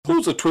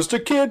Who's a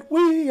twisted kid?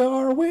 We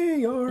are.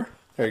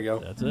 There you go.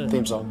 That's it.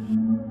 Theme song.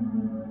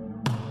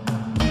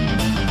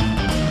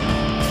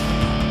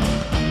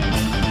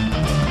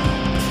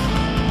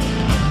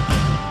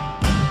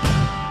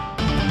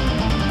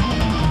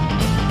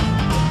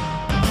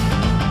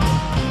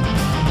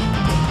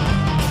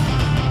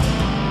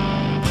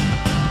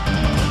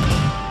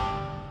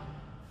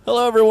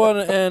 Hello, everyone,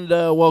 and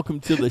welcome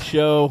to the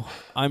show.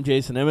 I'm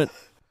Jason Emmett.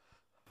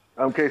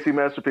 I'm Casey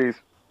Masterpiece.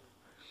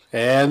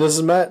 And this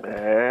is Matt.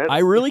 I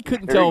really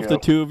couldn't tell if the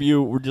two of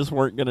you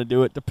weren't going to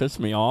do it to piss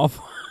me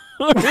off.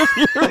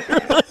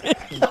 I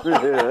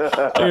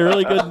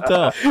really couldn't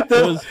tell.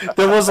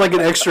 There was like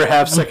an extra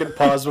half-second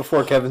pause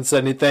before Kevin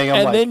said anything.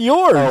 Then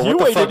yours. Oh, you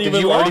waited fuck?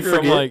 even longer.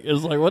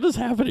 It's like, what is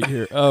happening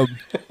here?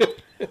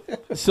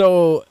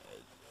 So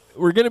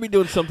we're going to be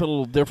doing something a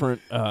little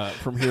different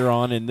from here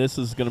on, and this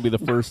is going to be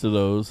the first of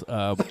those.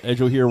 As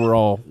you'll hear, we're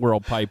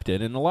all piped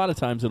in, and a lot of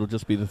times it'll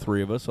just be the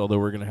three of us, although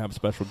we're going to have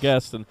special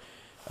guests, and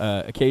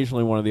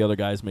occasionally one of the other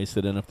guys may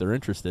sit in if they're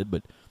interested.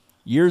 But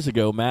years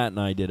ago, Matt and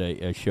I did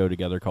a show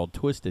together called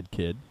Twisted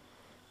Kid,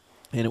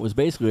 and it was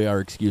basically our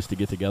excuse to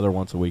get together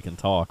once a week and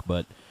talk,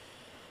 but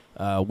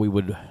we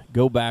would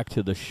go back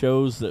to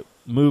the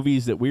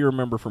movies that we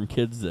remember from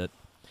kids that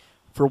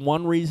for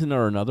one reason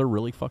or another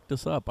really fucked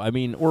us up. I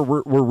mean, or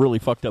we're really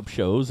fucked up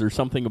shows, or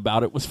something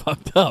about it was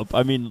fucked up.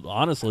 I mean,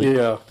 honestly,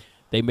 yeah.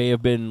 They may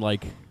have been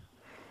like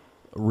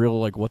a real,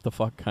 like, what the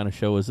fuck kind of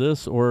show is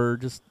this? Or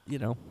just,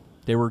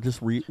 they were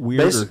just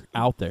weird or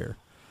out there.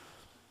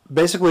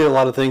 Basically, a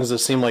lot of things that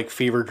seem like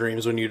fever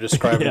dreams when you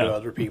describe them to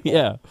other people.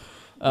 Yeah.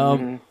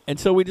 And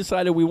so we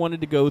decided we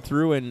wanted to go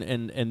through,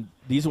 and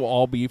these will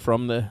all be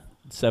from the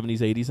 70s,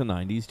 80s, and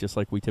 90s, just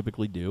like we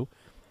typically do.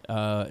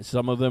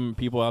 Some of them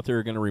people out there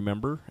are going to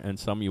remember, and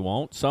some you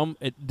won't.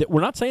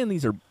 We're not saying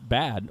these are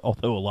bad,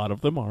 although a lot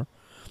of them are.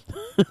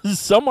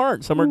 Some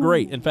aren't. Some are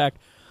great. In fact,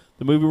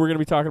 the movie we're going to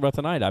be talking about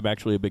tonight, I'm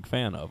actually a big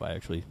fan of. I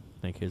actually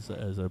think is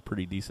a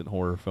pretty decent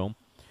horror film.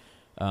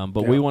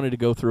 But we wanted to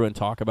go through and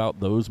talk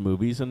about those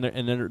movies, and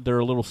they're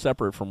a little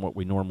separate from what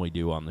we normally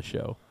do on the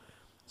show.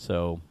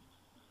 So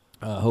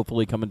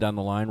hopefully coming down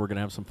the line, we're going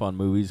to have some fun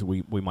movies.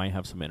 We might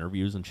have some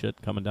interviews and shit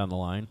coming down the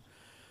line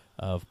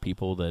of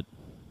people that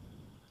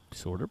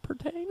sort of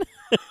pertain.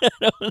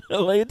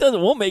 It doesn't.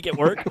 We'll make it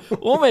work.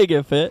 We'll make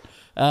it fit.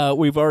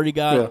 We've already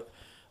got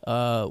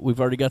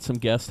some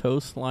guest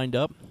hosts lined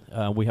up.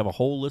 We have a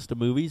whole list of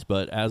movies,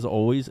 but as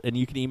always, and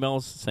you can email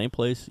us the same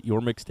place,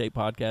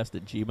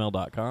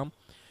 yourmixtapepodcast@gmail.com.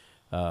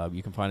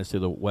 You can find us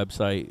through the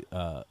website,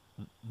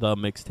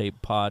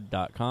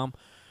 themixtapepod.com.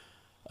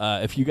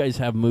 If you guys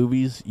have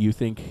movies you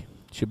think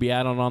should be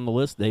added on the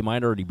list, they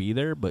might already be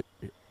there, but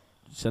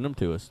send them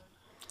to us.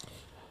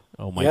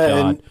 Oh, my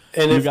God.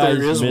 And if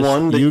there is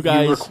one that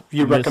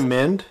you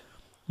recommend?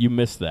 You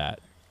missed that.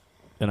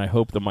 And I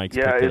hope the mic's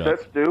picked it up. Yeah, is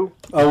that Stu?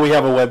 Oh, we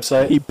have a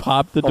website? He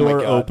popped the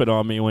door open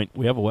on me and went,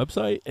 "We have a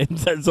website?" And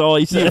that's all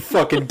he said. You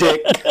fucking dick.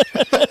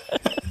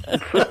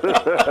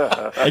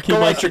 Like Go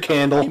light your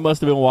candle. He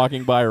must have been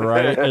walking by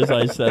right as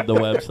I said the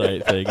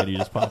website thing, and he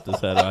just popped his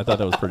head out. I thought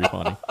that was pretty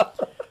funny.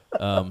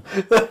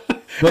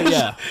 But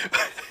yeah.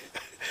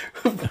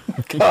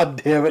 God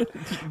damn it.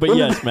 But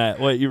yes, Matt,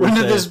 what you were saying.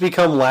 When did this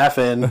become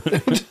laughing?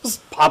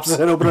 Just pops his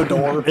head open a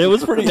door. It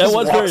was pretty. It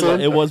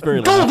was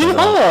very. Goldie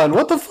Hawn,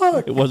 what the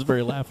fuck? It was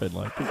very laughing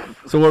like.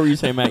 So what were you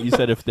saying, Matt? You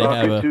said if they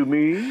have a. to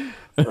me.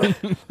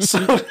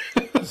 Suck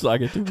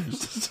it to me.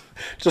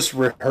 Just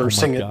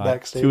rehearsing it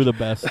backstage. Two of the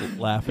best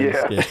laughing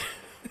skits.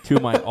 Two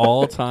of my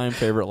all-time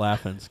favorite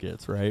laughing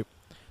skits. Right.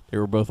 They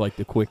were both like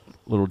the quick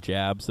little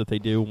jabs that they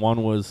do.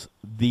 One was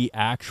the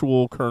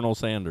actual Colonel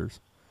Sanders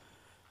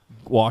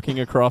walking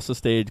across the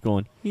stage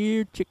going,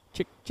 "Here, chick,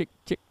 chick, chick,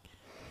 chick.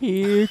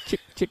 Here, chick,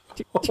 chick,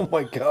 chick, chick." Oh,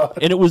 my God.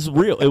 And it was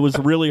real. It was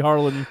really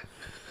Harlan.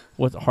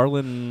 What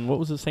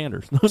was it,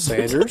 Sanders? No,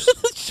 Sanders?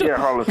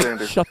 Harlan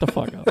Sanders. Shut the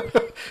fuck up.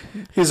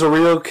 He's a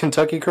real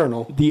Kentucky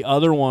colonel. The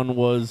other one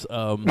was,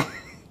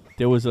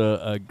 there was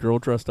a girl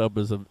dressed up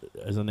as a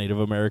Native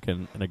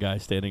American and a guy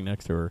standing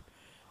next to her.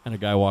 And a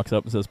guy walks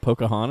up and says,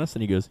 "Pocahontas?"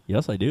 And he goes,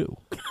 "Yes, I do."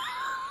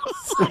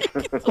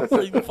 It's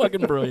like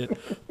fucking brilliant.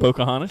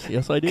 "Pocahontas?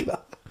 Yes, I do."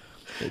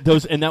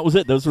 And that was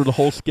it. Those were the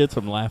whole skits.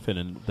 I'm laughing,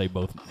 and they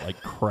both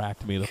like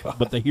cracked me.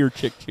 But the "Here,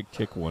 chick, chick,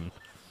 chick" one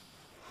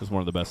was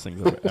one of the best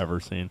things I've ever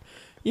seen.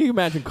 You can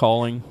imagine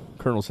calling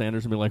Colonel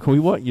Sanders and be like,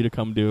 "We want you to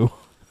come do."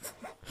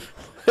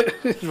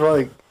 He's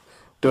like,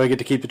 "Do I get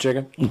to keep the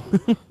chicken?"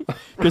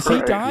 Because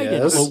he died.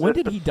 Yes. Well, when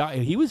did he die?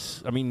 He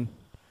was.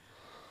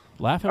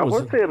 Laugh-In I was.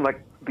 want to say in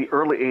like the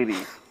early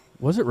 '80s.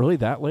 Was it really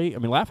that late?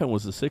 Laugh-In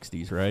was the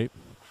 '60s, right?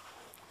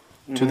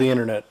 To the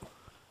internet.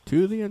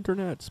 To the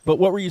internets. But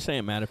what were you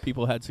saying, Matt? If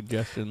people had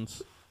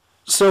suggestions.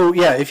 So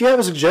yeah, if you have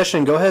a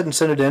suggestion, go ahead and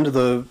send it into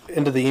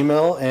the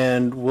email,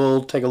 and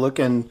we'll take a look.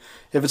 And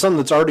if it's something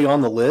that's already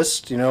on the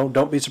list,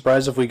 don't be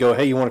surprised if we go,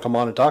 "Hey, you want to come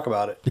on and talk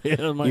about it?"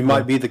 Yeah, you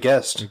might be the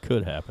guest. It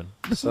could happen.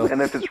 So.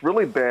 And if it's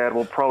really bad,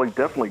 we'll probably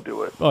definitely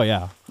do it. Oh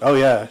yeah. Oh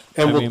yeah,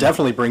 and we'll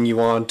definitely bring you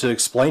on to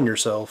explain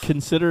yourself.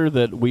 Consider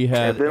that we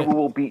had. And then we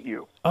will beat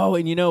you. Oh,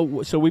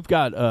 and so we've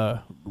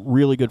got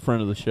really good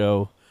friend of the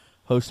show,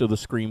 host of the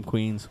Scream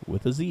Queens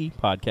with a Z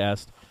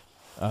podcast.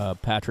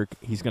 Patrick,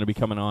 he's going to be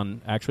coming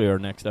on actually our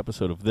next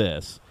episode of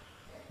this.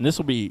 And this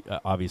will be,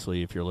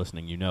 obviously, if you're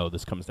listening, you know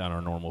this comes down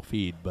our normal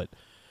feed, but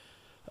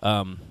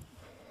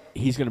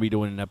he's going to be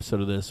doing an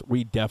episode of this.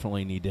 We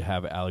definitely need to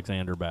have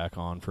Alexander back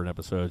on for an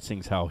episode,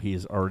 seeing as how he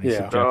has already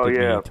subjected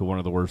me to one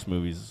of the worst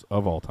movies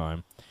of all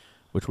time,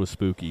 which was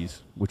Spookies,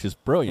 which is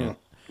brilliant.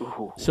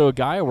 So a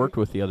guy I worked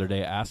with the other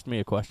day asked me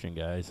a question,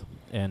 guys,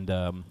 and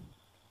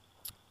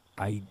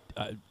I've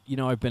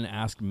been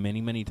asked many,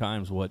 many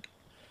times what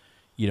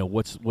do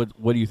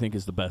you think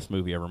is the best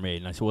movie ever made?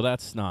 And I said, well,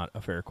 that's not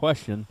a fair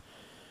question.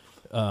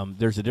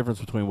 There's a difference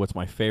between what's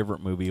my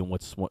favorite movie and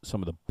what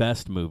some of the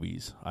best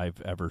movies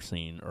I've ever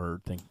seen,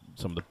 or think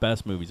some of the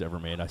best movies ever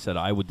made. I said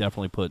I would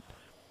definitely put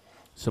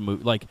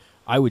some like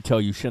I would tell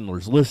you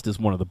Schindler's List is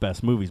one of the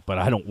best movies, but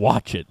I don't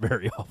watch it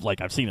very often.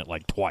 Like I've seen it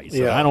like twice.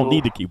 Yeah, and I don't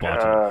need to keep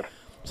watching it.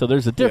 So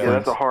there's a difference. Yeah,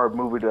 that's a hard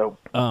movie to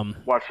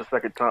watch the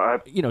second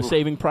time.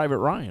 Saving Private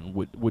Ryan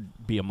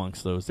would be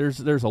amongst those. There's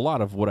a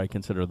lot of what I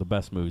consider the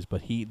best movies,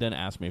 but he then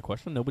asked me a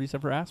question nobody's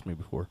ever asked me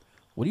before.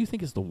 What do you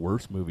think is the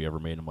worst movie ever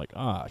made? I'm like,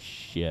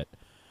 shit.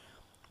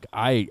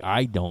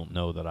 I don't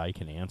know that I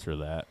can answer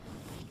that.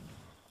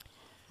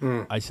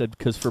 I said,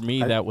 because for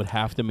me, that would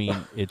have to mean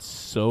it's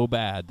so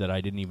bad that I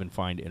didn't even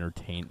find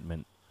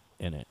entertainment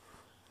in it.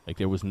 Like,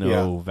 there was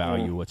no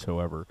value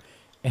whatsoever.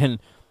 And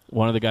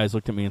one of the guys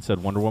looked at me and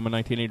said, Wonder Woman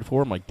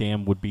 1984. I'm like,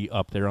 damn, would be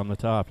up there on the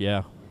top.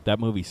 Yeah, that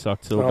movie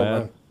sucked so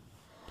bad.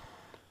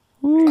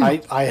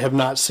 I have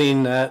not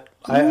seen that.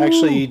 I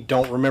actually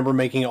don't remember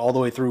making it all the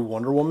way through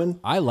Wonder Woman.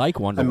 I like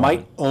Wonder Woman.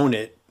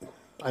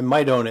 I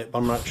might own it, but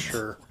I'm not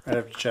sure. I'd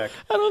have to check.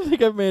 I don't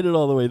think I've made it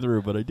all the way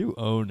through, but I do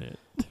own it.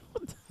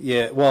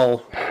 Yeah,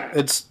 well, I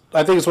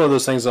think it's one of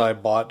those things that I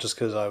bought just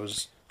because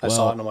I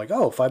saw it and I'm like,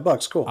 oh,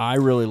 $5, cool. I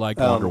really like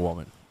Wonder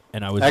Woman,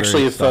 and I was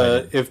actually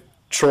very excited. if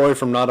Troy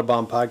from Not a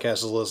Bomb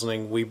Podcast is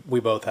listening, we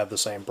both have the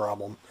same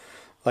problem.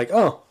 Like,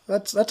 oh,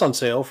 that's on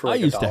sale for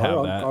like I used $1. to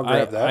have that. I'll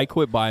grab that. I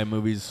quit buying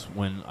movies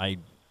when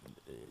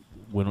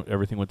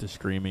everything went to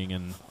streaming,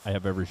 and I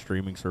have every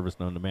streaming service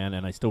known to man,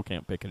 and I still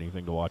can't pick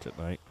anything to watch at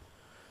night.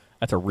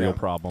 That's a real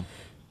problem.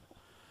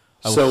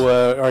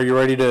 So, are you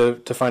ready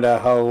to find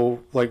out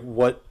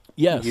what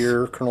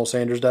year Colonel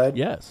Sanders died?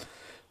 Yes.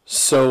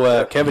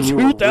 So, Kevin, you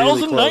were really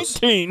close.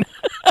 2019.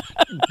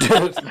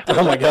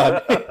 Oh my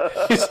God,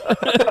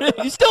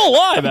 he's still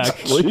alive.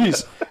 Actually,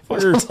 jeez.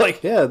 It's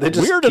like, they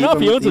just weird enough.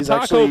 He owns a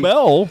Taco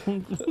Bell.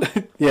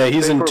 Yeah,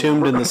 he's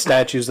entombed in the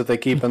statues that they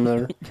keep in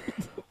there.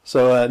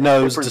 So,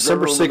 no, it was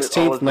December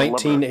 16th,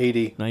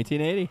 1980.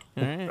 1980.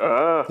 All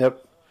right.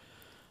 Yep.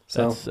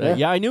 So,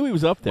 I knew he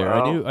was up there.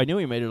 Wow. I knew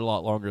he made it a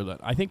lot longer than.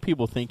 I think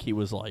people think he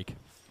was like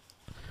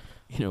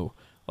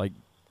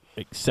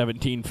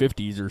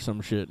 1750s or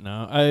some shit.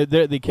 No,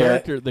 the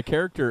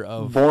character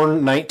of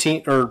born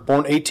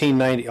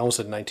 1890. I almost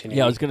said 1980.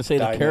 Yeah, I was going to say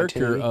the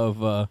character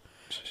of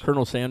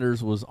Colonel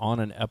Sanders was on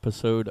an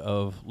episode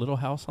of Little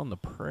House on the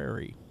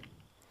Prairie.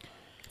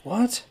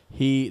 What?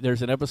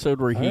 There's an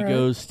episode where he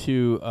goes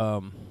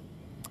to.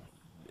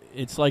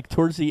 It's like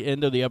towards the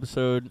end of the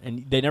episode,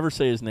 and they never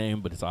say his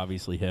name, but it's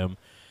obviously him.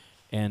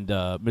 And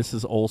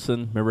Mrs.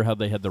 Olson, remember how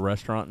they had the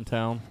restaurant in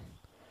town?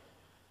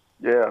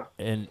 Yeah.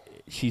 And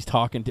she's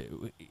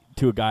talking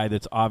to a guy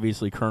that's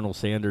obviously Colonel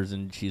Sanders,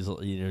 and she's,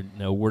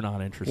 no, we're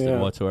not interested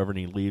whatsoever, and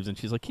he leaves. And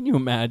she's like, can you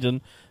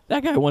imagine?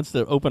 That guy wants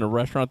to open a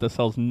restaurant that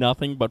sells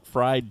nothing but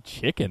fried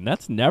chicken.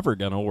 That's never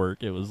going to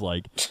work. It was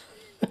like,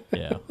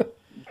 yeah.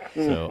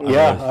 So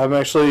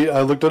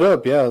I looked it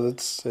up. Yeah,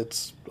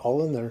 it's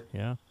all in there.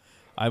 Yeah.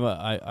 I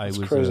was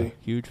crazy.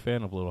 A huge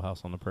fan of Little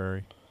House on the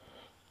Prairie.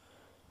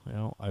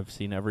 I've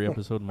seen every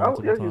episode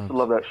multiple times. I used to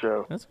love that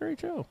show. That's a great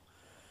show.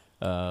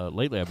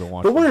 Lately, I've been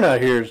watching. But we're not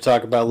here to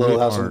talk about Little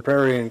House on the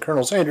Prairie and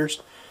Colonel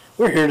Sanders.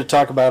 We're here to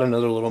talk about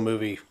another little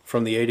movie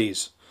from the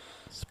 80s.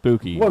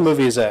 Spooky. What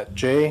movie is that,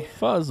 Jay?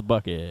 Fuzz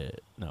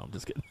Bucket. No, I'm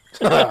just kidding.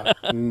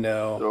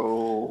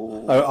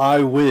 No. I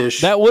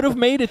wish. That would have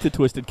made it to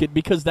Twisted Kid,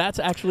 because that's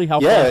actually how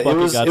Fuzz Bucket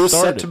got started. It was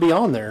set to be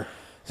on there.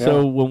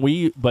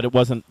 So but it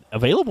wasn't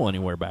available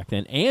anywhere back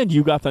then, and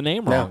you got the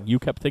name wrong. You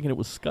kept thinking it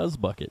was Scuzz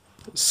Bucket.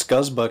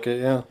 Scuzz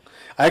Bucket, yeah.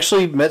 I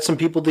actually met some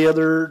people the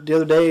other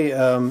day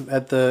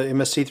at the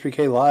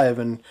MST3K Live,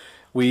 and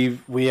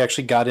we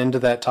actually got into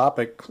that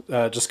topic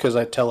just because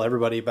I tell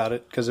everybody about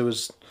it, because it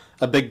was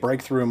a big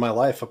breakthrough in my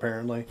life.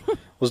 Apparently,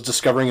 was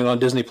discovering it on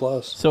Disney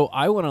Plus. So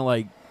I want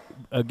to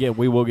again,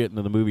 we will get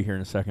into the movie here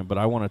in a second, but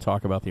I want to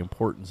talk about the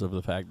importance of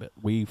the fact that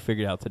we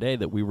figured out today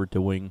that we were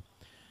doing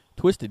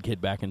Twisted Kid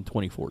back in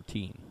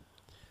 2014.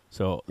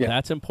 So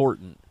that's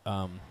important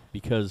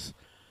because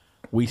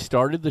we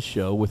started the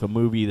show with a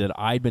movie that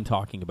I'd been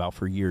talking about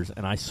for years,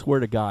 and I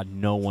swear to God,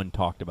 no one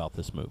talked about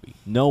this movie.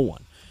 No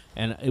one.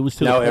 And it was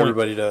to the point,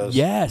 everybody does.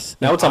 Yes.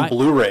 Now it's on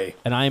Blu-ray.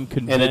 And I am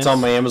convinced. And it's on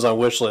my Amazon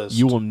wish list.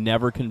 You will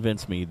never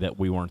convince me that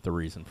we weren't the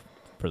reason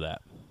for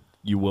that.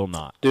 You will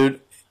not.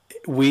 Dude,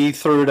 we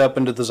threw it up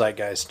into the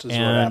zeitgeist. Is what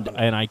happened.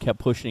 And I kept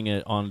pushing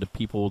it on to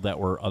people that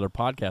were other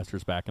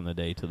podcasters back in the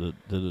day to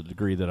the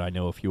degree that I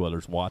know a few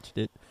others watched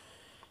it.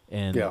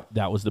 And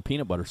that was the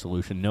Peanut Butter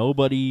Solution.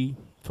 Nobody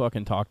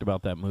fucking talked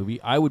about that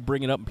movie. I would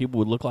bring it up and people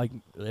would look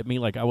at me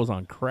like I was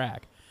on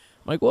crack.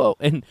 I'm like, whoa.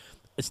 And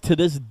it's to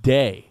this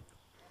day,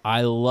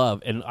 I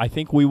love, and I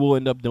think we will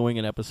end up doing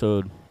an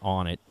episode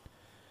on it,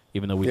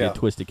 even though we did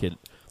Twisted Kid.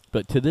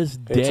 But to this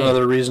day... It's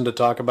another reason to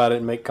talk about it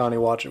and make Connie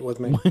watch it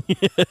with me.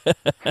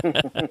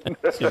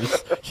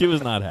 she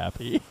was not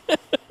happy.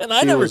 And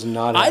she was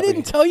not happy. I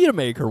didn't tell you to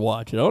make her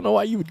watch it. I don't know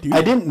why you would do that.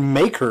 I didn't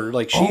make her.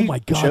 Like, she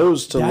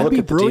chose to look at the TV. That'd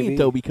be brilliant,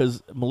 though,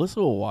 because Melissa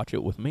will watch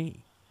it with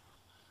me.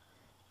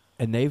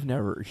 And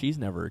she's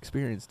never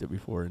experienced it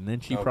before. And then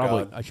she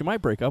she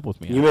might break up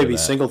with me. You may be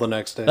single the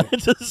next day.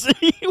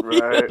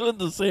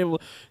 The same.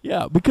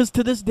 Yeah, because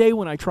to this day,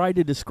 when I try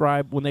to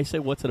describe, when they say,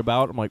 what's it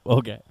about? I'm like,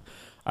 okay.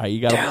 All right, you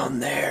gotta down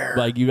there.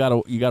 Like you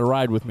gotta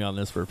ride with me on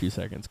this for a few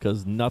seconds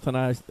because nothing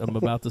I'm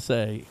about to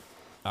say.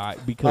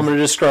 Because I'm going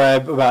to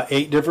describe about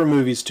 8 different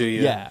movies to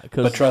you. Yeah,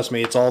 but trust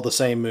me, it's all the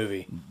same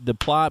movie. The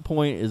plot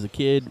point is a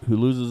kid who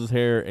loses his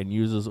hair and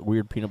uses a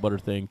weird peanut butter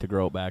thing to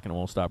grow it back, and it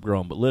won't stop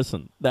growing. But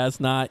listen, that's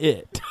not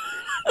it.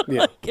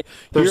 Yeah.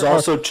 There's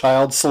also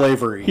child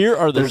slavery.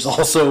 There's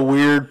also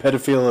weird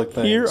pedophilic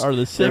things. Here are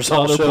the 6 There's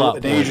other also plot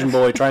an Asian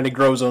boy trying to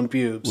grow his own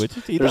pubes. Which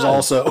he There's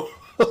does. also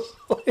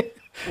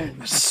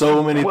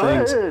so many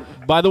things.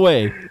 By the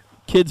way,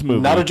 kids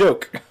movie. Not a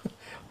joke.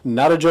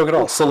 Not a joke at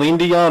all. Celine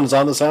Dion is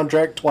on the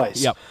soundtrack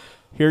twice. Yep.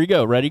 Here you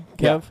go. Ready,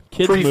 Kev? Yeah.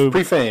 Kids movie.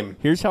 Pre-fame.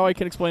 Here's how I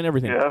can explain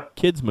everything. Yeah.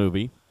 Kids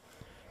movie.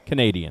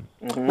 Canadian.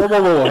 Mm-hmm.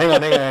 Whoa.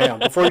 Hang on.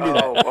 Before you do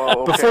that.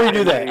 Okay. Before you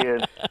do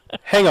that.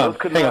 Hang on.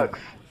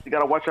 You got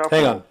to watch out for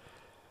Hang on. All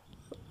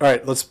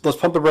right, let's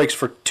pump the brakes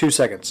for 2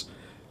 seconds.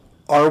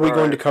 Are we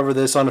going to cover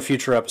this on a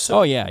future episode?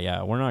 Oh,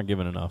 yeah. We're not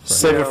giving enough.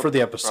 Save it for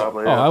the episode.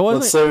 Probably, I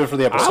wasn't. Let's save it for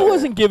the episode. I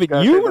wasn't giving.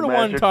 You were the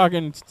one magic.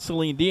 talking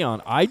Celine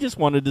Dion. I just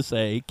wanted to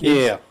say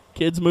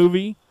kids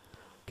movie,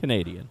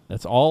 Canadian.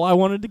 That's all I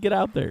wanted to get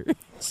out there.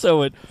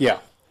 So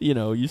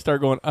you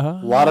start going, a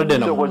lot of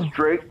denim. So was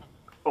Drake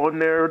on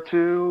there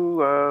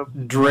too?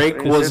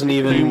 Drake wasn't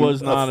even he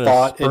was not a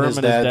thought in his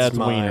dad's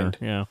mind.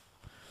 Wiener.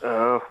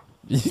 Yeah.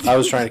 I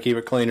was trying to keep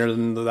it cleaner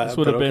than that. This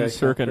would have been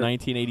circa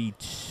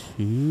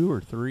 1982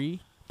 or 3,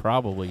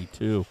 probably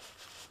 2.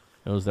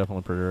 It was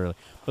definitely pretty early.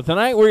 But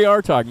tonight we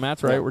are talking,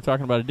 Matt's right, we're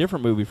talking about a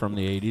different movie from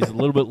the 80s, a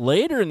little bit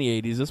later in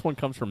the 80s. This one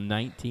comes from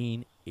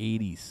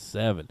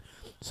 1987.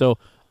 So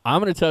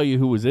I'm going to tell you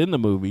who was in the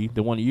movie.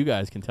 The one of you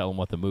guys can tell them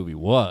what the movie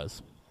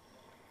was.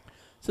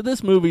 So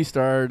this movie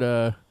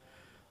starred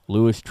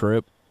Louis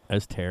Tripp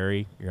as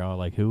Terry. You're all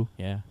like, who?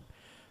 Yeah.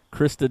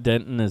 Krista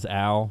Denton as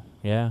Al.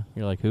 Yeah.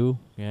 You're like, who?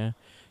 Yeah.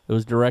 It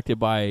was directed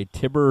by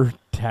Tibor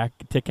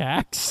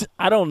Takacs.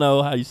 I don't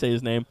know how you say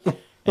his name.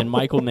 And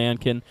Michael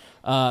Nankin.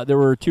 There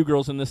were 2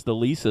 girls in this, the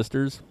Lee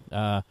sisters.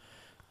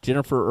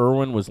 Jennifer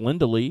Irwin was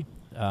Linda Lee.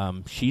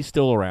 She's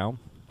still around.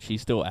 She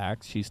still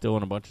acts. She's still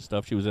in a bunch of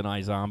stuff. She was in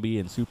iZombie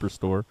and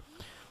Superstore.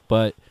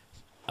 But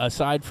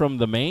aside from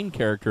the main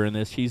character in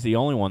this, she's the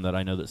only one that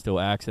I know that still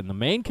acts. And the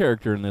main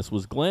character in this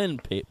was Glenn,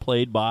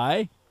 played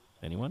by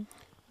anyone?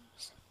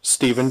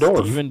 Stephen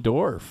Dorff. Stephen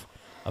Dorff.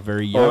 A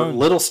very young... Or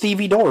Little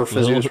Stevie Dorff,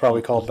 as he was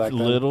probably called back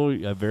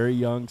then. A very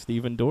young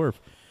Stephen Dorff.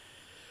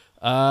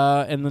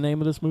 And the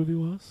name of this movie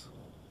was?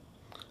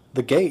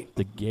 The Gate.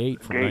 The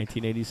Gate from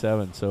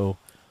 1987. So,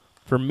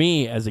 for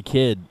me, as a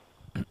kid,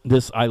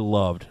 this I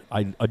loved.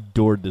 I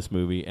adored this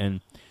movie.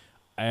 And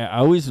I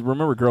always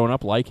remember growing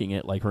up liking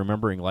it,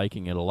 remembering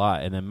liking it a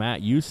lot. And then,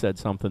 Matt, you said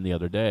something the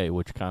other day,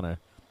 which kind of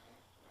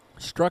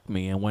struck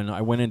me. And when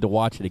I went in to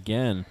watch it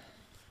again...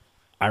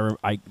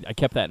 I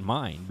kept that in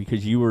mind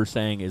because you were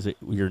saying, is it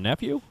your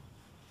nephew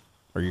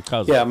or your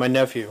cousin? Yeah, my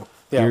nephew.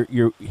 Yeah,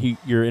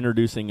 you're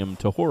introducing him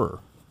to horror,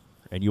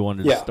 and you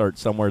wanted to start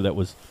somewhere that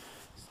was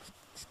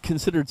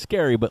considered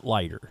scary but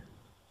lighter.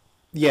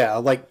 Yeah,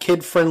 like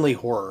kid-friendly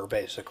horror,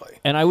 basically.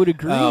 And I would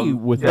agree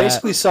with that.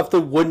 Basically, stuff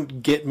that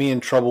wouldn't get me in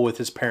trouble with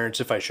his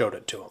parents if I showed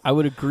it to him. I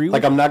would agree.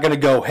 Like, I'm not going to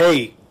go,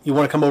 hey, you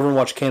want to come over and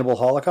watch Cannibal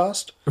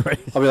Holocaust? Right.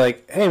 I'll be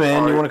like, hey,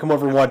 man, you want to come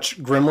over and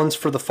watch Gremlins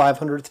for the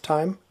 500th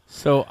time?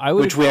 So I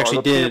would, which we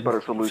actually did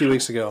a few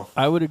weeks ago.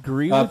 I would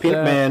agree with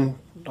Peanut that. Man.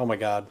 Oh my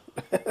God.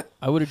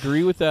 I would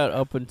agree with that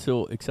up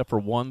until, except for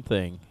one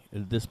thing.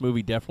 This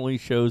movie definitely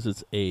shows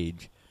its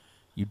age.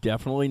 You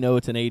definitely know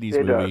it's an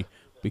 80s movie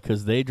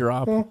because they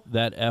dropped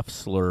that F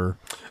slur.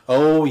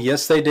 Oh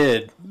yes, they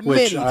did,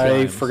 which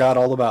I forgot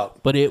all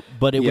about. But it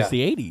was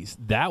the 80s.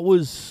 That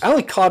was. I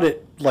only caught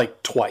it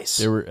like twice.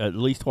 There were at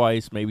least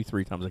twice, maybe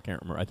 3 times. I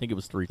can't remember. I think it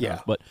was 3 times. Yeah.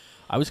 But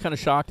I was kind of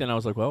shocked, and I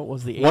was like, "Well, it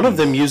was the 80s." One of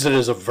them used it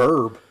as a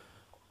verb.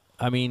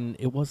 I mean,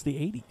 it was the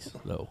 80s,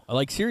 though.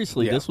 Like,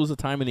 seriously, this was a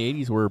time in the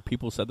 80s where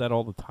people said that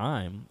all the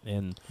time.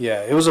 And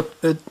yeah, it was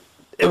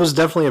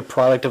definitely a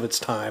product of its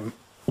time.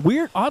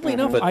 Weird, oddly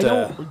enough,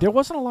 there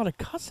wasn't a lot of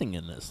cussing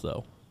in this,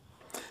 though.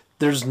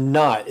 There's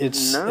not.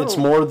 It's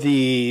more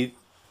the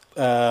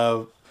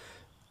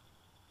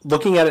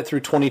looking at it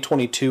through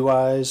 2022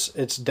 eyes.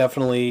 It's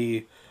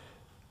definitely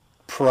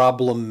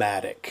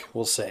problematic,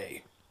 we'll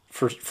say,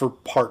 for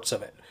parts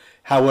of it.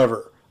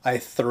 However, I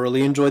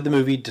thoroughly enjoyed the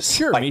movie despite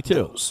Sure, me too.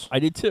 those. I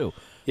did too.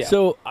 Yeah.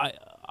 So I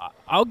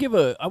want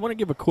to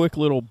give a quick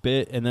little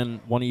bit, and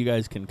then one of you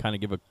guys can kind of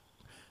give a.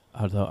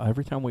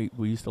 Every time we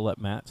used to let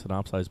Matt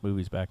synopsize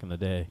movies back in the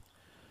day.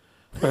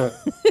 But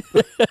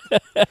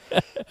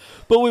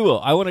we will.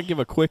 I want to give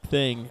a quick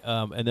thing,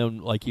 and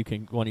then one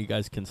of you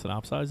guys can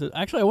synopsize it.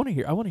 Actually,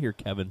 I want to hear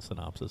Kevin's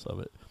synopsis of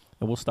it,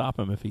 and we'll stop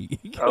him if he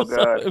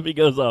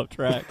goes off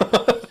track.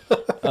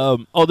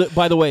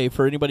 By the way,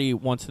 for anybody who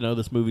wants to know,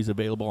 this movie's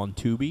available on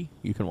Tubi.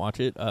 You can watch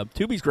it.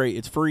 Tubi's great.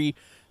 It's free.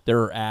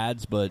 There are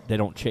ads, but they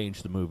don't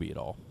change the movie at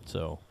all.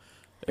 So,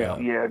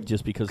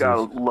 just because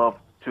gotta love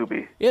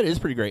Tubi. Yeah, it is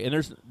pretty great,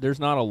 and there's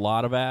not a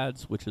lot of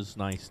ads, which is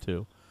nice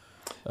too.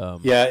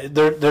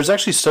 There's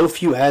actually so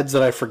few ads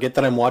that I forget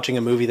that I'm watching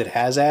a movie that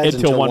has ads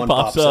until one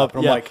pops up.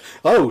 And I'm like,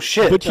 oh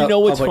shit! But you know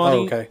what's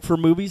funny? Okay. For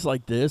movies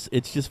like this,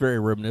 it's just very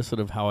reminiscent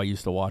of how I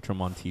used to watch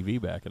them on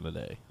TV back in the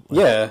day.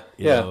 You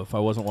know, if I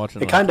wasn't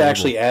watching, it kind of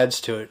actually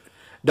adds to it.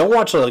 Don't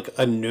watch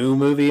a new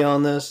movie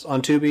on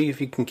Tubi if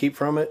you can keep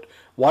from it.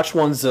 Watch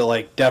ones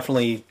that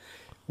definitely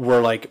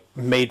were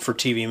made for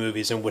TV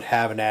movies and would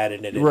have an ad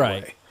in it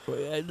anyway.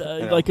 Right.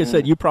 Like I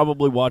said, you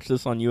probably watch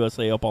this on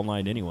USA Up All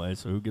Night anyway,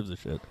 so who gives a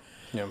shit?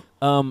 Yeah.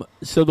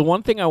 So the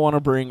one thing I want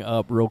to bring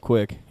up real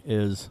quick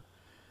is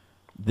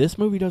this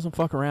movie doesn't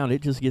fuck around.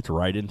 It just gets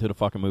right into the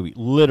fucking movie.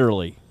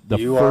 Literally, the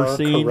first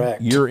scene,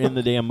 correct. You're in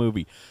the damn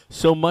movie.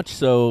 So much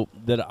so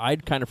that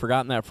I'd kind of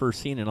forgotten that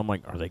first scene, and I'm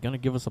like, are they going to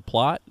give us a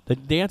plot?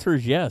 The answer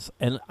is yes,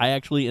 and I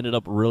actually ended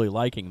up really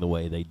liking the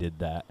way they did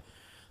that,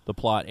 the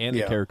plot and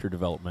the character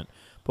development.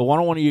 But why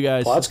don't one of you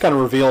guys... Plot's kind of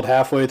revealed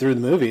halfway through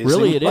the movie.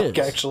 Really, it is.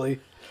 Actually.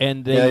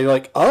 And you're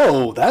like,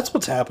 oh, that's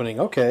what's happening.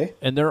 Okay.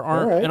 And there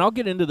aren't, and I'll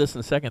get into this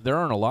in a second. There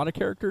aren't a lot of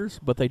characters,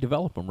 but they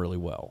develop them really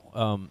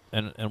well.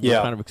 And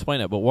we'll kind of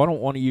explain that. But why don't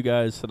one of you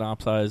guys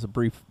synopsize a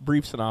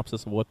brief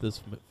synopsis of what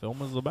this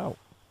film is about?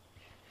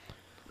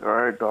 All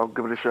right, I'll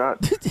give it a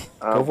shot.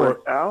 Go for it.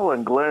 Al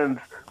and Glenn's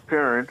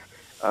parents,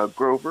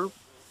 Grover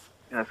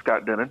and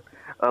Scott Denon,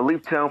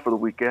 leave town for the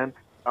weekend.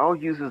 Al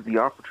uses the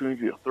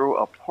opportunity to throw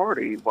a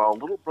party while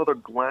little brother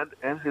Glenn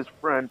and his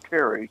friend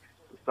Terry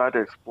decide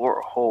to explore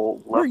a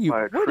hole left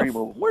by a tree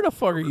mover. Where the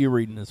fuck are you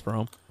reading this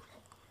from?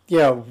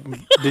 Yeah,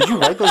 did you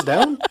write those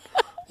down?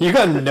 You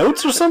got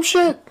notes or some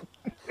shit?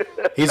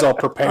 He's all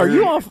prepared. Are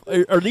you off?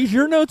 Are these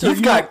your notes?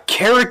 You've got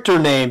character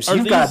names.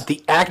 You've got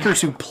the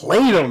actors who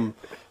played them.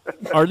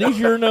 Are these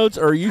your notes,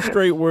 or are you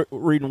straight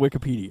reading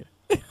Wikipedia?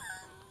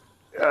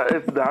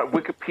 It's not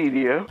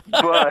Wikipedia,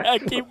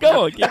 but... Keep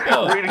going.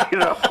 I'm reading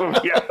it off from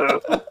Yahoo.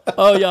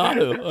 Oh,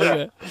 Yahoo.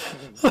 Okay.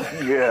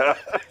 Yeah.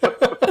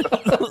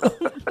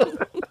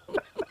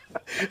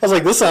 I was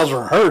like, this sounds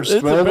rehearsed,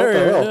 It's man.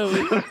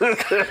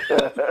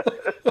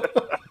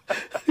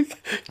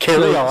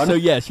 Carry on. So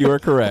yes, you are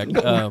correct.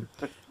 Glenn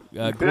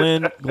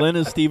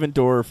is Stephen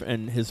Dorff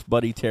and his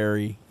buddy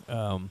Terry,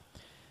 and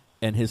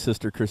his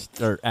sister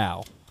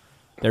Al.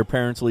 Their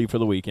parents leave for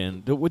the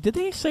weekend. Did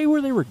they say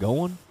where they were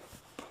going?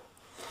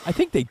 I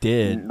think they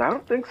did. I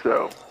don't think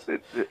so.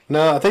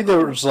 No, I think they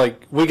were just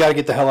like, we got to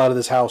get the hell out of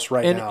this house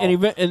right now.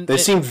 And they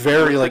seemed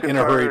very in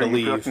a hurry to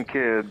leave.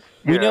 Kids.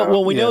 We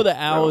know that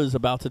Al is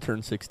about to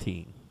turn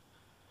 16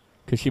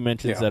 because she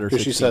mentions that her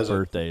 16th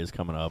birthday is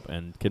coming up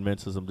and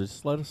convinces them to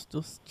just let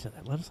us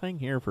hang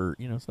here for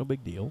it's no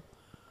big deal.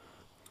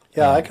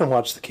 Yeah, I can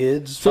watch the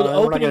kids. So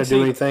we're not going to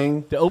do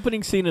anything. The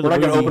opening scene of the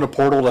movie. We're not going to open a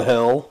portal to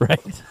hell.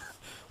 Right.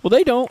 Well,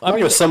 they don't. I'm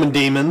going to summon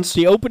demons.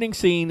 The opening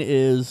scene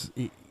is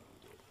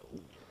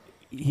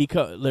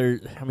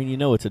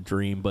it's a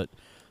dream, but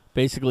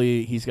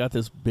basically he's got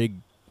this big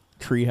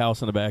tree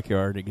house in the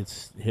backyard. It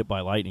gets hit by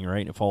lightning,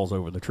 right? And it falls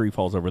over. The tree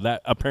falls over.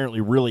 That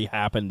apparently really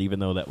happened, even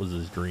though that was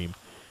his dream.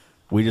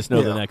 We just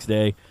know the next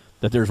day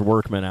that there's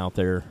workmen out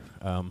there,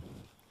 and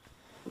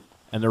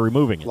they're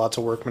removing it. Lots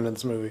of workmen in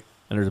this movie.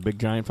 And there's a big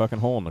giant fucking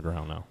hole in the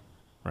ground now,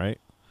 right?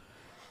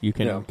 You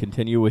can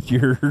continue with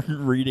your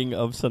reading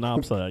of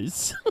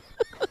synopsis.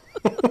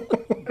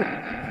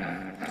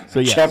 So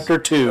yes. Chapter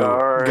 2.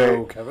 Right.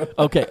 Go, Kevin.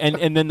 Okay,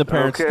 and then the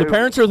parents the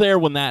parents are there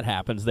when that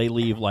happens. They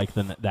leave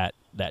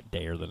that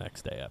day or the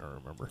next day. I don't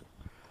remember.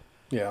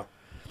 Yeah.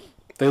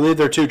 They leave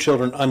their two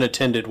children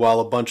unattended while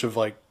a bunch of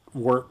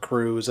work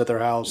crew is at their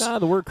house.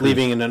 The work crew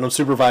leaving in an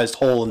unsupervised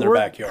hole in their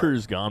backyard. The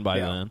crew's gone by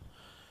then.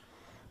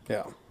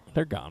 Yeah.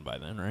 They're gone by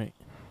then, right?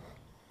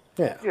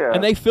 Yeah.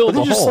 And they fill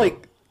the hole.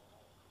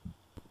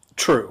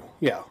 True,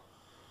 yeah.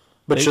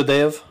 But should they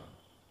have?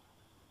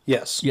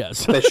 Yes.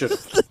 Yes. They should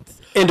have.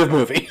 End of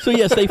movie. So,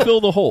 yes, they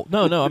fill the hole.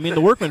 No, I mean,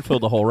 the workmen fill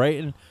the hole, right?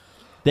 And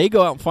they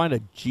go out and find a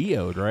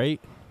geode,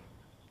 right?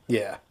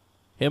 Yeah.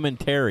 Him and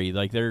Terry,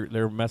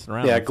 they're messing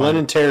around. Yeah, Glenn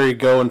and Terry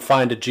go and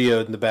find a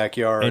geode in the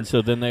backyard. And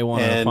so then they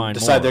want to find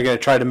decide more. they're going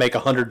to try to make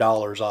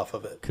 $100 off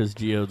of it. Because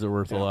geodes are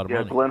worth a lot of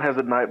money. Yeah, Glenn has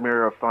a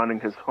nightmare of finding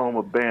his home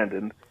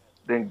abandoned,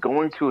 then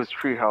going to his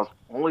treehouse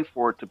only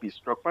for it to be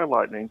struck by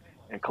lightning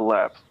and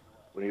collapse.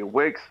 When he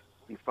awakes,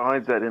 he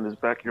finds that in his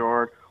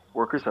backyard,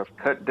 workers have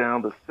cut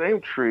down the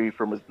same tree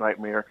from his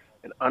nightmare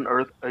and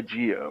unearth a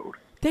geode.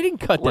 They didn't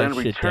cut Glenn that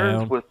shit returns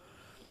down. with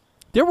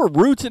There were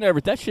roots and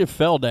everything. That shit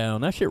fell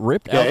down. That shit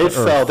ripped out. Yeah, it the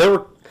fell.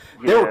 earth.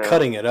 They were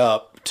cutting it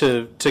up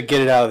to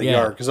get it out of the Yeah.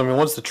 yard because I mean,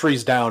 once the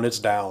tree's down, it's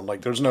down.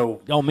 Like there's no.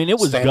 Oh, I mean, it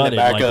was standing it gutted,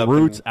 back like up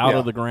roots and- out yeah.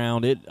 of the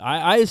ground.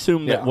 I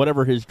assume that Yeah.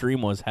 whatever his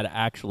dream was had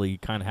actually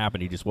kind of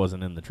happened. He just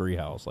wasn't in the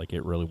treehouse. Like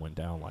it really went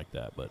down like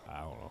that. But I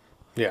don't know.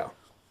 Yeah.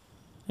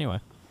 Anyway,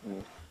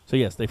 so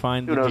yes, they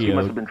find Who the knows? He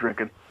must have geode. been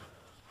drinking.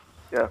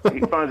 Yeah, he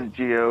finds a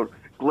geode.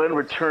 Glenn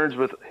returns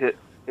with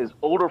his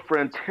older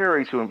friend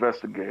Terry to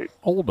investigate.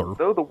 Older.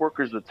 Though the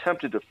workers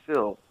attempted to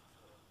fill,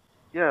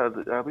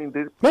 I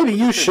mean, Maybe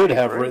you should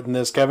have written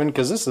this, Kevin,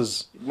 because this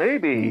is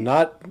Maybe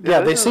not. Yeah,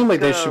 they this seem is like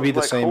they kind should of be the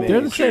like same Holy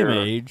They're the age. same Sure.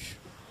 age.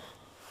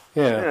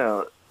 Yeah.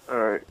 Yeah. All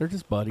right. They're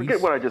just buddies.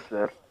 Forget what I just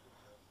said.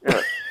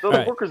 Yeah. So All the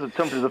right. workers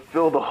attempted to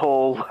fill the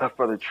hole left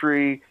by the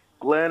tree.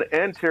 Glenn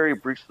and Terry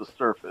breach the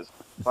surface,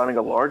 finding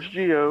a large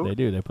geode. They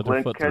do. They put their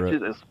Glenn foot through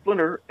catches it. a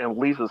splinter and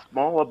leaves a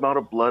small amount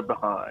of blood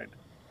behind.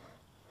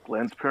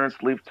 Glenn's parents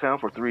leave town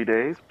for 3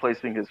 days,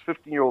 placing his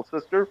 16-year-old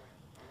sister,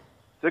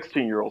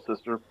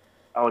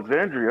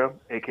 Alexandria,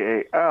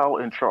 a.k.a. Al,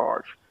 in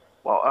charge.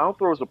 While Al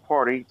throws a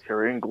party,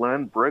 Terry and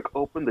Glenn break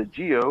open the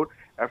geode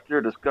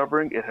after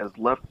discovering it has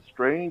left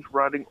strange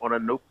writing on a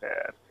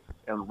notepad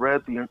and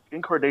read the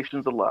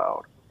incarnations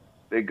aloud.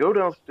 They go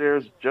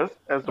downstairs just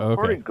as the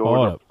party Okay, goers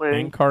hold are up.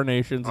 playing.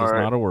 Incarnations All is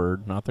right. not a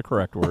word, not the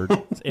correct word.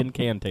 It's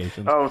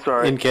incantations. Oh, I'm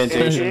sorry.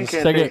 Incantations.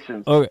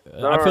 Incantations. Okay,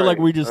 I feel like Sorry.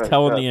 we just All right,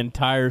 telling yeah. the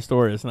entire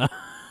story. It's not.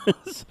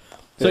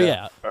 So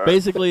Yeah.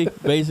 basically,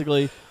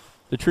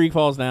 the tree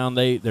falls down.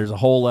 There's a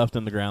hole left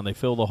in the ground. They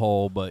fill the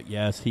hole, but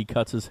yes, he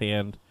cuts his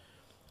hand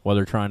while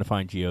they're trying to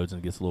find geodes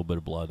and gets a little bit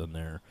of blood in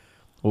there.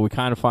 What we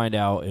kind of find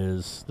out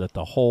is that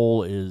the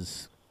hole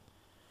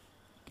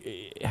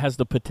it has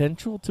the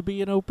potential to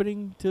be an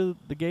opening to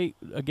the gate,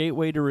 a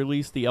gateway to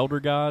release the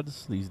elder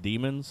gods, these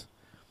demons,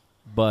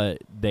 but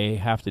they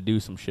have to do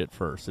some shit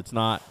first. It's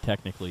not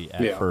technically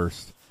at Yeah.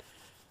 first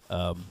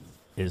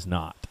is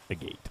not a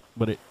gate,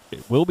 but it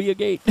will be a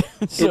gate.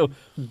 So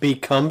It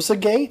becomes a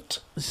gate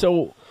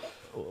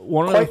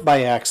one of quite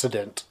by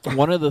accident.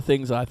 one of the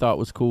things I thought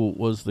was cool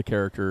was the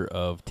character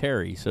of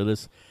Terry. So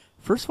this,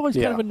 first of all, he's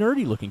kind Yeah. of a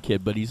nerdy looking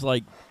kid, but he's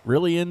like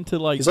really into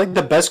like He's like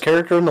the best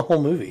character in the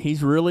whole movie.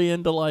 he's really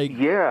into like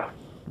Yeah.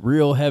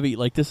 real heavy.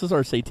 Like this is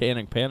our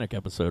Satanic Panic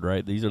episode,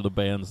 right? These are the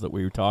bands that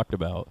we talked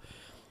about.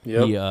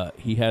 Yep.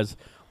 He has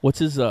what's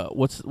the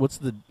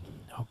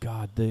oh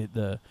god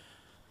the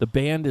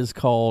band is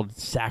called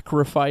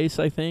Sacrifice,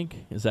 I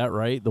think. Is that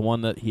right? The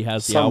one that he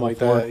has the Something album like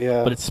for, that,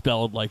 yeah. but it's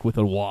spelled like with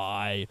a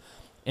Y.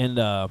 And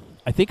I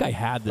think I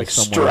had this like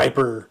somewhere.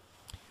 Striper.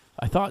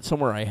 I thought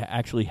somewhere I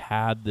actually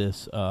had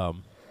this the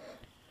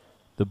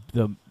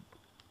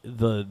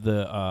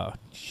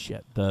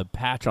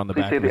patch on the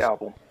Please back say of the his,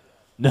 album.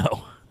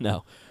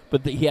 no.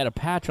 But he had a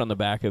patch on the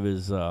back of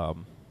his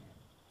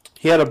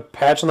He had a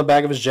patch on the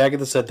back of his jacket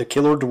that said "The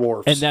Killer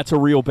Dwarfs," and that's a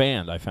real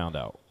band, I found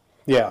out.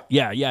 yeah,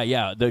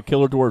 Yeah. The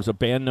Killer Dwarves, a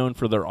band known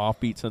for their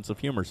offbeat sense of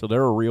humor, so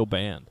they're a real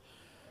band.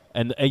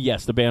 And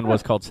yes, the band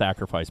was called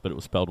Sacrifice, but it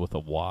was spelled with a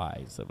Y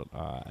instead of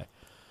an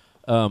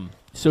I.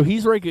 So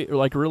he's like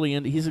really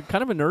into. He's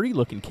kind of a nerdy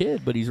looking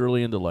kid, but he's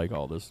really into like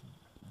all this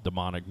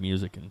demonic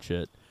music and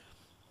shit.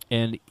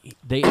 And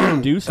they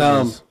introduce him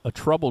as a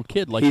troubled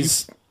kid. Like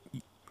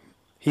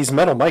he's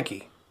Metal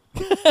Mikey.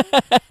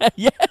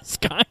 yes,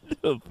 kind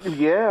of.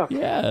 Yeah.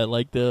 Yeah,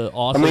 like the I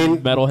awesome mean,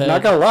 metalhead.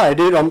 not gonna lie,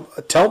 dude.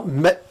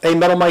 Hey,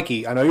 Metal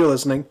Mikey. I know you're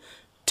listening.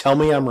 Tell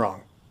me I'm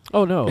wrong.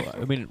 Oh no,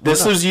 I mean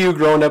This was you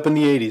growing up in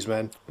the '80s,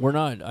 man. we're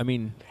not. I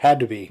mean, Had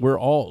to be. we're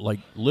all like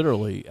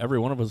literally every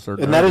one of us are.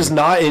 And that nerdy. is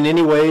not in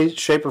any way,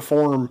 shape, or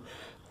form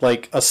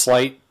like a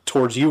slight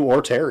towards you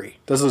or Terry.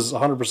 This is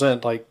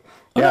 100% like,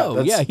 yeah, Oh,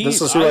 that's, yeah,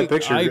 this is who I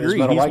pictured. I as agree.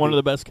 Metal He's Mikey. one of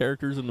the best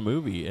characters in the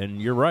movie,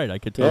 and you're right. I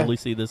could totally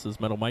see this as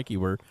Metal Mikey,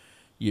 where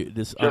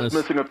Just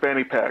missing a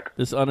fanny pack.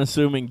 this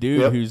unassuming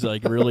dude Yep. who's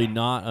like really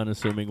not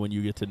unassuming when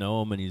you get to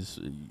know him, and he's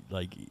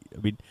like,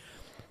 I mean,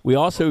 we're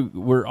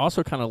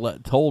also kind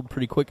of told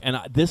pretty quick, and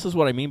this is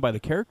what I mean by the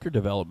character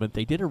development.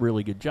 They did a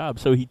really good job.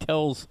 So he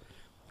tells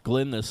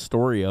Glenn this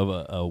story of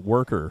a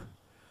worker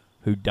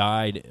who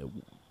died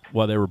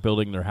while they were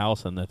building their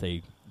house, and that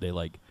they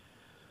like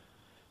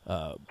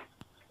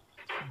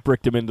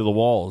bricked him into the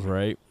walls,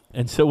 right?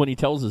 And so when he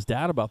tells his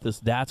dad about this,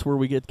 that's where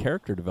we get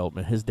character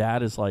development. His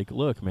dad is like,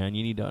 look, man,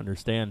 you need to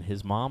understand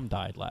his mom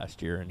died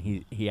last year, and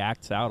he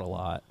acts out a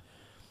lot.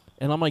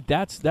 And I'm like,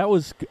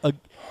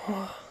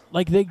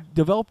 like they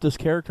developed this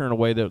character in a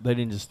way that they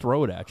didn't just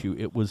throw it at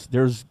you.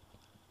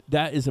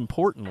 That is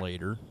important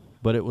later,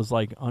 but it was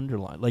like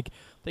underlined. Like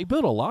they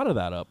built a lot of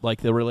that up,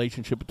 like the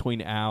relationship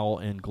between Al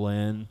and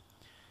Glenn.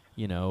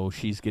 You know,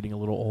 she's getting a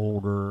little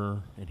older,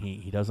 and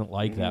he doesn't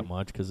like that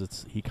much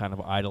because he kind of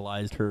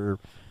idolized her.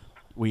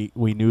 We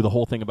knew the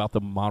whole thing about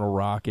the model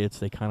rockets.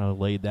 They kind of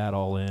laid that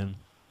all in.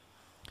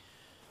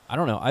 I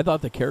don't know. I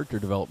thought the character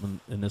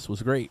development in this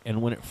was great.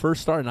 And when it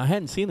first started, and I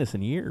hadn't seen this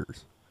in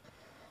years.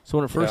 So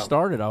when it first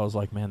started, I was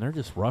like, man, they're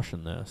just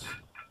rushing this.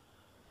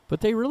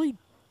 But they really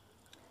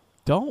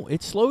don't.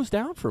 It slows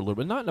down for a little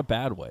bit, not in a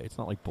bad way. It's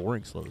not like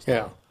boring slows Yeah.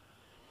 down.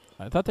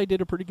 I thought they did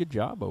a pretty good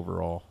job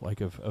overall,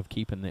 like of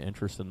keeping the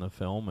interest in the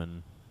film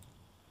and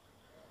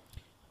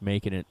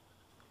making it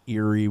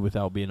eerie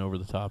without being over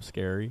the top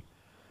scary.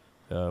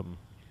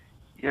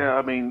 Yeah,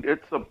 I mean,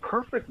 it's a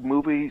perfect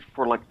movie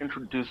for like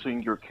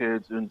introducing your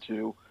kids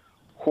into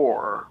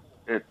horror.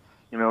 It's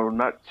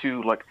not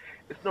too like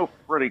it's no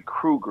Freddy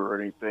Krueger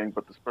or anything,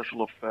 but the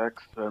special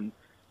effects and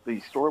the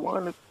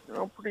storyline is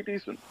pretty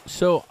decent.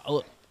 So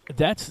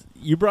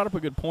you brought up a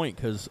good point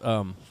because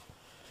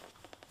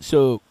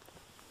so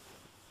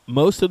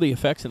most of the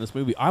effects in this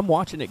movie, I'm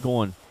watching it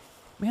going,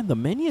 man, the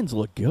minions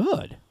look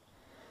good.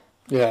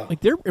 Yeah. Like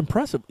they're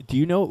impressive. Do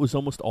you know it was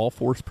almost all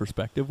forced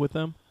perspective with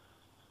them?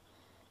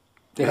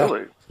 Yeah.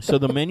 Really? So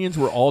the minions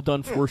were all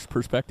done forced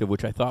perspective,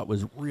 which I thought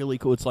was really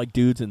cool. It's like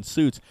dudes in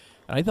suits.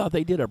 And I thought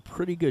they did a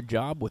pretty good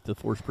job with the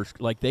forced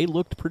perspective. Like they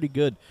looked pretty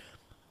good.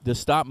 The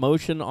stop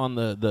motion on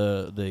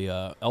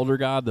the elder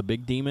god, the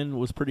big demon,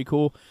 was pretty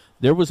cool.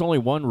 There was only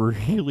one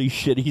really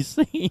shitty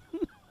scene.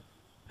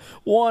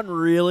 One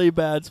really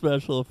bad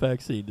special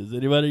effects scene. Does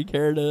anybody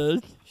care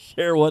to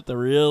share what the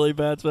really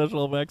bad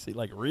special effects scene,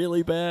 like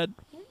really bad?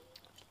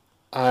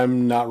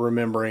 I'm not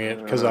remembering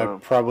it because I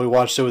probably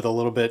watched it with a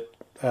little bit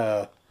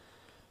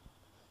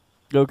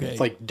Okay.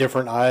 like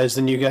different eyes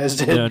than you guys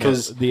did No,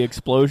 because the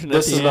explosion at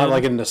this the is end, not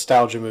like a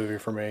nostalgia movie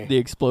for me. the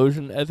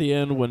explosion at the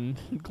end when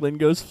Glenn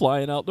goes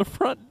flying out the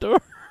front door.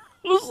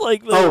 It was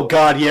like Oh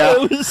God, yeah.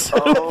 It was so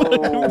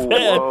fucking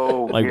bad.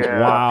 Like, yeah.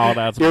 wow,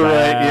 that's You're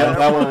bad. right. Yeah,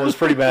 that one was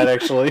pretty bad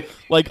actually.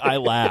 Like, I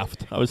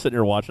laughed. I was sitting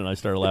here watching, and I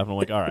started laughing. I'm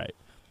like, all right.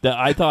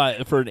 I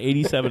thought for an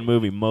 87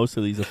 movie, most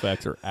of these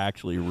effects are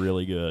actually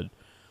really good.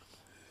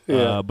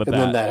 Yeah, But and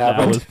then that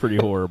happened. was pretty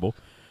horrible.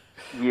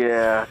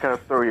 Yeah, kind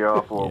of throw you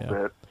off a little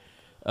bit.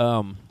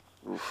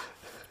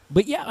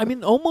 But yeah, I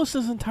mean, almost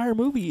this entire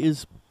movie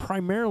is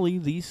primarily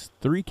these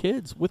three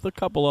kids with a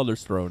couple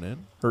others thrown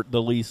in,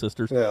 the Lee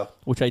sisters, Yeah.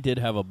 which I did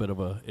have a bit of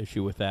a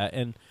issue with that,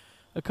 and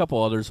a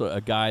couple others.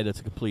 A guy that's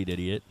a complete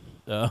idiot.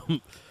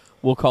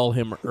 We'll call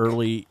him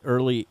early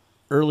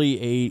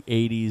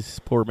 80s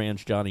poor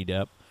man's Johnny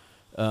Depp.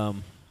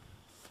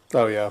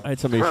 Oh yeah. I had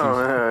some issues.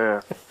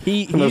 Oh yeah.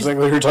 I know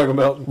exactly what you're talking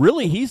about.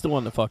 Really, he's the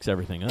one that fucks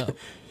everything up.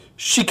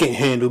 She can't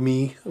handle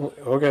me.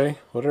 Okay,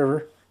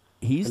 whatever.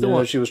 He's I the didn't know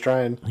one. she was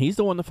trying. He's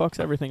the one that fucks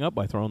everything up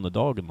by throwing the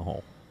dog in the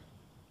hole.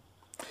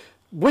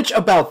 Which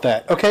about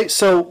that? Okay,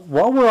 so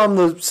while we're on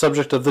the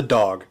subject of the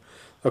dog,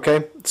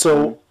 okay,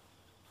 so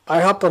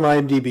I hopped on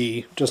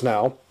IMDb just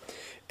now,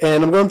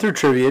 and I'm going through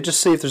trivia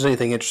just to see if there's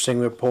anything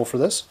interesting to pull for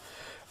this.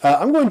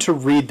 I'm going to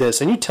read this,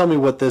 and you tell me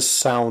what this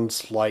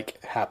sounds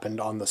like happened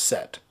on the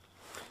set.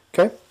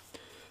 Okay?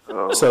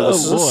 So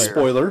this is a boy.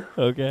 spoiler.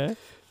 Okay.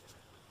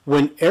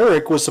 When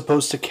Eric was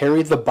supposed to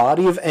carry the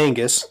body of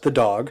Angus, the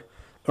dog,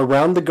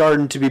 around the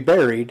garden to be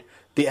buried,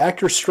 the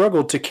actor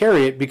struggled to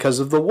carry it because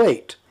of the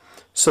weight.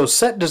 So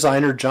set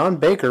designer John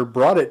Baker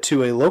brought it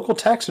to a local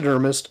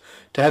taxidermist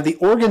to have the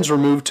organs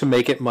removed to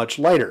make it much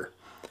lighter.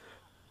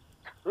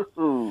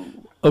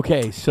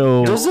 Okay,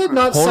 so Does it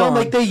not hold sound on.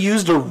 like they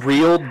used a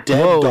real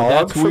dead Whoa, dog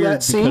that's for weird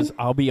that scene? because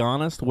I'll be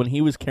honest, when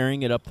he was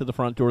carrying it up to the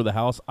front door of the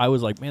house, I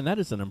was like, man, that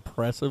is an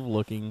impressive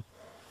looking,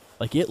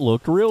 like it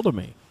looked real to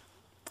me.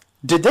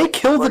 Did they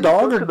kill the Well, you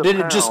dog, go or to the did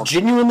it just pound.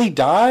 genuinely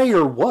die,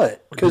 or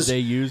what? Did Because they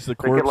use the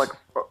They get corpse?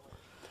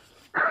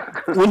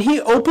 like when he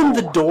opened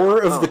the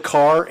door of the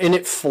car and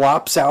it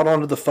flops out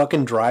onto the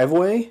fucking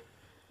driveway,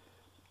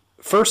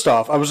 first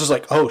off, I was just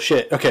like, "Oh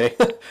shit, okay,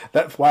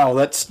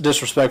 that's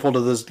disrespectful to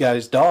this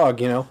guy's dog,"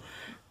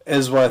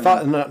 is what I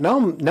thought. And now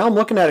I'm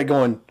looking at it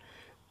going,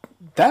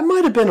 that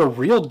might have been a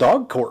real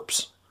dog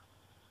corpse.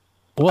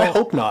 Well, I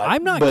hope not,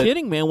 I'm not but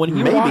kidding, man.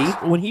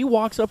 When he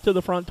walks up to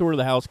the front door of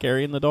the house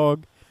carrying the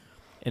dog,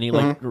 and he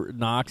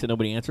knocks and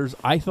nobody answers,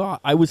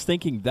 I was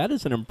thinking that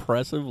is an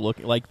impressive look.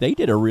 Like they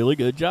did a really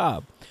good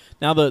job.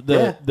 Now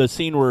the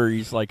scene where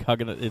he's like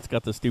hugging it, it's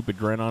got the stupid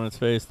grin on its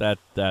face. That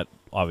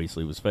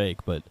obviously was fake,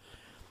 but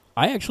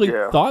I actually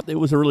thought it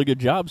was a really good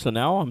job. So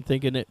now I'm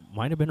thinking it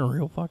might have been a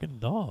real fucking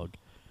dog.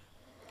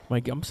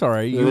 Like, I'm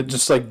sorry, Did it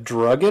just like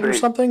drug it or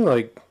something?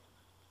 Like,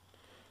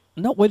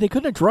 no way, they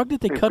couldn't have drugged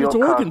it. They cut its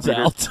Bill organs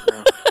Cosby out.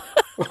 did.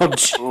 oh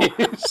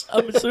jeez.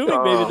 I'm assuming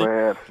Oh,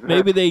 man.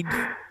 maybe they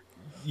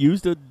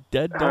used a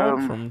dead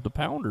dog from the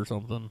pound or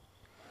something.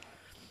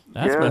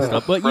 That's messed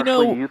up. But freshly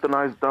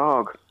euthanized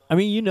dog. I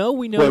mean,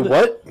 we know. Wait,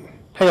 what?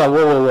 Hang on,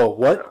 whoa,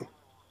 what?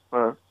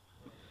 Well,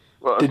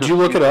 Did just you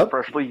look it up?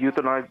 Freshly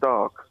euthanized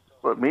dog.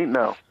 But me,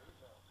 no.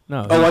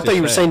 No. Oh, I thought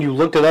you were saying you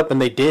looked it up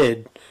and they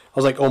did. I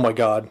was like, oh my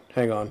god,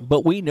 hang on.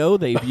 But we know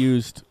they've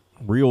used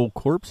real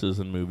corpses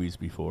in movies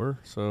before,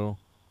 so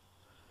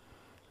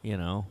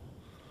Yeah.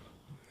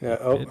 It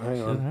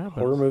Hang on. happens.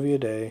 Horror movie a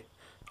day.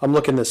 I'm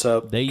looking this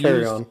up.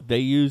 Carry on. They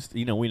used.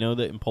 We know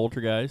that in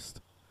Poltergeist.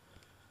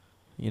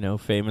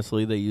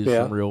 Famously they used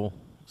some real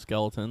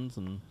skeletons,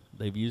 and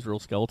they've used real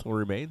skeletal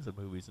remains in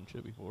movies and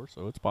shit before,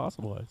 so it's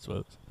possible, I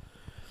suppose.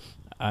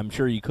 I'm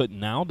sure you couldn't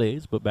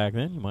nowadays, but back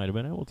then you might have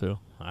been able to.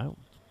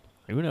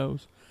 Who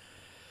knows?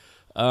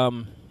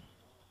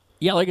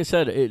 Yeah, like I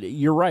said,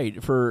 you're right.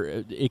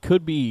 It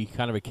could be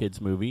kind of a kids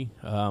movie.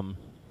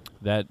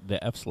 That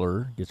the F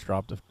slur gets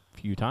dropped a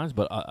few times,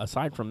 but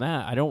aside from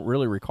that, I don't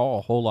really recall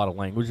a whole lot of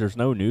language. There's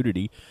no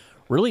nudity,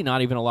 really,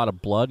 not even a lot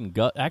of blood and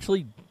gut.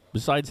 Actually,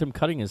 besides him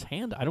cutting his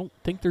hand, I don't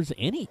think there's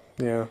any.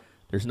 Yeah.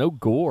 There's no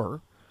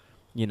gore.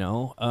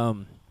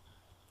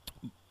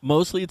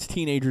 Mostly it's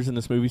teenagers in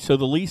this movie. So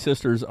the Lee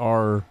sisters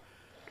are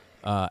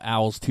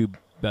Al's two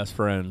best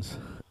friends,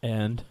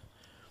 and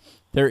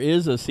there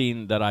is a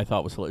scene that I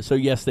thought was hilarious. So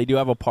yes, they do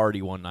have a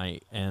party one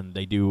night, and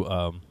they do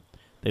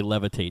they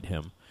levitate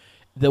him.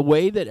 The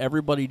way that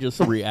everybody just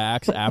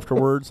reacts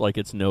afterwards, like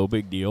it's no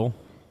big deal.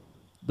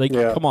 Like,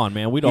 come on,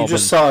 man, You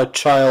just saw a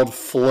child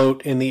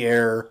float in the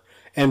air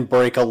and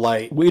break a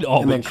light. We'd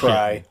all and then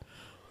cry.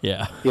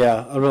 Yeah.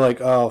 Yeah, I'd be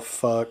like, oh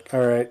fuck,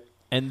 all right.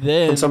 And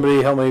then can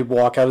somebody help me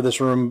walk out of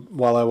this room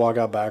while I walk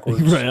out backwards?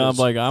 Right, I'm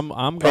like, I'm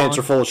pants gone.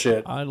 are full of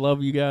shit. I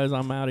love you guys.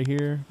 I'm out of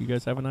here. You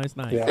guys have a nice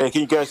night. Yeah. Hey,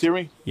 can you guys hear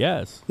me?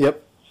 Yes.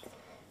 Yep.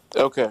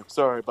 Okay,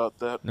 sorry about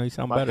that. No, you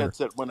sound My better.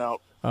 headset went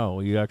out. Oh,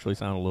 well, you actually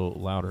sound a little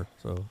louder,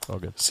 so it's all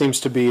good. Seems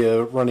to be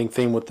a running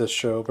theme with this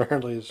show,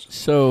 apparently. Is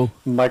So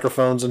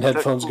microphones and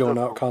headphones going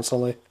out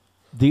constantly.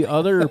 the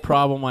other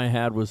problem I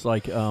had was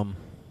like, so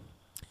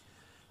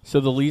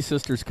the Lee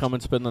sisters come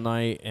and spend the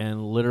night,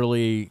 and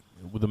literally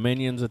the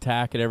minions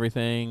attack and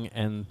everything,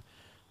 and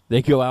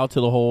they go out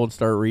to the hole and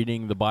start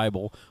reading the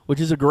Bible, which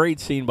is a great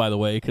scene, by the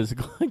way, because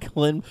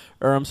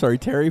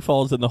Terry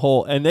falls in the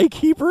hole, and they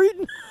keep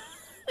reading.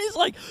 He's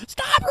like,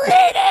 stop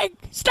reading!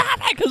 Stop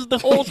it! Because the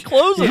hole's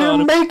closing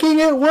on him. You're making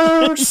it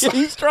worse!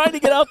 He's trying to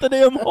get out the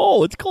damn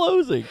hole. It's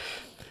closing.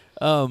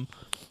 And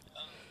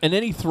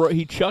then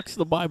he chucks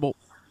the Bible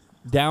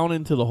down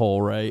into the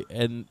hole, right?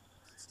 And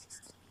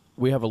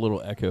we have a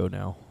little echo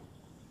now.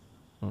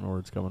 I don't know where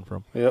it's coming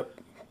from. Yep.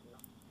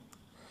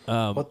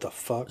 What the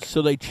fuck?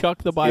 So they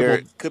chuck the Bible.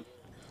 Here,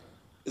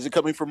 is it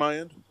coming from my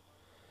end?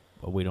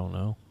 But we don't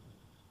know.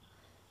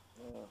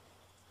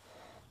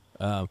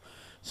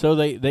 So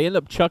they end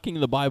up chucking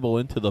the Bible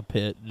into the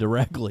pit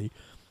directly,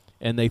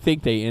 and they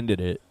think they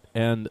ended it.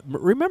 And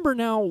remember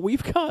now,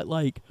 we've got,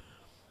 like,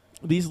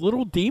 these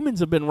little demons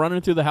have been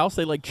running through the house.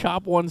 They, like,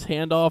 chop one's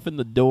hand off in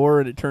the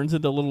door, and it turns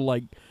into little,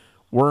 like,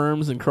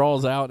 worms and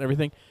crawls out and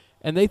everything.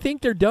 And they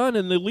think they're done,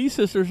 and the Lee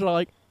sisters are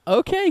like,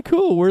 okay,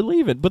 cool, we're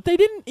leaving. But they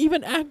didn't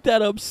even act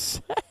that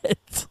upset.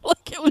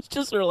 Like, it was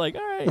just, they're like,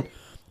 all right,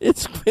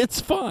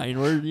 it's fine.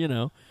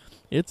 We're,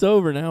 it's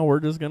over now. We're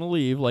just going to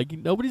leave. Like,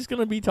 nobody's going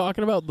to be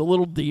talking about the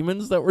little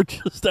demons that were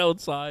just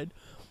outside.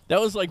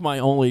 That was, like, my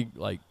only,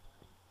 like,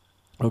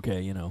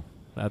 okay,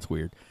 that's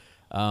weird.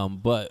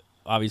 But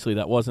obviously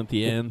that wasn't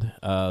the end.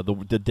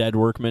 The dead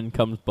workman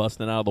comes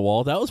busting out of the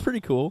wall. That was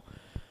pretty cool.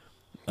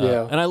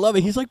 Yeah. And I love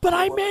it. He's like, but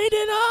I made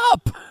it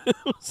up.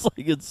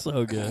 It's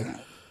so good.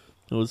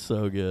 It was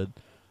so good.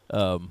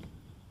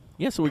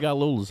 Yeah, so we got a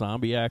little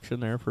zombie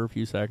action there for a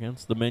few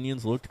seconds. The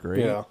minions looked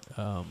great.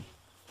 Yeah.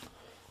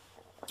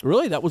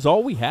 Really, that was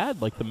all we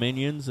had, like the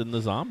minions and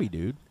the zombie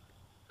dude.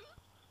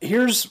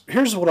 Here's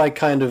what I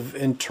kind of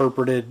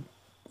interpreted,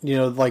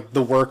 like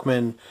the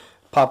workman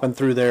popping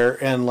through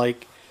there and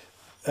like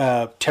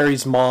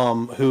Terry's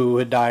mom, who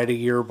had died a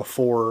year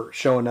before,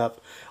 showing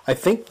up. I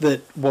think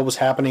that what was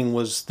happening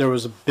was there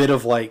was a bit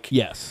of like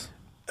yes,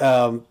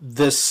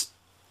 this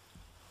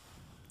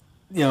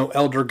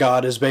elder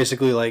god is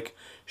basically like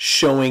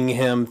showing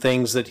him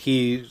things that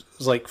he's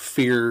like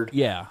feared,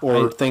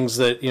 or things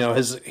that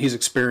he's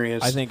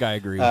experienced. I think I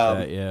agree with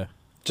that. Yeah,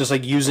 just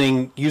like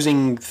using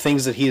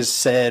things that he has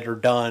said or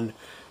done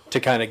to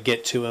kind of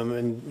get to him,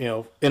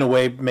 and in a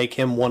way make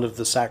him one of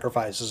the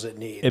sacrifices it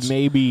needs. It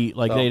may be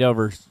like they'd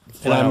over,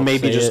 and I'm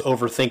maybe just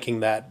overthinking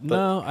that. But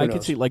no, I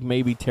could see like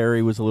maybe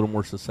Terry was a little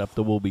more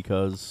susceptible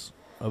because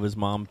of his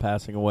mom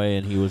passing away,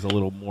 and he was a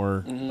little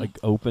more like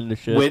open to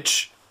shit.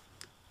 Which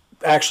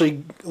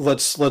actually,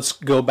 let's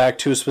go back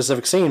to a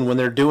specific scene when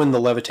they're doing the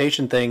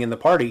levitation thing in the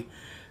party.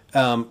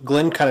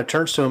 Glenn kind of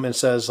turns to him and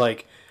says,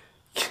 like,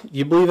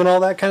 "You believe in all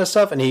that kind of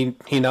stuff?" And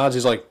he nods.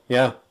 He's like,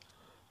 "Yeah."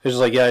 He's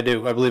just like, "Yeah, I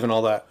do. I believe in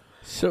all that."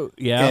 So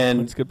yeah,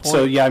 and that's a good point.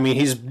 So yeah, I mean,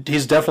 he's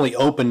definitely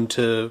open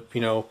to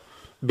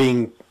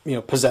being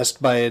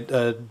possessed by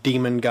a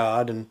demon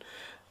god, and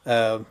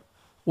and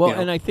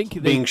I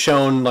think being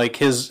shown like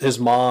his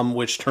mom,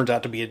 which turns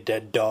out to be a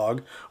dead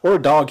dog, or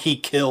a dog he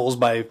kills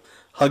by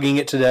hugging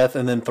it to death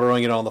and then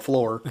throwing it on the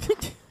floor.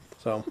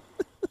 So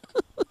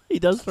he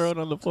does throw it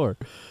on the floor,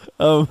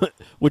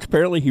 which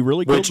apparently he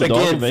really killed the dog.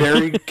 Which again,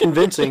 very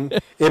convincing.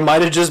 It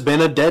might have just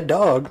been a dead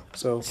dog.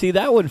 So see,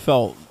 that one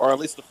felt, or at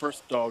least the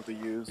first dog they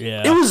used.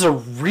 Yeah, it was a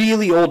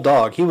really old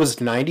dog. He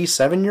was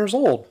 97 years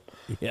old.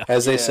 Yeah,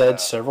 as they said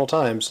several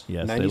times.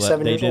 Yes,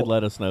 97 they years did old.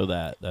 let us know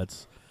that.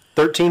 That's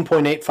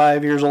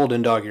 13.85 years old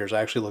in dog years.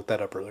 I actually looked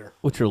that up earlier.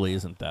 Which really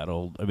isn't that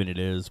old. I mean, it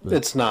is, but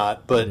it's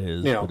not. But it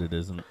is, but it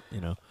isn't.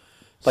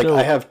 Like, so,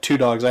 I have two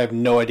dogs. I have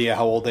no idea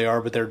how old they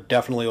are, but they're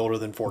definitely older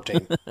than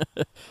 14.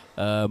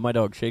 My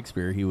dog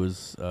Shakespeare, he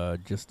was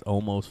just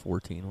almost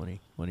 14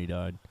 when he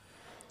died.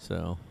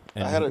 So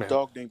I had a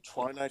dog named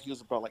Twilight. He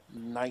was about like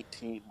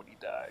 19 when he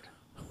died.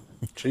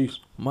 Jeez.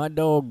 My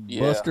dog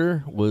Yeah.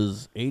 Buster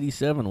was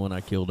 87 when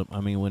I killed him.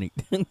 I mean, when he.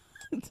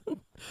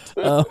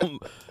 um,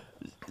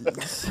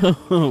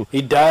 so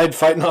He died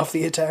fighting off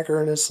the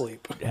attacker in his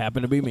sleep. it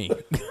happened to be me.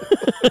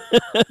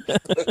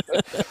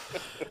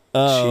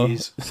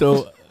 Jeez.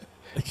 So,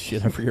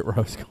 shit, I forget where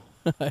I was going.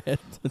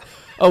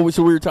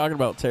 So we were talking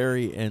about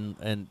Terry,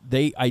 and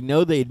they. I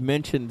know they had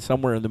mentioned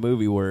somewhere in the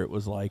movie where it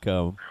was like,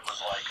 Whoa.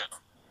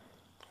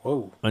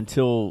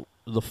 until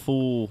the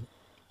full,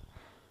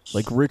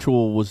 like,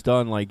 ritual was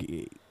done,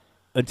 like,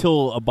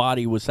 until a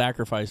body was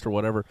sacrificed or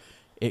whatever,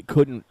 it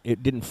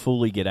didn't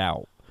fully get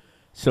out.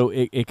 So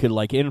it could,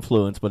 like,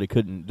 influence, but it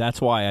couldn't.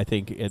 That's why I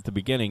think at the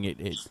beginning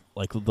it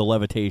like the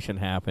levitation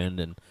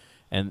happened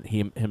and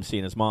him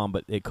seeing his mom,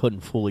 but it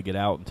couldn't fully get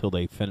out until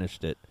they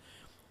finished it.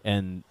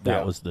 And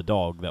that was the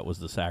dog. That was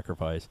the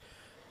sacrifice.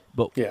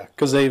 But Yeah,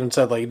 because they even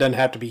said, like, it doesn't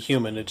have to be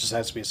human. It just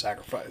has to be a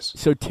sacrifice.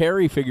 so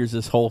Terry figures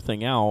this whole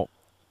thing out,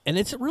 and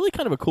it's really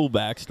kind of a cool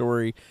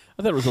backstory.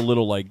 I thought it was a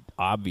little, like,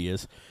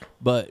 obvious,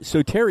 but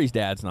so Terry's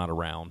dad's not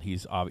around.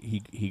 He's on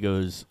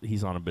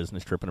a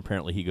business trip, and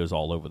apparently he goes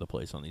all over the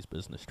place on these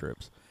business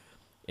trips.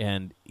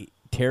 And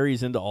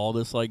Terry's into all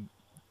this, like,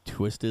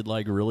 twisted,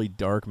 like, really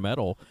dark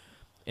metal,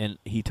 and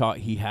he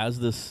has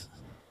this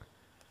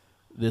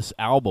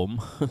album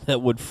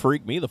that would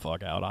freak me the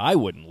fuck out. I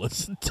wouldn't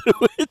listen to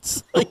it.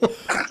 It's like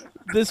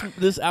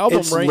this album,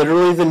 It's right?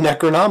 literally the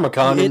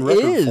Necronomicon It in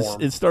record is.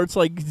 form. It starts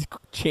like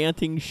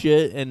chanting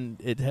shit, and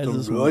it has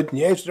this. Right,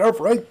 yeah, stuff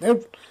right there.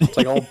 It's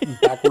like all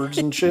backwards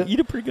and shit. You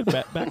did pretty good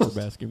backward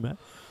basking, Matt.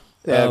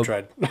 Yeah, I've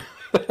tried.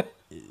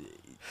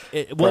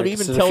 It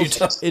Practiced even it a few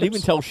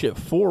tells times. shit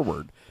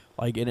forward,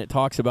 like, and it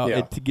talks about Yeah.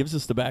 it gives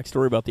us the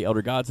backstory about the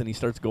elder gods, and he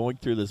starts going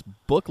through this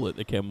booklet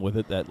that came with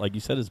it that, like you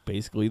said, is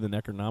basically the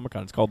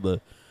Necronomicon. It's called the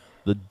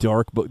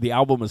Dark Book. The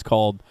album is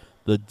called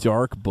the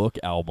Dark Book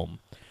Album,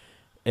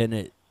 and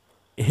it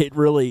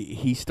really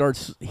he's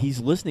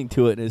listening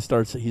to it,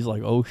 and he's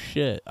like, oh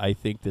shit, I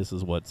think this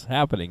is what's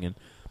happening, and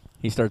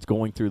he starts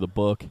going through the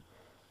book.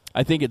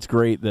 I think it's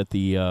great that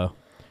the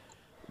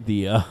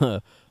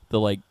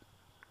like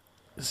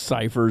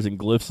ciphers and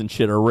glyphs and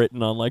shit are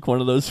written on, like,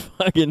 one of those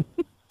fucking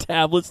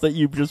tablets that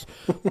you just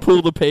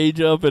pull the page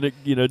up and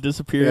it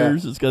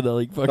disappears. Yeah. It's got that,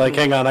 like, fucking Like,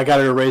 hang on, I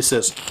gotta erase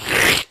this.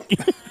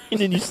 and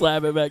then you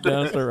slap it back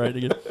down and start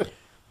writing again.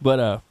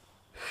 But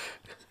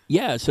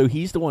yeah, so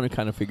he's the one who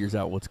kind of figures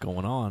out what's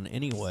going on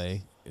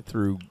anyway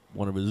through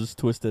one of his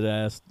twisted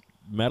ass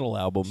metal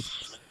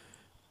albums.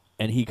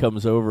 And he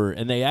comes over,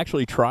 and they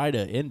actually try to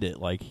end it.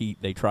 Like,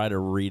 they try to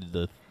read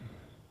the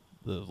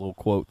little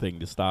quote thing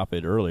to stop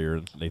it earlier,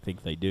 and they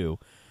think they do.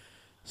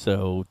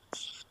 So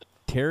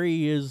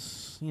Terry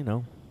is,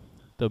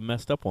 the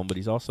messed up one, but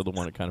he's also the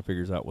one that kind of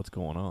figures out what's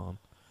going on.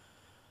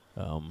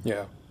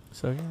 Yeah.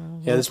 So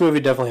Yeah, this movie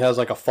definitely has,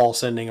 like, a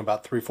false ending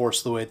about 3/4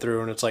 of the way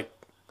through, and it's like,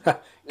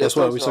 guess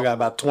what? We still got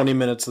about 20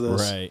 minutes of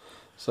this. right.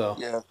 So,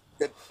 Yeah,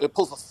 it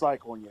pulls a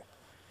psych on you.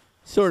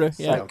 Sort of,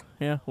 yeah. Psych.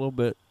 Yeah, a little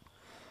bit.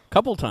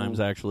 Couple times,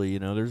 actually,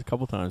 there's a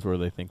couple times where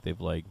they think they've,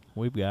 like,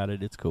 we've got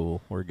it, it's cool,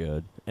 we're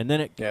good. And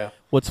then yeah.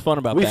 what's fun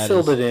about We that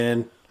filled is, it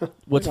in.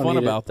 what's We don't fun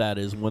need it. about that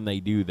is when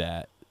they do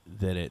that,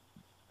 the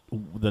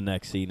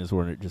next scene is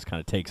when it just kind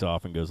of takes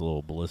off and goes a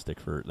little ballistic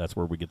that's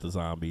where we get the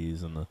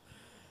zombies and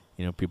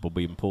the, people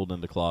being pulled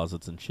into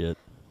closets and shit.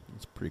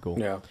 It's pretty cool.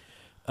 Yeah.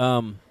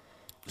 And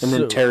And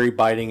then Terry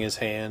biting his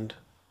hand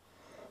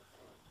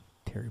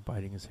Terry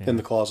biting his hand. in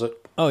the closet.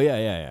 Oh,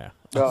 yeah.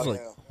 I was Oh, like,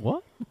 yeah.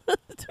 what?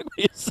 It took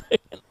me a second.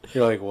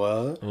 You're like,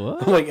 what?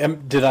 What? I'm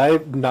like, did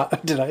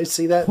I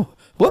see that? What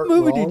part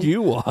movie wrong? did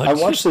you watch? I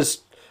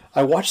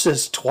watched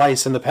this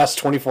twice in the past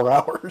 24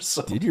 hours.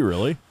 So. Did you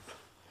really?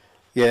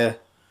 Yeah.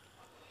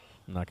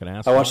 I'm not going to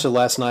ask. I watched why. it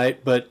last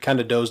night, but kind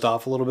of dozed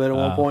off a little bit at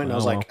one point, and I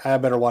was oh, like, I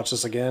better watch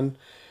this again.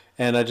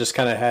 And I just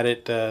kind of had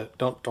it.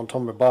 Don't tell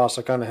my boss.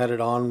 I kind of had it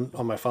on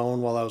my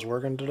phone while I was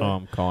working today. Oh,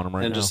 I'm calling him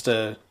right and now. just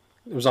it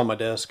was on my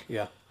desk.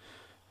 Yeah.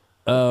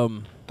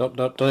 Um.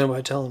 Don't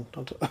anybody tell him.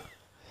 Don't.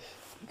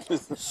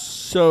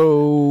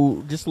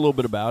 So, just a little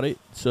bit about it.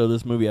 So,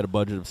 this movie had a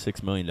budget of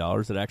 $6 million.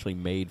 It actually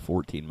made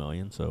 $14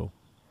 million. So,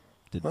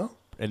 Well,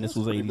 and this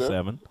was pretty good.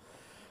 '87.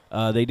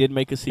 They did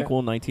make a sequel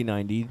in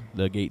 1990,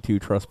 The Gate 2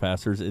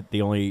 Trespassers.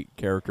 The only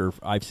character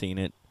I've seen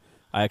it.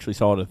 I actually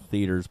saw it at the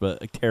theaters,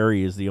 but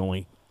Terry is the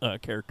only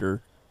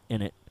character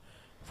in it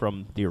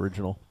from the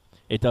original.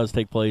 It does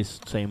take place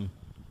same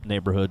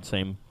neighborhood,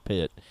 same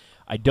pit.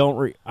 I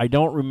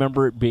don't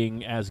remember it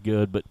being as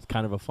good, but it's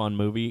kind of a fun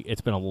movie.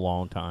 It's been a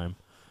long time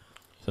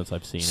since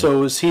I've seen it.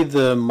 So is he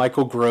the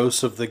Michael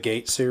Gross of the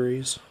Gate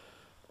series?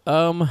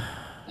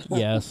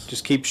 Yes.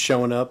 Just keeps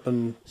showing up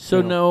and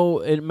So no,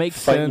 it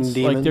makes fighting sense.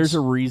 Like, there's demons? a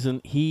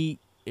reason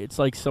it's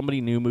like somebody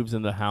new moves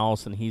in the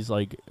house, and he's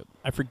like,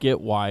 I forget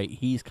why.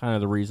 He's kind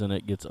of the reason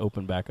it gets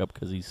opened back up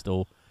because he's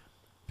still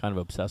kind of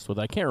obsessed with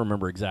it. I can't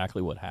remember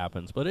exactly what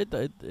happens, but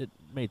it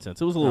made sense.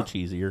 It was a little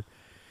cheesier.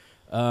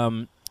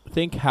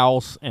 Think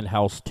House and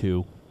House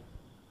 2.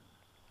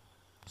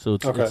 So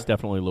it's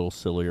definitely a little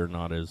sillier,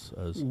 not as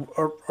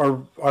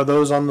Are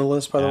those on the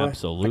list, by the way? I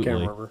Absolutely.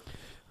 can't remember.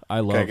 I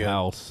love Okay, good.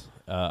 House.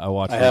 I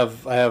watched.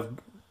 I have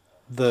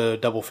the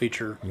double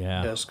feature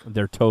disc.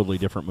 They're totally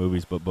different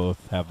movies, but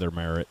both have their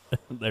merit.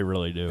 They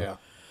really do. Yeah.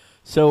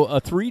 So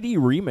a 3D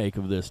remake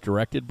of this,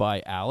 directed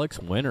by Alex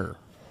Winter,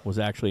 was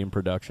actually in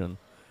production.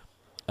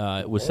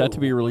 It was set to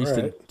be released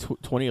in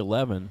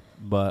 2011,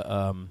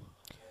 but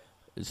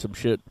some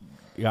shit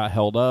got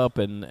held up,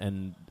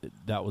 and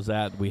that was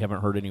that. We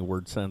haven't heard any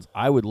word since.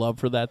 I would love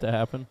for that to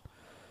happen.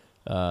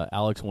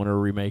 Alex Winter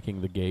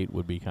remaking The Gate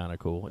would be kind of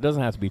cool. It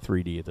doesn't have to be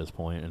 3D at this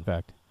point. In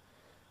fact,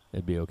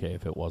 it'd be okay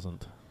if it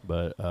wasn't.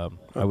 But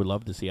I would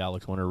love to see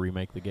Alex Winter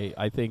remake The Gate.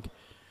 I think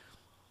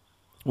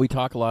we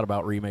talk a lot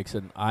about remakes,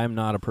 and I'm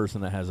not a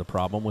person that has a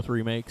problem with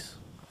remakes.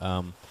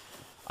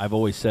 I've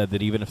always said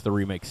that even if the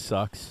remake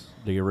sucks,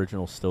 the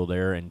original's still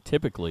there, and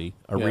typically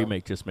a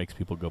remake just makes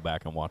people go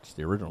back and watch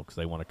the original because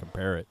they want to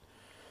compare it.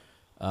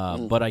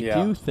 But I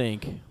do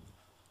think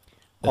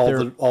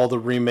that all the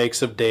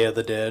remakes of Day of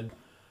the Dead.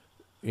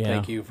 Yeah.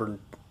 Thank you for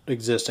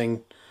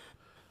existing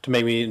to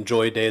make me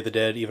enjoy Day of the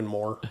Dead even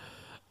more.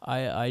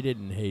 I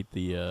didn't hate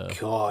the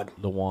God.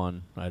 the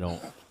one. I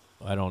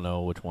don't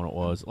know which one it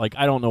was. Like,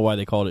 I don't know why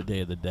they called it Day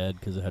of the Dead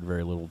because it had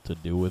very little to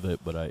do with it.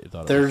 But I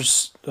thought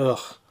there's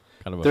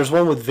kind of there's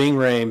one with Ving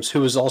Rhames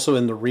who was also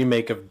in the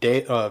remake of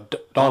Dawn of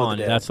the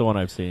Dead. That's the one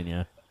I've seen.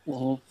 Yeah.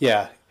 Mm-hmm.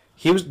 Yeah,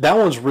 that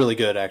one's really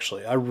good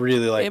actually. I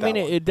really like that. I mean,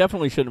 it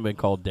definitely shouldn't have been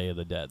called Day of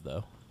the Dead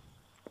though.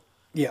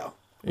 Yeah.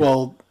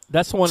 Well,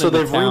 that's the one so in the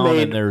they've town,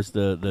 remade, and there's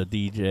the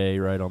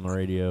DJ right on the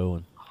radio,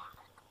 and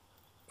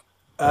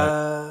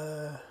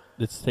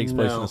it takes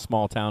place in a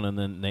small town, and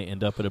then they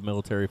end up at a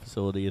military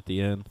facility at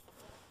the end.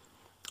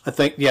 I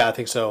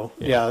think so.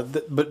 Yeah,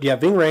 but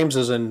Ving Rhames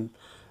is in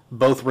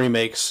both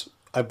remakes,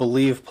 I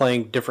believe,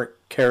 playing different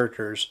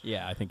characters.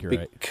 Yeah, I think you're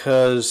right.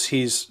 Because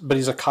he's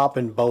a cop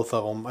in both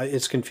of them.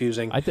 It's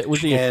confusing.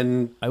 Was he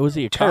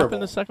a cop in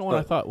the second one?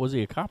 I thought, was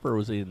he a cop or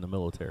was he in the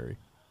military?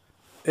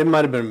 It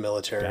might have been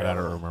military. I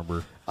don't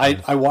remember.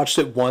 I watched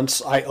it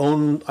once. I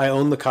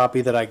own the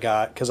copy that I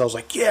got because I was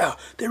like, yeah,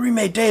 they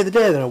remade Day of the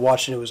Dead, and I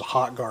watched it. It was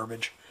hot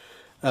garbage.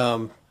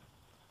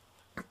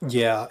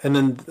 Yeah, and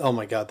then oh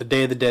my god, the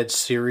Day of the Dead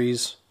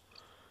series.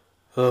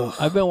 Ugh.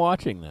 I've been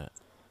watching that.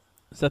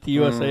 Is that the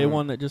USA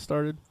one that just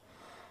started?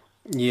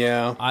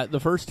 Yeah.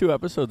 The first 2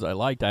 episodes I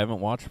liked. I haven't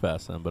watched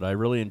past them, but I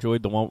really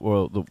enjoyed the one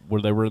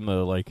where they were in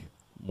the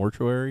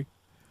mortuary.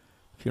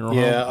 Funeral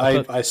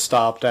home. I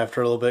stopped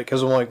after a little bit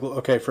because I'm like,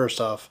 okay, first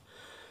off,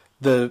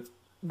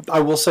 I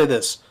will say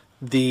this: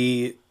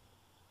 the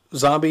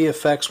zombie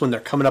effects when they're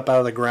coming up out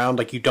of the ground,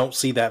 like you don't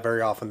see that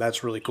very often.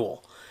 That's really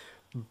cool.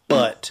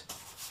 But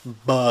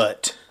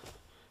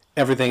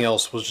everything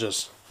else was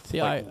just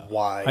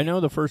why? I know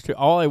the first 2.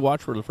 All I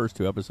watched were the first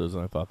 2 episodes,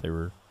 and I thought they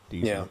were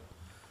decent. Yeah.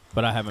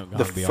 But I haven't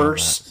gone beyond that.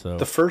 So.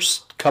 The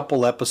first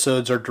couple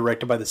episodes are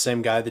directed by the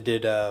same guy that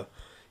did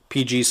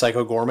PG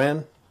Psycho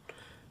Goreman.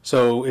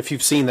 So if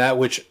you've seen that,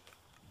 which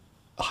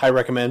I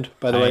recommend,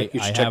 by the way, you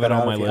should check that out. I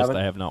have it on my list.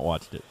 I have not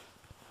watched it.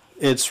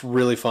 It's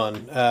really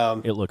fun.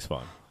 It looks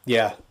fun.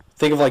 Yeah.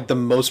 Think of the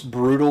most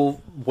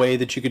brutal way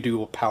that you could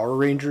do a Power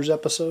Rangers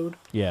episode.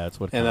 Yeah, that's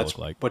what it looks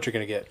like. What you're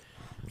going to get.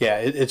 Yeah,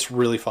 it's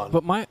really fun.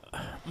 But my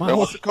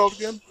what's it called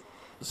again?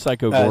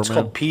 Psycho Goreman. It's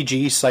called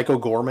PG Psycho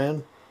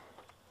Goreman.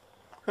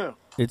 Huh.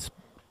 It's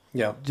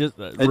just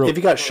if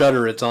you got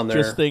Shudder, it's on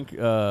there. Just think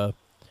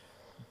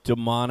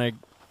demonic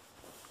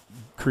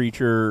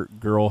creature,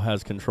 girl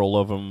has control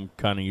of him,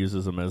 kind of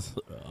uses them as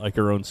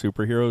her own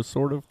superheroes,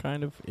 sort of,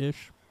 kind of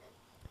ish.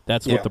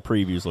 That's what the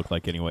previews look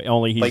like anyway.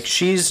 Only he's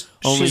she's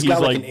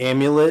got an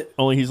amulet.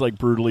 Only he's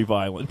brutally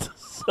violent.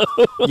 So.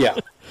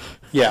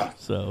 Yeah.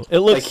 So it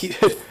looks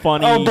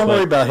funny. Oh, don't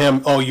worry about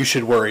him. Oh, you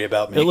should worry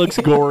about me. It looks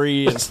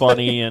gory and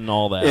funny and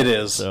all that. It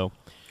is. So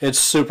it's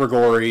super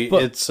gory.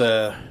 But,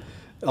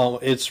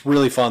 it's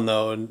really fun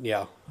though, and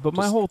yeah. But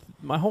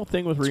my whole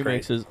thing with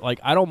remakes is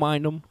I don't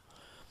mind them,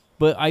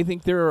 but I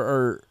think there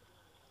are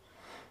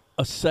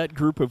a set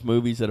group of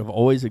movies that have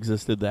always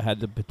existed that had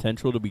the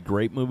potential to be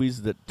great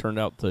movies that turned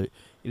out to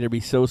either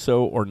be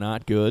so-so or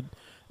not good.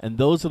 And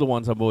those are the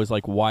ones I'm always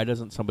like, why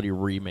doesn't somebody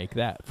remake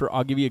that?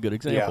 I'll give you a good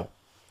example.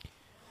 Yeah.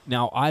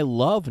 Now, I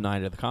love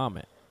Night of the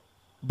Comet,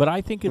 but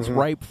I think it's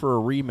ripe for a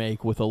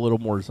remake with a little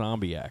more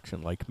zombie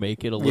action.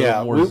 Make it a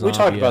little more zombie-esque. We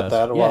talked about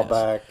that a while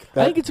back.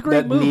 I think it's a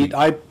great movie.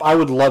 I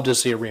would love to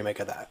see a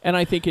remake of that. And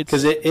I think it's...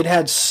 Because it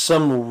had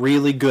some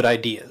really good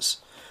ideas.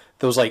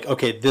 That was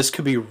okay, this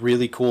could be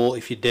really cool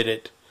if you did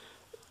it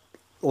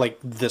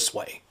this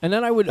way. And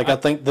then I would... I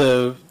think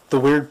the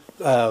weird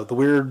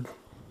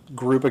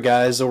group of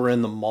guys that were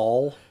in the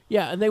mall...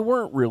 Yeah, and they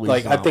weren't really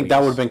zombies, I think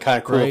that would have been kind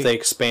of cool if they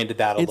expanded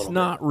that a little bit. It's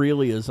not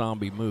really a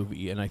zombie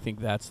movie, and I think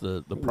that's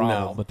the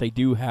problem. No. But they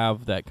do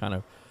have that kind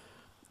of,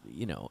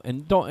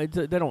 and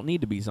they don't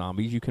need to be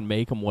zombies. You can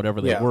make them whatever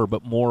they were,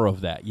 but more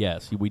of that,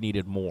 yes. We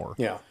needed more.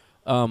 Yeah.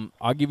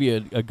 I'll give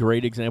you a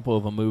great example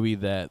of a movie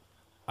that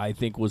I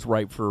think was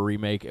ripe for a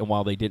remake, and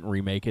while they didn't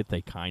remake it,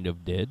 they kind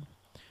of did.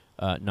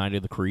 Night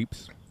of the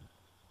Creeps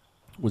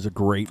was a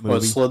great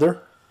movie.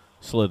 Slither?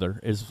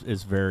 Slither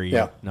is very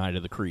Night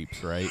of the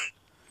Creeps, right?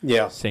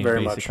 Yeah, same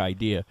very basic much.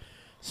 idea.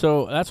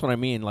 So that's what I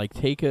mean. Like,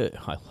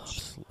 I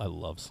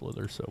love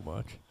Slither so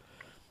much.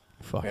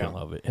 Fucking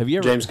love it. Have you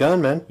ever James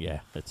Gunn, man. Yeah,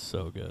 it's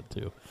so good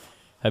too.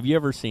 Have you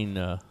ever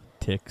seen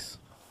Ticks?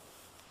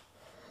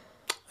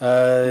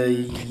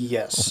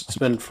 Yes. It's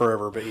been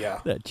forever, but yeah.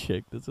 That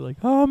chick that's like,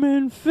 I'm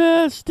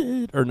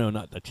infested. Or no,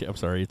 not that chick. I'm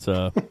sorry. It's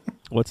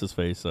what's his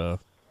face? Oh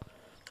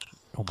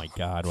my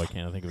God, why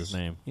can't I think of his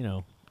name? You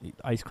know, the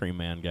Ice Cream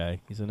Man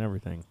guy. He's in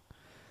everything.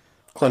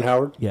 Clint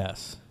Howard?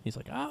 Yes. He's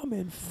like, I'm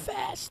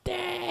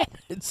infested.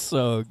 It's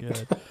so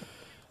good.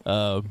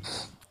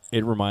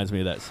 It reminds me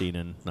of that scene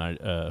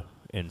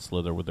in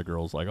Slither with the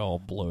girls like all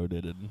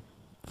bloated and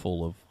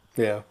full of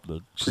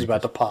she's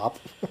about to pop.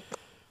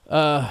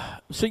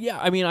 So yeah,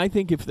 I mean, I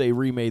think if they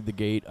remade The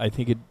Gate, I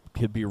think it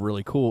could be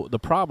really cool. The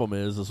problem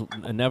is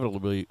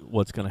inevitably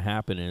what's going to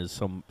happen is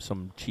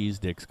some cheese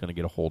dick's going to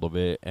get a hold of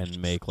it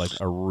and make like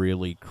a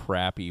really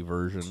crappy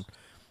version.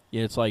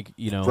 Yeah, it's like,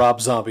 you know,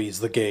 Rob Zombie's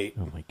The Gate.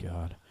 Oh my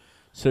God!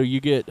 So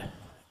you get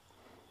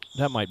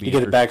that might be you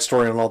get a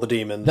backstory on all the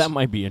demons. That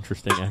might be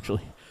interesting,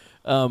 actually.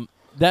 That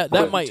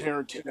might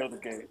Tarantino The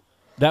Gate.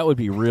 That would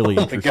be really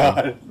interesting. Oh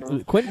my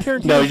God. Quentin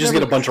Tarantino. No, you just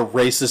get a bunch of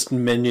racist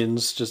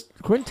minions. Just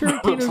Quentin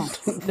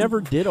Tarantino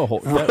never did a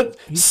whole.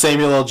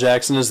 Samuel L.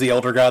 Jackson is the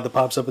elder guy that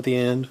pops up at the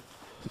end.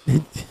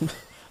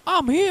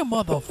 I'm here,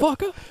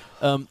 motherfucker.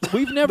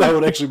 We've never. That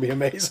would actually be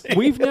amazing.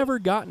 We've never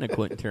gotten a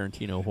Quentin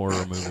Tarantino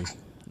horror movie.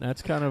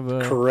 That's kind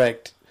of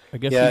correct. I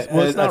guess. Yeah,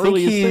 it's not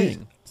really his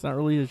thing. It's not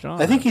really his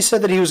genre. I think he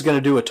said that he was going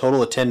to do a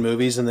total of 10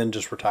 movies and then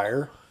just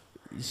retire.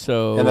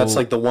 So, and that's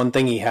like the one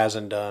thing he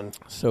hasn't done.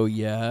 So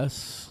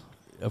yes,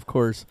 of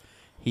course,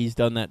 he's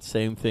done that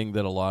same thing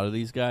that a lot of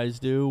these guys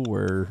do,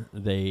 where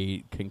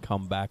they can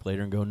come back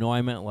later and go, "No,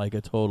 I meant like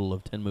a total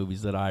of 10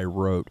 movies that I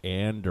wrote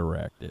and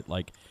directed."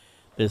 Like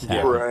this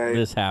happens. Right.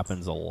 This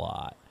happens a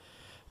lot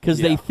because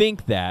they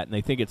think that and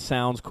they think it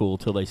sounds cool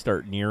till they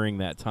start nearing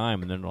that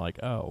time, and then they're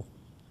like, "Oh,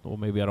 well,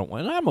 maybe I don't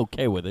want." And I'm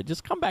okay with it.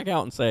 Just come back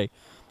out and say,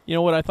 "You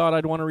know what? I thought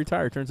I'd want to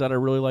retire. Turns out I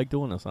really like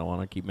doing this. I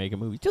want to keep making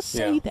movies." Just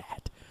say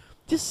that.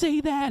 Just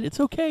say that. It's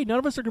okay. None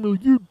of us are going to be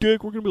like, "You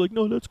dick." We're going to be like,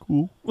 "No, that's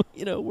cool."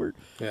 You know,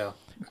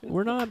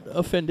 we're not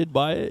offended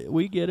by it.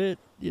 We get it,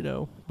 you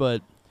know,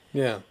 but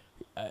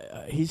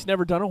he's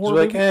never done a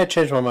horror movie. I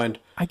changed my mind.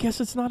 I guess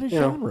it's not his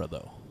genre,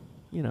 though.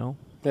 You know,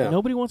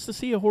 nobody wants to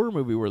see a horror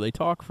movie where they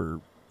talk for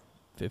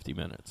 50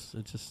 minutes.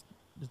 It's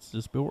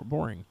just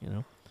boring, you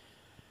know.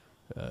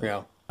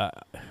 I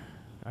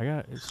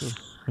got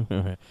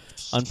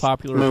it's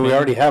unpopular. I mean, we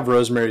already have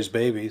Rosemary's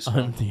Baby.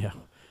 So.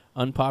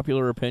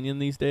 Unpopular opinion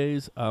these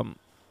days. A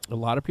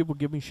lot of people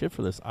give me shit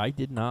for this.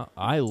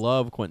 I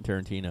love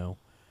Quentin Tarantino.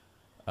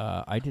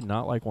 I did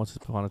not like Once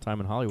Upon a Time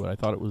in Hollywood. I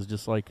thought it was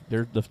just like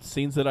the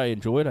scenes that I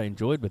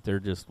enjoyed, but there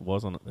just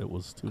wasn't. It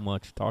was too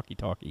much talky.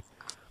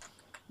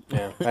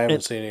 Yeah, I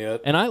haven't seen it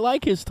yet. And I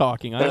like his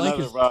talking. I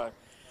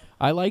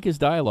like his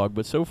dialogue.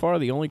 But so far,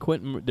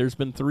 there's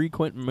been 3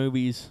 Quentin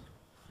movies.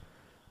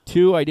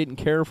 2 I didn't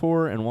care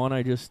for, and 1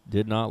 I just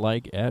did not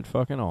like at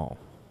fucking all.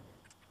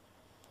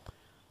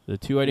 The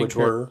 2 I didn't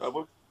care.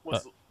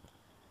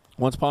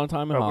 Once Upon a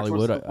Time in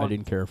Hollywood, I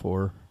didn't care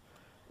for.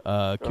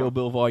 Kill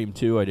Bill Volume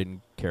 2, I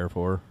didn't care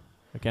for.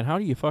 Again, how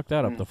do you fuck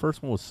that up? The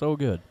first one was so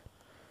good.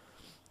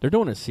 They're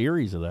doing a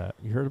series of that.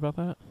 You heard about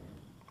that?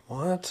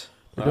 What?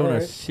 They're doing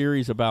a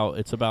series about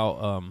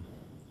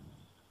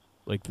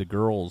like the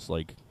girls,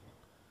 like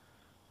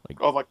the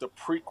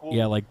prequel.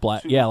 Yeah, like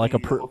black. Yeah, like a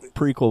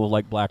prequel of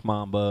like Black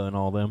Mamba and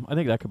all them. I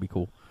think that could be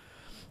cool.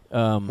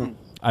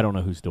 I don't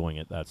know who's doing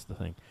it. That's the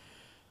thing.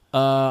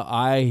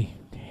 I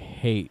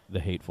hate the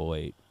Hateful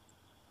Eight.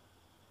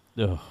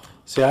 Ugh.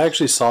 See, I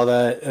actually saw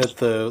that at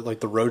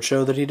the road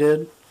show that he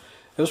did.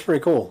 It was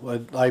pretty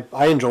cool.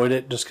 I enjoyed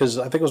it just because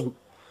I think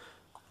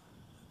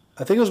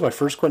it was my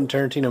first Quentin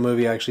Tarantino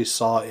movie I actually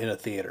saw in a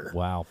theater.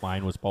 Wow,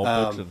 mine was Pulp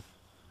Fiction.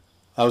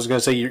 I was going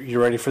to say,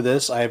 you ready for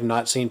this? I have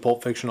not seen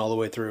Pulp Fiction all the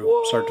way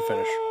through, start to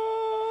finish.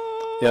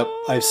 Yep,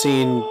 I've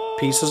seen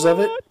pieces of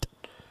it.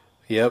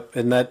 Yep,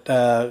 and that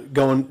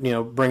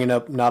bringing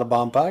up Not a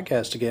Bomb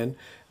Podcast again,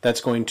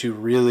 that's going to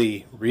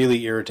really,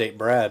 really irritate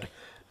Brad.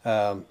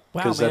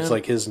 Because that's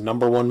like his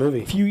number 1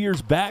 movie. A few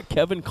years back,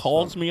 Kevin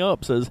calls me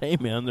up, says, "Hey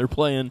man, they're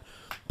playing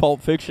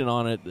Pulp Fiction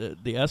on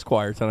at the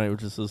Esquire tonight,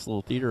 which is this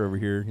little theater over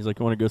here." He's like,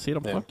 "You want to go see it?"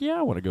 I'm like, "Yeah,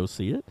 I want to go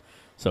see it."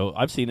 So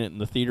I've seen it in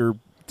the theater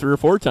 3 or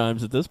 4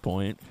 times at this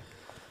point.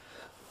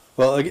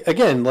 Well,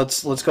 again,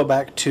 let's go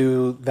back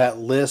to that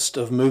list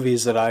of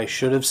movies that I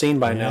should have seen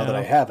by now that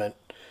I haven't.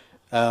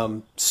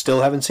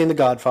 Still haven't seen The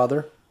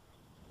Godfather.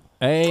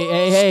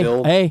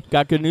 Hey!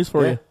 Got good news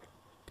for you.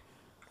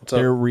 What's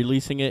They're up?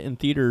 releasing it in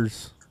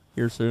theaters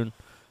here soon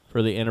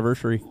for the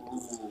anniversary.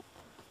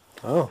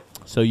 Oh,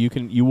 so you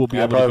will be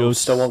able to go.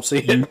 Still won't see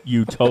it.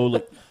 You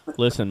totally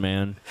listen,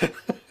 man.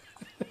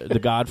 The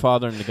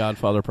Godfather and The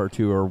Godfather Part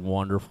 2 are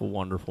wonderful,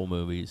 wonderful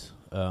movies.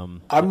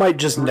 I might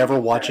just never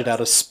watch it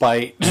out of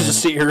spite,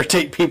 just to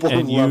irritate people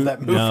who love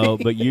that movie. No,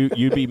 but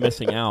you'd be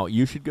missing out.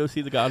 You should go see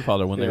The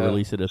Godfather when they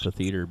release it at the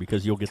theater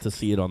because you'll get to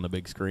see it on the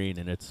big screen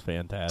and it's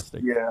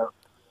fantastic. Yeah.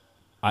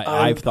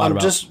 I've thought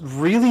about. I'm just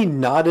really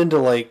not into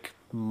like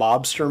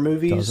mobster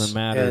movies. Doesn't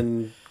matter.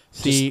 And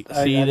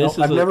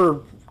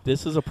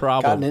this is a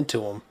problem. Gotten into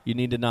them. You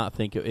need to not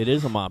think it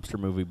is a mobster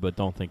movie, but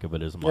don't think of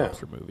it as a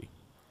mobster movie.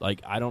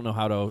 Like, I don't know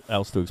how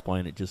else to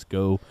explain it. Just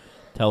go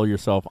tell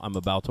yourself, I'm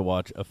about to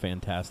watch a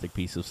fantastic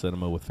piece of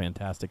cinema with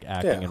fantastic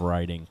acting and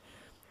writing,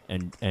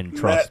 and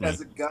trust me.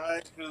 As a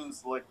guy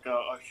who's like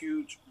a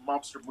huge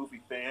mobster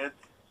movie fan,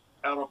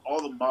 out of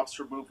all the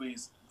mobster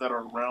movies that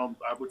are around,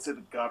 I would say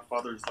The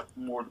Godfather is like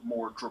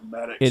more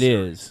dramatic. It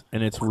is,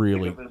 and it's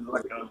really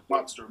like a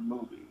mobster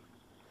movie.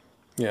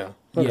 Yeah.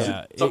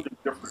 Yeah, something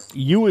different.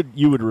 You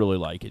would really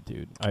like it,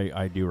 dude.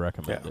 I do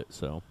recommend it.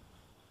 So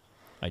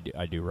I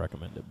do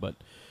recommend it. But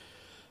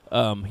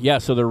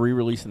so they're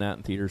re-releasing that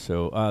in theaters.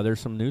 So there's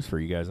some news for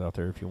you guys out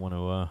there if you want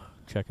to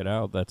check it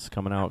out. That's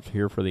coming out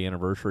here for the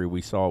anniversary.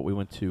 We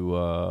went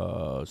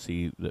to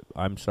see.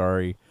 I'm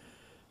sorry.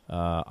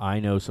 I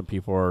know some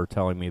people are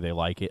telling me they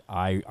like it.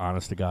 I,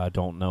 honest to God,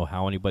 don't know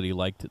how anybody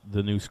liked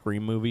the new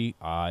Scream movie.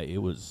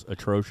 It was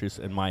atrocious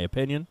in my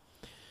opinion.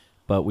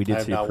 But we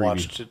did see a preview.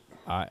 Watched it.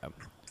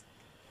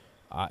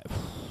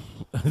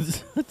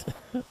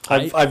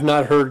 I've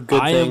not heard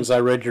good things.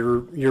 I read your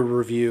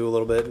review a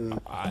little bit, and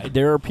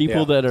there are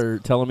people that are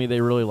telling me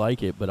they really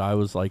like it. But I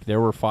was like, there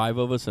were 5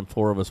 of us, and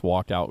 4 of us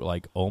walked out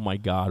like, oh my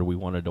God, we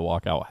wanted to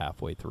walk out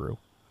halfway through.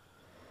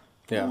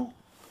 Yeah,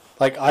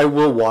 like I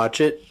will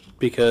watch it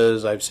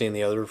because I've seen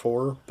the other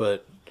 4,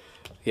 but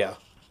yeah.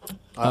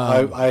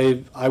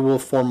 I will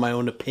form my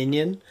own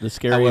opinion. The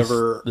scariest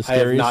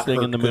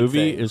thing in the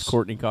movie things. is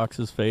Courtney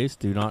Cox's face.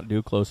 Do not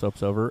do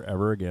close-ups of her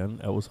ever again.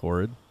 That was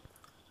horrid.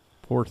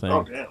 Poor thing.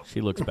 Oh, damn.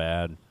 She looks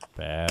bad.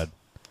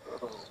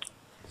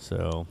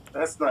 So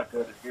that's not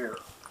good to hear.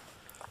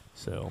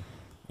 So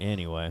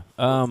anyway,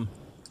 but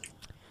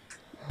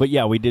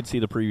yeah, we did see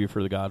the preview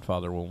for The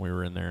Godfather when we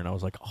were in there, and I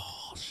was like,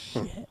 oh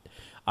shit.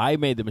 I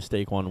made the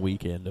mistake one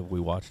weekend of we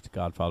watched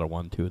Godfather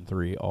 1, 2, and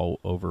 3 all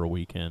over a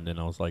weekend, and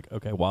I was like,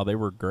 okay, while they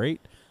were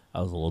great,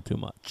 that was a little too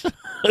much.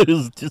 It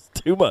was just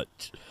too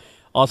much.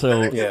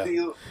 Also,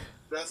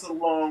 that's a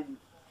long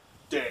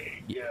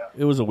day. Yeah,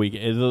 it was a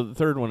weekend. The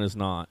third one is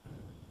not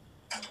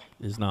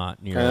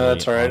nearly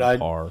that's all right. on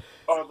par.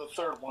 Oh, the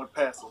third one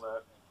passed on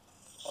that.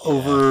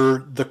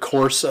 Over the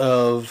course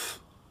of,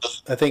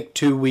 I think,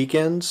 2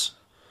 weekends,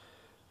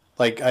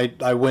 like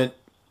I went,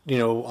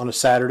 on a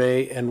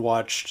Saturday and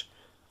watched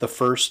the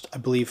first, I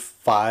believe,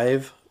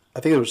 5. I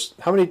think it was,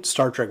 how many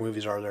Star Trek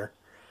movies are there?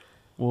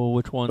 Well,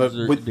 which ones are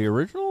the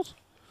originals?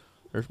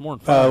 There's more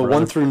than 5.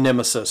 1 through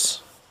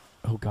Nemesis.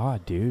 Oh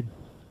God, dude.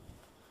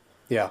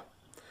 Yeah.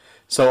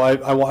 So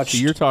I watched. So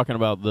you're talking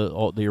about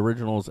the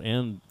originals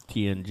and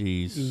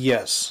TNGs.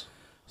 Yes.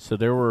 So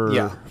there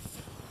were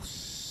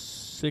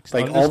 6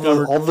 like all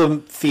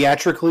the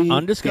theatrically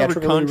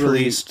country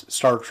released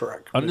Star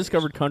Trek.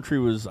 Undiscovered Country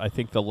was, I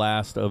think, the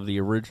last of the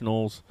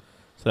originals.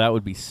 So that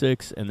would be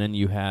 6, and then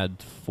you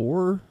had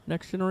 4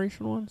 Next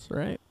Generation ones,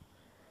 right?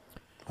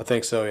 I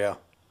think so, yeah.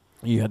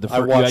 You had I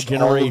watched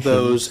all of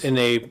those in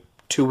a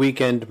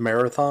 2-weekend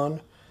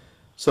marathon.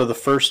 So the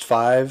first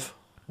 5,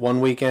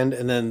 one weekend,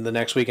 and then the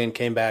next weekend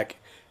came back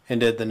and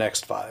did the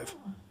next 5.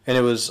 And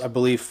it was, I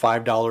believe,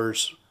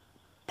 $5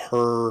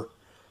 per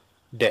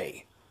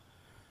day.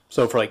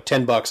 So for like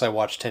 $10, I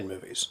watched 10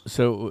 movies.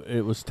 So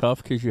it was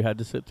tough because you had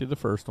to sit through the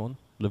first one,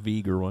 the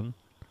Viger one.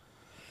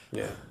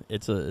 Yeah,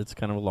 it's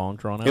kind of a long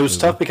drawn out. It was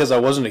tough because I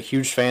wasn't a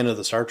huge fan of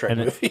the Star Trek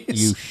movies.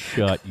 You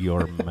shut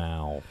your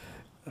mouth.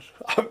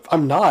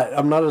 I'm not.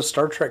 I'm not a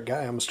Star Trek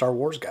guy. I'm a Star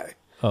Wars guy.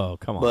 Oh,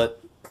 come on.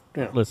 But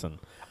listen,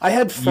 I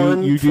had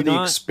fun for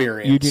the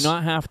experience. You do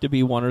not have to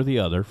be one or the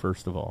other.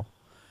 First of all.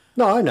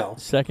 No, I know.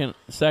 Second.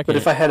 But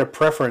if I had a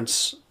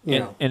preference,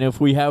 and if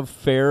we have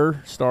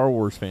fair Star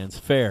Wars fans,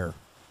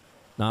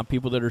 not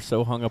people that are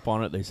so hung up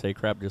on it they say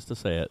crap just to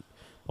say it.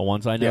 The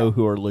ones I know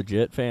who are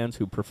legit fans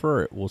who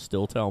prefer it will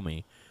still tell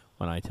me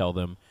when I tell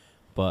them,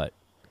 but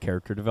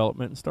character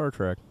development in Star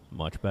Trek,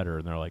 much better.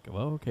 And they're like,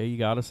 well, okay, you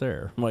got us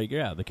there. I'm like,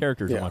 yeah, the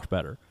characters are much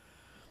better.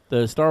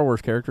 The Star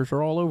Wars characters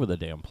are all over the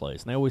damn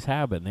place, and they always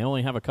have been. They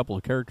only have a couple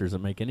of characters that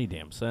make any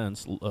damn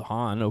sense.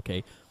 Han,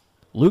 okay.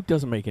 Luke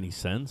doesn't make any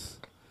sense.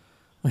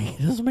 Like,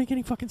 he doesn't make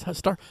any fucking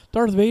sense.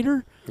 Darth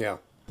Vader? Yeah.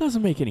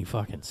 Doesn't make any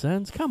fucking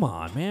sense. Come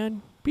on,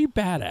 man. Be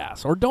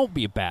badass, or don't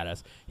be a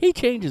badass. He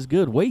changes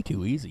good way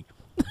too easy.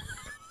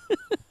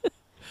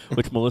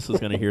 Which Melissa's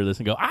going to hear this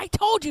and go, I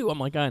told you. I'm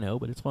like, I know,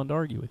 but it's fun to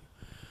argue with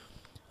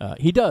you.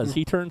 He does.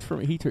 He turns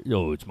from,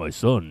 it's my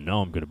son.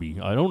 Now I'm going to be,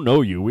 I don't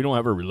know you. We don't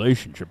have a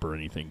relationship or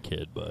anything,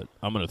 kid, but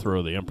I'm going to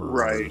throw the Emperor.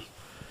 Right.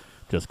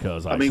 Just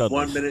because I mean,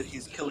 one minute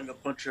he's killing a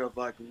bunch of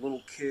like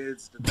little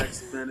kids. The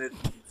next minute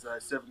he's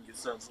severing his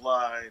son's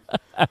life.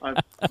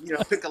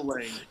 Pick a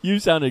lane. You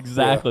sound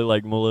exactly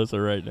like Melissa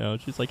right now.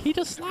 She's like, he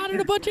just slaughtered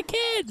a bunch of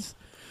kids.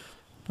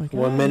 Like,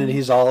 one minute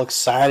he's all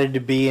excited to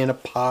be in a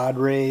pod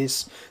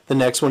race. The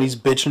next one he's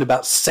bitching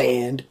about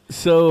sand.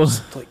 So,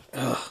 like,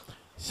 ugh.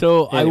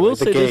 So anyway, I will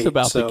say gate, this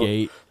about the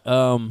gate.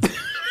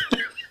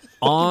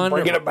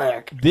 Bringing it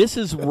back. This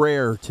is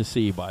rare to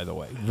see, by the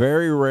way.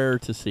 Very rare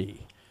to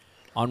see.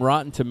 On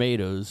Rotten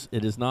Tomatoes,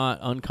 it is not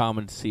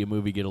uncommon to see a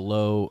movie get a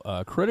low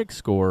critic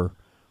score,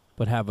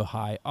 but have a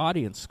high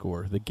audience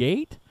score. The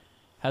Gate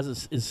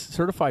is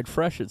certified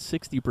fresh at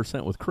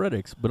 60% with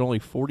critics, but only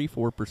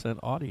 44%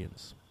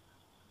 audience.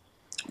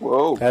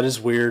 Whoa. That is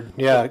weird.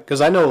 Yeah,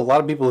 because I know a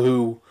lot of people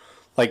who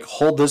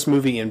hold this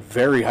movie in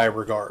very high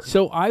regard.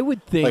 So I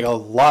would think a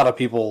lot of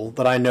people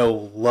that I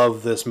know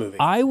love this movie.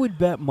 I would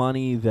bet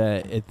money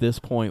that at this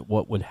point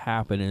what would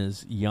happen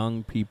is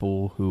young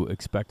people who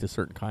expect a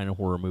certain kind of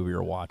horror movie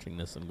are watching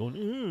this and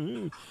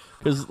going,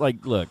 because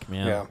look,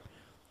 man, yeah.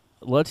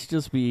 Let's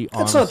just be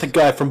honest. That's not the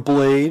guy from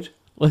Blade.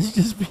 Let's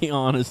just be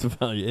honest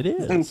about it. It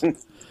is.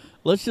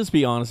 Let's just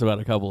be honest about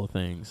a couple of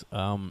things.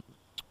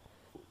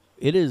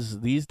 It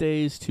is these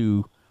days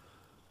to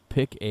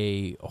pick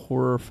a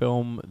horror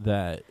film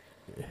that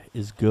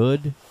is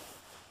good.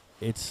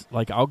 It's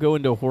like I'll go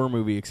into a horror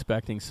movie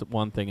expecting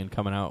one thing and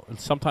coming out. And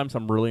sometimes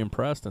I'm really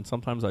impressed, and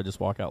sometimes I just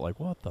walk out like,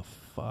 what the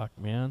fuck,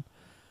 man?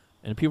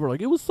 And people are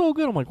like, it was so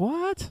good. I'm like,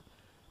 what?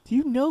 Do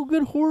you know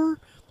good horror?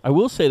 I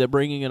will say that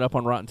bringing it up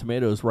on Rotten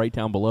Tomatoes right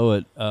down below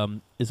it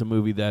is a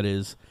movie that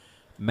is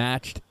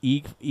matched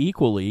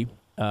equally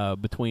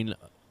between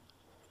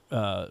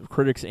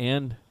critics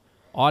and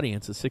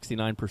audience at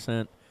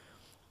 69%.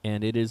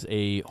 And it is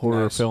a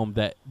horror film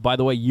that, by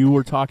the way, you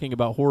were talking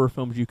about horror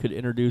films you could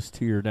introduce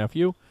to your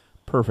nephew.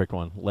 Perfect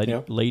one.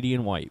 Lady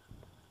in White.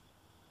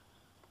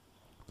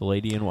 The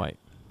Lady in White.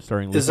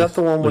 Starring Is that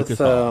the one with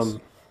Haas.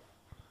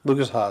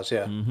 Lucas Haas,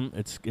 yeah. Mm-hmm.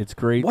 It's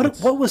great.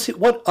 What was he?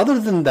 What other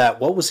than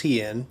that? What was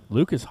he in?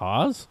 Lucas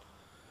Haas?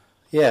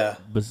 Yeah.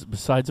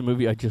 Besides a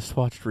movie I just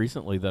watched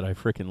recently that I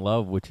freaking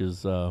love, which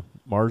is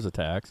Mars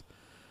Attacks.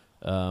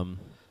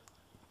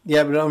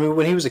 Yeah, but I mean,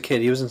 when he was a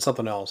kid, he was in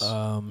something else.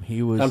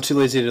 He was. I'm too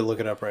lazy to look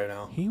it up right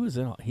now. He's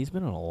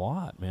been in a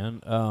lot,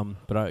 man.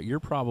 But you're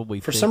probably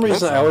for some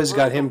reason I always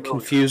got him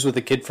confused with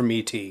the kid from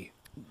E.T.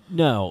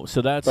 No,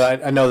 so that's.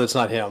 But I know that's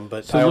not him.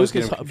 But so I always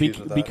Lucas, get him confused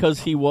with that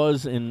because he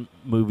was in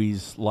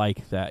movies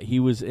like that. He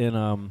was in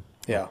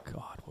Yeah. Oh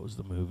God, what was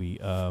the movie?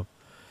 To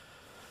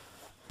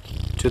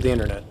the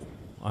Internet.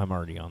 I'm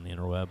already on the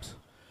interwebs.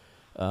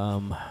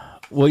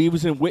 Well, he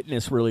was in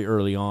Witness really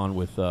early on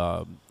with.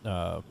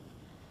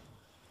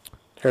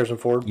 Harrison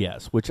Ford?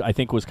 Yes, which I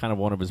think was kind of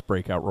one of his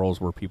breakout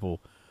roles where people...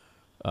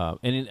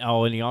 and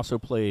he also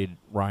played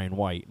Ryan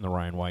White in the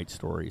Ryan White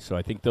story. So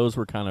I think those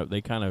were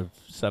they kind of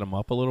set him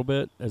up a little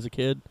bit as a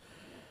kid.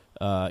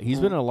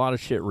 He's been in a lot of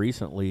shit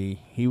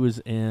recently. He was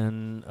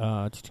in...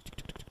 oh,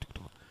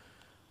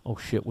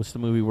 shit, what's the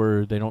movie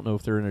where they don't know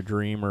if they're in a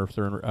dream or if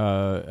they're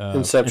in...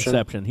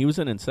 Inception. He was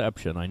in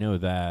Inception, I know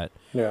that.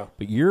 Yeah.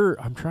 But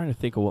I'm trying to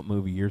think of what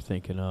movie you're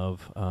thinking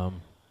of.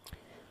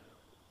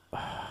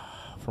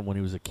 From when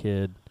he was a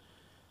kid.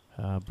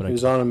 But he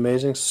was on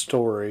Amazing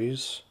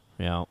Stories.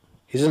 Yeah.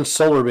 He's in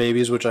Solar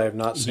Babies, which I have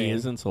not seen. He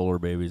is in Solar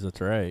Babies, that's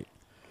right.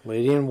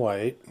 Lady in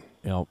White.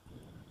 Yep.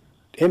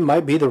 It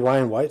might be the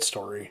Ryan White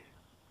story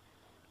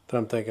that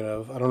I'm thinking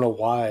of. I don't know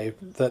why.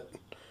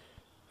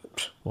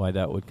 Why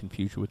that would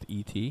confuse you with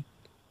E.T.?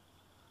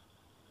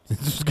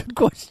 This is a good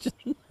question.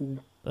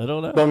 I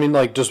don't know. I mean,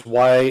 just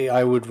why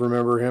I would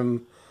remember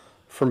him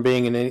from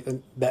being in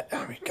anything.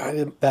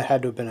 God, that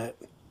had to have been it.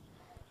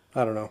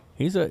 I don't know.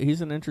 He's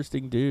an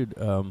interesting dude.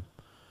 Yeah,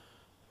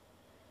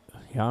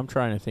 I'm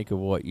trying to think of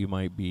what you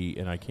might be,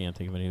 and I can't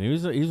think of anything. He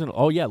was in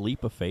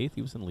Leap of Faith.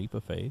 He was in Leap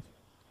of Faith.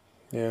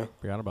 Yeah.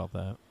 Forgot about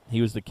that.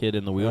 He was the kid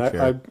in the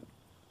wheelchair. I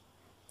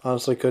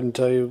honestly couldn't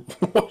tell you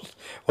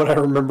what I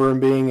remember him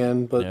being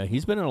in, but yeah,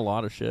 he's been in a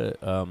lot of shit.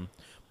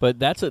 But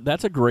that's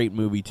a great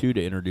movie too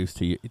to introduce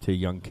to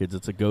young kids.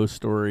 It's a ghost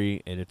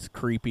story and it's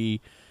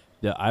creepy.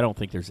 I don't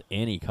think there's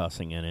any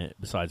cussing in it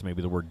besides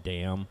maybe the word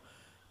damn.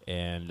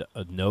 And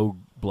no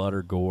blood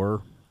or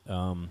gore.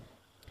 I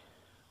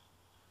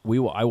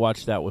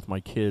watched that with my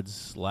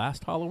kids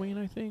last Halloween,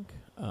 I think.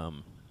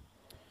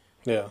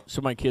 yeah.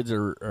 So my kids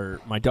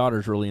my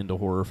daughter's really into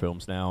horror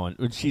films now,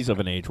 and she's of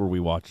an age where we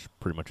watch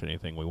pretty much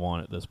anything we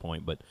want at this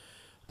point. But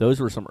those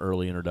were some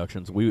early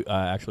introductions. We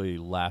actually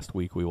last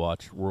week we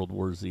watched World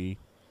War Z,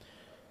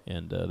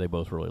 and they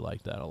both really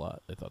liked that a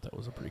lot. They thought that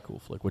was a pretty cool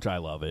flick, which I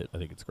love it. I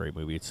think it's a great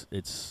movie.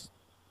 It's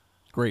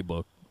great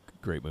book,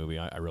 great movie.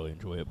 I really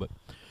enjoy it, but.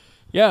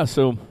 Yeah,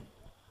 so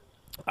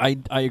I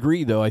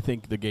agree, though. I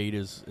think The Gate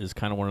is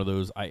kind of one of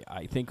those.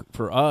 I think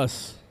for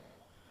us,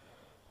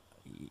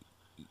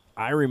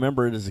 I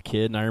remember it as a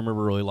kid, and I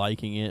remember really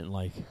liking it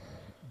and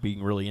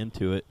being really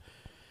into it.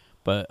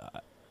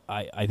 But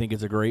I think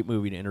it's a great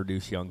movie to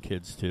introduce young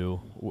kids to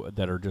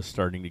that are just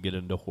starting to get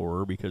into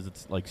horror because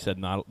it's like I said,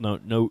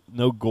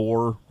 no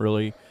gore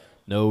really,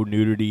 no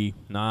nudity,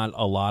 not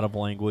a lot of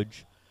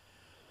language.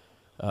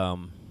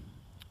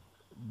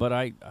 But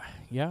I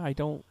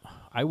don't.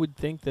 I would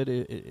think that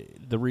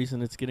the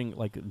reason it's getting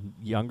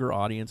younger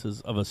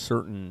audiences of a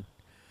certain,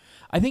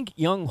 I think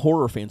young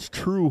horror fans,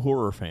 true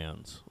horror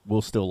fans,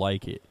 will still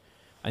like it.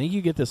 I think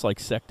you get this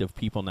sect of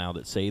people now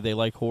that say they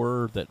like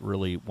horror that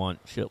really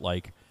want shit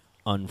like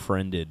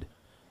Unfriended,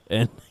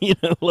 and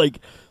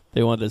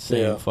They want the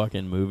same Yeah.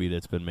 fucking movie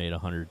that's been made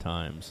 100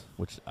 times,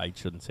 which I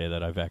shouldn't say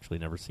that. I've actually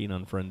never seen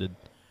Unfriended.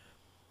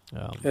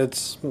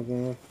 It's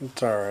all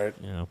right.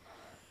 You know,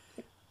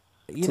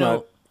 It's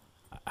not-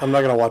 I'm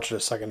not gonna watch it a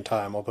second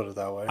time. I'll put it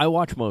that way. I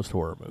watch most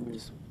horror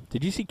movies.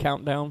 Did you see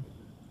Countdown?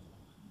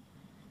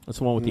 That's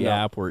the one with the No.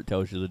 app where it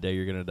tells you the day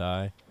you're gonna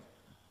die,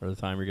 or the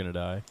time you're gonna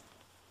die.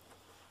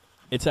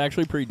 It's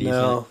actually pretty decent.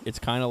 No. It's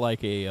kind of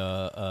like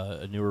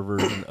a newer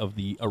version of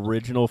the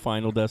original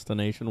Final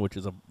Destination, which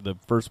is the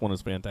first one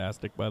is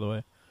fantastic, by the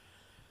way.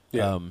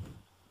 Yeah.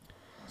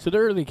 So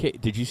there are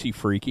did you see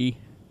Freaky?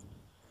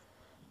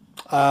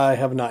 I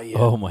have not yet.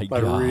 Oh my I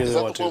God. really Is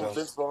that want the to. one with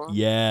Though. Vince Vaughn?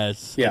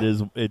 Yes, Yeah. it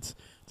is. It's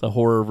a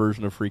horror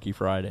version of Freaky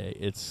Friday.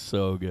 It's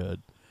so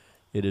good.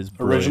 It is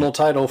brilliant. Original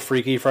title: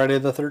 Freaky Friday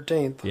the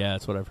 13th. Yeah,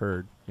 that's what I've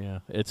heard. Yeah,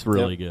 it's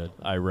really good.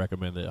 I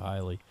recommend it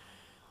highly.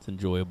 It's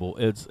enjoyable.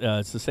 It's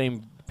the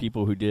same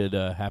people who did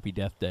Happy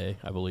Death Day,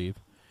 I believe.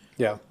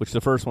 Yeah. Which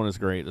the first one is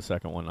great, the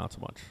second one not so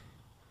much.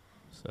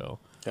 So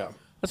Yeah.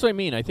 that's what I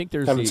mean. I think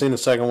there's Haven't seen the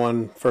second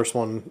one. First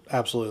one,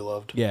 absolutely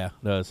loved. Yeah,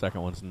 the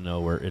second one's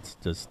nowhere. It's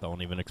just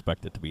don't even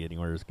expect it to be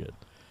anywhere as good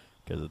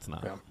because it's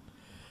not. Yeah.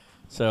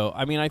 So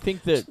I mean, I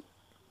think that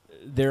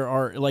there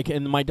are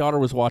and my daughter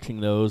was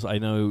watching those. I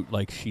know,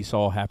 she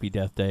saw Happy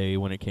Death Day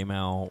when it came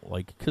out,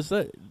 because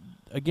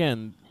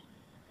again,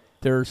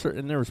 there are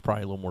certain. There was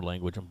probably a little more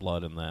language and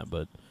blood in that,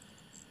 but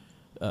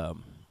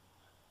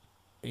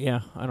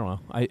yeah, I don't know.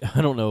 I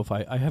don't know if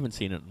I haven't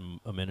seen it in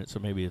a minute, so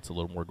maybe it's a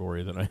little more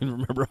gory than I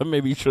remember.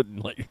 Maybe you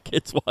shouldn't let your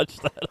kids watch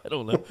that. I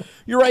don't know.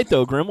 You're right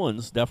though.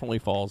 Gremlins definitely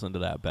falls into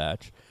that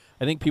batch.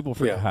 I think people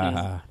forget.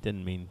 Yeah.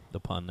 Didn't mean the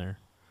pun there.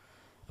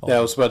 Yeah,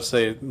 I was about to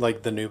say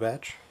the new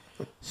batch.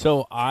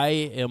 So I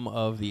am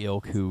of the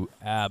ilk who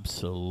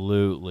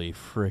absolutely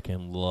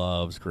freaking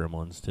loves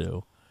Gremlins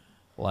too.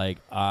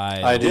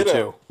 I do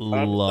too.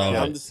 love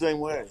I'm it. the same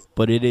way.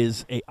 But it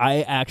is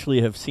I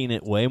actually have seen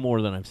it way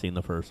more than I've seen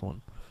the first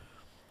one.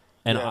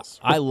 And Yes.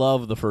 I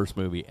love the first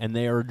movie, and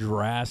they are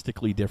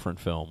drastically different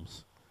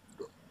films,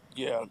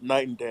 Yeah,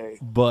 night and day.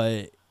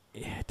 but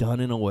done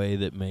in a way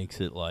that makes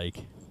it I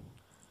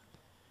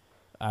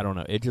don't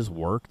know, it just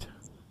worked.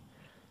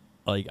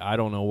 I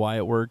don't know why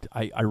it worked.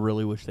 I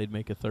really wish they'd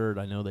make a third.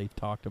 I know they've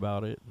talked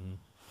about it, and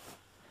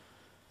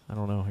I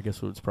don't know. I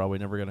guess it's probably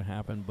never going to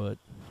happen, but...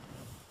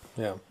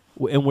 Yeah.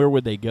 And where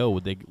would they go?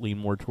 Would they lean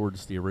more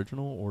towards the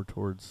original or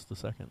towards the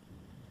second?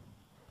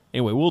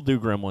 Anyway, we'll do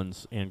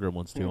Gremlins and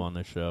Gremlins 2 on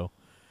this show.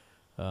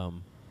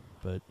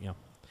 But, yeah.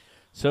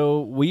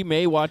 So we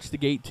may watch The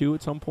Gate 2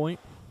 at some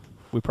point.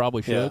 We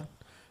probably should.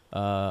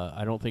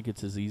 I don't think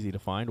it's as easy to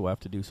find. We'll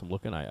have to do some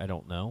looking. I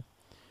don't know.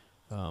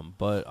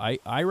 But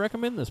I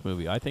recommend this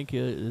movie. I think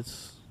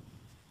it's...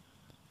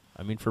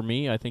 I mean, for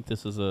me, I think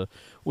this is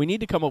we need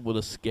to come up with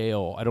a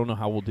scale. I don't know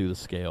how we'll do the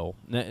scale.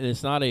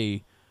 It's not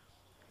a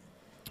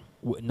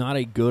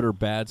good or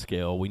bad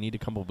scale. We need to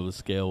come up with a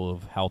scale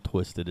of how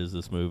twisted is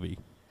this movie.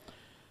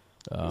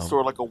 It's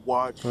sort of like a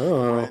watch,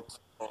 rent,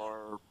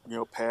 or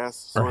pass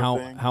sort Or of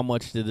thing. how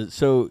much did it...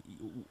 So,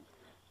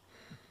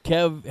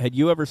 Kev, had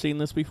you ever seen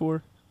this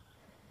before?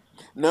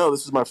 No,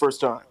 this is my first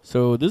time.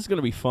 So this is going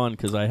to be fun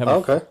because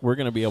Okay. we're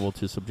going to be able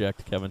to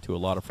subject Kevin to a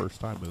lot of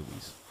first-time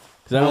movies.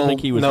 Because I don't think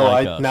he was no,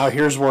 like us. Now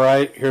here's where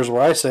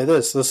I say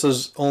this. This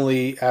is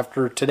only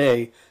after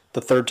today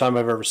the third time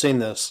I've ever seen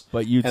this.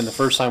 And the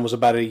first time was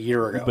about a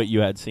year ago. But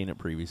you had seen it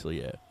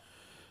previously, yeah.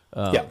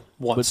 Yeah,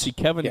 once. But see,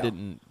 Kevin Yeah.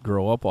 didn't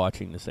grow up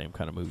watching the same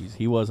kind of movies.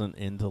 He wasn't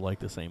into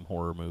the same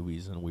horror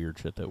movies and weird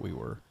shit that we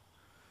were.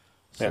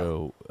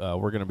 So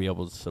we're going to be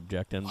able to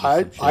subject him to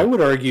some shit. I would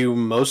argue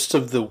most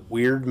of the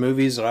weird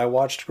movies that I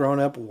watched growing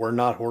up were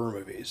not horror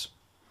movies.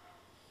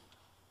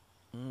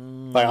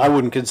 I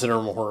wouldn't consider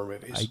them horror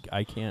movies.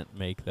 I can't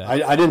make that.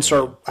 I didn't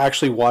start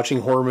actually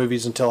watching horror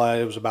movies until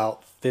I was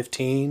about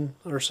 15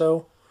 or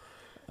so.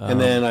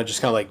 And then I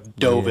just kind of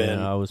dove in.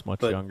 I was much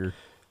but- younger.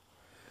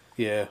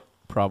 Yeah.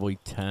 Probably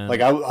 10.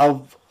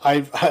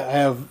 I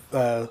have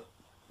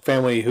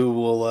family who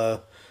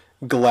will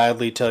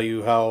gladly tell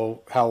you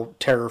how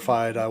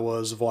terrified I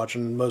was of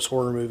watching most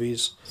horror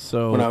movies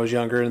So when I was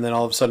younger, and then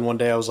all of a sudden one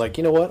day I was like,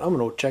 you know what, I'm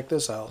going to check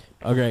this out.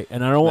 okay,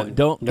 and I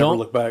don't Never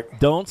look back.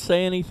 Don't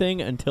say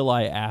anything until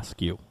I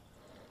ask you.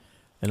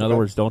 In other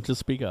words, don't just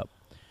speak up.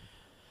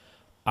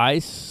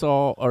 I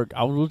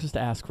will just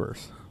ask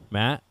first.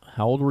 Matt,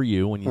 how old were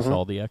you when you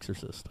saw The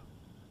Exorcist?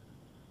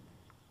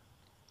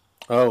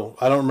 Oh,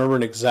 I don't remember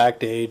an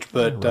exact age,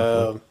 but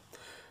roughly.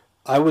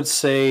 I would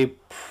say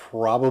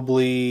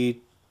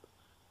probably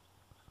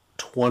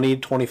 20,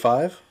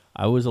 25.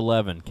 I was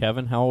 11.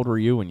 Kevin, how old were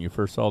you when you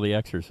first saw The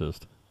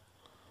Exorcist?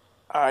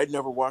 I'd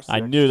never watched The I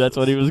knew that's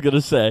what he was going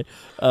to say.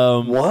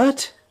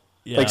 What?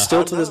 Yeah.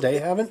 Still to this day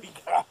haven't?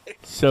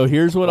 So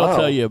here's what I'll Wow.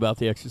 tell you about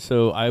The Exorcist.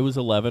 So I was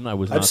 11.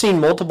 I've seen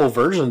multiple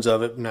versions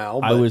of it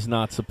now. But I was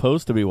not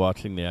supposed to be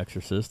watching The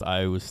Exorcist.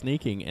 I was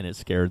sneaking, and it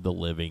scared the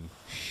living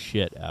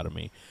shit out of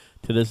me.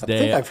 To this I day,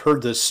 think I've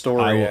heard this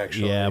story,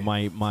 actually. Yeah,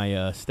 my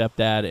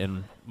stepdad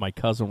and my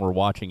cousin were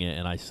watching it,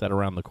 and I sat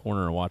around the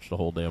corner and watched the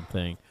whole damn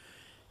thing,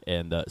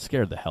 and it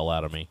scared the hell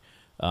out of me.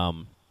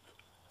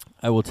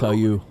 I will tell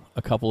you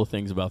a couple of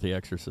things about The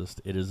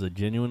Exorcist. It is a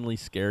genuinely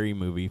scary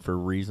movie for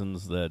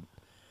reasons that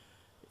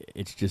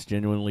it's just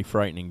genuinely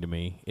frightening to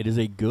me. It is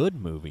a good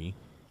movie,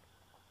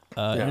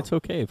 and it's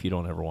okay if you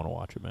don't ever want to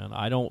watch it, man.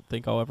 I don't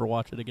think I'll ever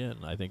watch it again.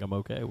 I think I'm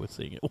okay with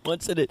seeing it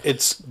once.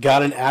 It's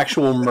got an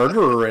actual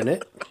murderer in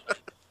it,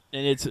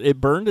 and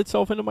it burned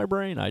itself into my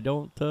brain. I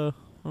don't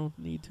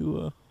need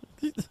to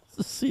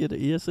see it.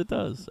 Yes, it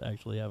does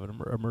actually have a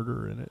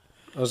murderer in it.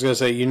 I was going to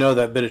say,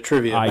 that bit of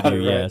trivia. I do, it,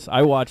 right? yes.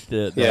 I watched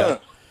it. Yeah.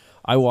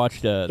 I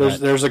watched it.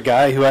 There's a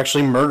guy who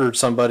actually murdered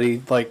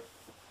somebody, like,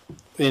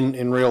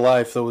 in real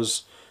life that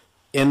was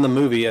in the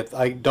movie.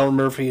 I don't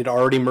remember if he had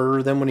already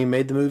murdered them when he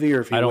made the movie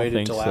or if he waited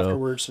until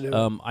afterwards to do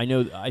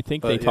it. I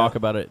think they talk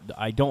about it.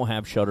 I don't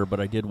have Shudder,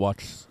 but I did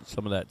watch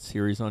some of that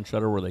series on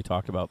Shudder where they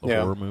talked about the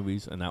horror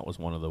movies, and that was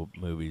one of the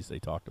movies they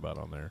talked about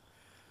on there.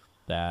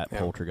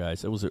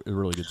 Poltergeist. It was a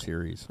really good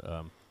series.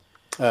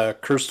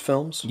 Cursed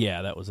Films?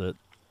 Yeah, that was it.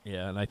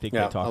 Yeah, and I think they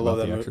talked about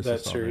The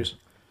Exorcist that series.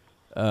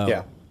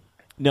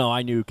 No,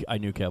 I knew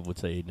Kev would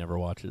say he'd never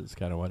watch it. It's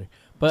kind of funny.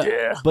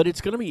 But it's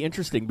going to be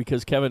interesting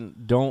because, Kevin,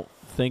 don't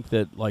think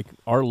that, like,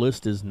 our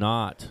list is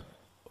not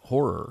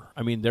horror.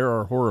 I mean, there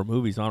are horror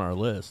movies on our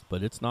list,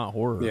 but it's not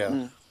horror.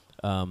 Yeah.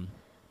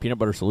 Peanut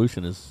Butter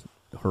Solution is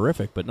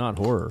horrific, but not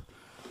horror.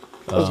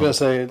 I was going to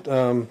say,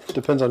 it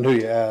depends on who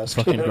you ask.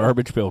 Fucking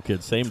Garbage Pail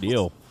Kids, same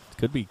deal.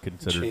 Could be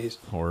considered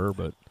horror,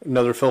 but...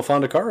 Another Phil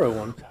Fondacaro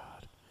one. God.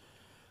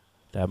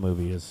 That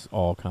movie is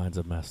all kinds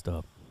of messed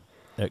up.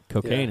 That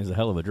cocaine is a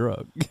hell of a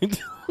drug.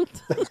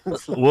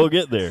 We'll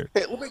get there.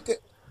 Hey,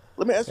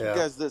 let me ask you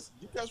guys this.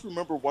 Do you guys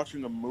remember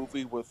watching a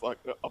movie with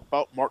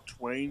about Mark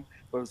Twain,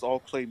 but it was all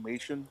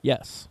claymation?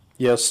 Yes.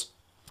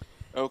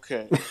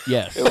 Okay.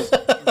 Yes. It was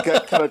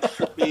kind of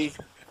trippy.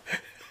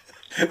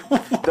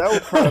 That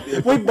would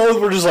probably be we both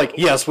were just like,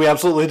 yes, we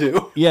absolutely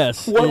do.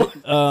 Yes.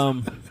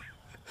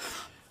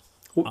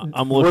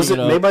 I'm looking. Was it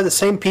made by the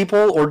same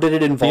people, or did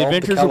it involve The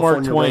Adventures the of Mark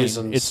California Twain?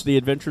 Raisins? It's The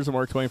Adventures of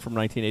Mark Twain from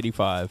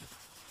 1985.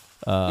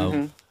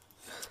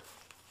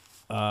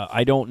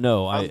 I don't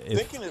know. I'm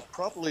thinking it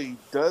probably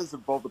does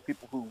involve the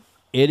people who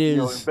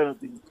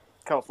invented the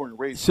California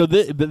Raisins. So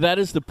that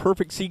is the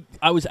perfect. See,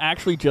 I was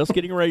actually just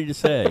getting ready to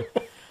say.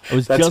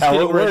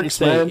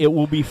 It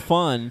will be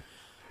fun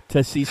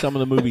to see some of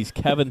the movies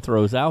Kevin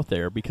throws out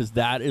there because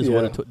that is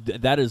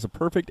that is a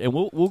perfect. And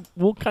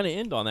we'll kind of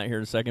end on that here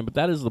in a second. But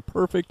that is the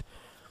perfect.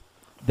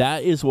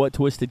 That is what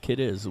Twisted Kid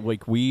is.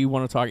 Like, we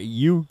want to talk.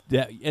 You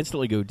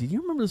instantly go, did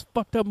you remember this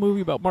fucked up movie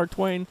about Mark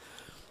Twain?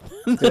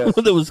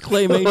 That was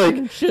claymation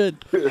and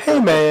shit. Hey,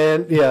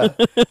 man. Yeah.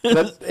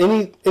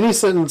 Any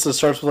sentence that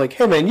starts with, like,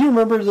 hey, man, you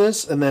remember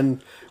this? And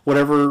then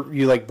whatever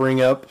you, like,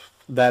 bring up,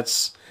 that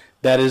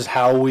is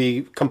how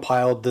we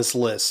compiled this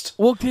list.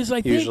 Well, because I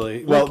think...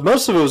 Usually.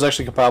 Most of it was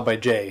actually compiled by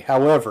Jay.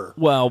 However,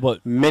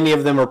 but many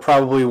of them are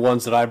probably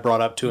ones that I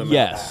brought up to him in the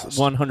past.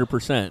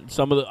 100%.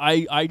 Some of the...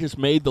 I just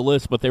made the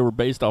list, but they were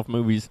based off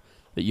movies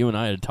that you and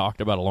I had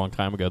talked about a long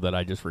time ago that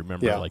I just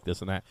remember like this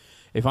and that.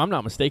 If I'm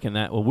not mistaken,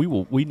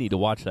 we need to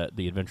watch that,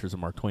 The Adventures of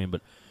Mark Twain, but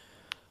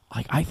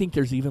like I think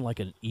there's even like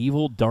an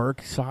evil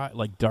dark side,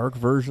 like dark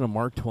version of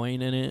Mark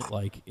Twain in it.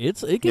 Like it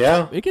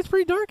gets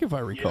pretty dark if I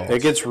recall.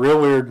 It gets real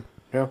weird.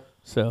 Yeah.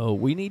 So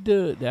we need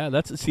to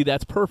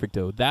that's perfect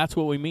though. That's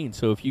what we mean.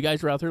 So if you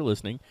guys are out there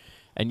listening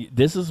and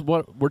this is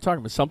what we're talking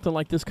about, something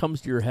like this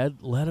comes to your head,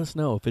 let us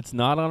know. If it's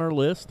not on our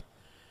list,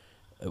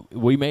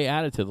 we may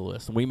add it to the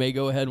list. We may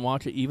go ahead and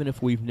watch it even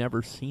if we've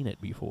never seen it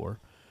before.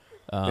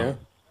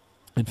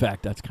 In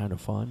fact, that's kind of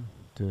fun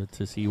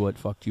to see what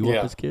fucked you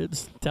up as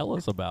kids. Tell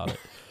us about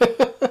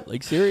it.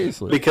 Like,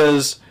 seriously.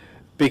 Because,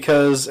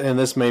 and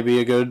this may be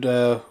a good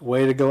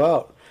way to go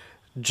out,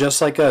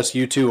 just like us,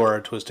 you too are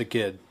a Twisted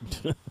Kid.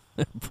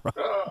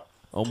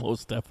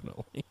 Almost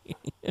definitely.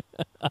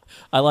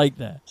 I like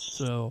that.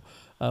 So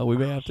we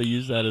may have to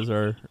use that as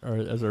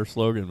our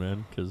slogan,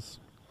 man, because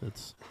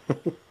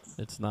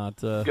it's not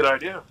good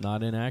idea,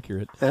 not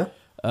inaccurate. Yeah.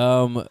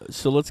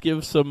 So let's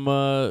give some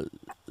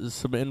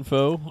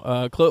info.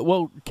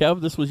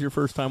 Kev, this was your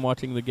first time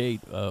watching The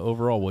Gate.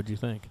 Overall, what'd you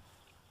think?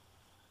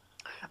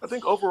 I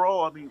think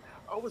overall, I mean,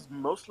 I was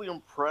mostly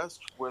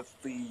impressed with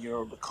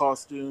the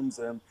costumes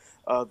and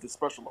the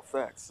special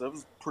effects. That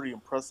was pretty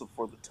impressive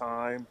for the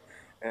time,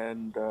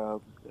 and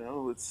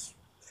it's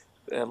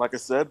like I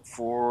said,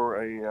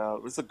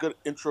 it's a good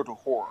intro to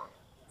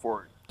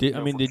horror.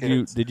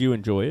 Did you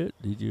enjoy it?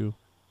 Did you?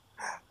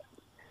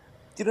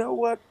 You know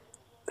what?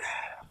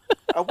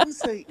 I wouldn't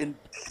say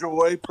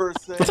enjoy per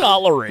se.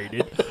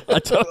 Tolerated.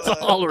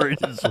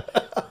 Tolerated.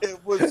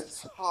 It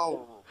was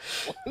tolerable.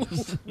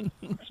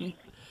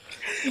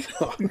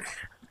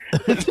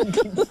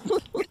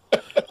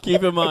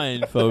 Keep in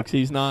mind, folks,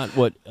 he's not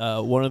what.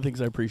 One of the things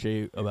I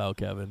appreciate about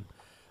Kevin,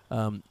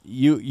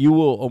 you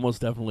will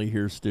almost definitely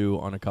hear Stu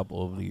on a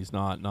couple of these.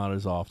 Not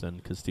as often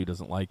because Stu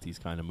doesn't like these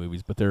kind of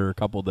movies, but there are a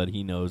couple that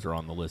he knows are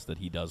on the list that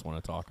he does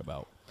want to talk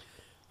about.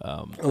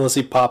 Unless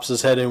he pops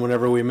his head in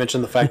whenever we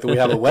mention the fact that we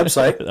have a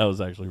website. That was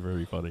actually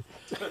very funny.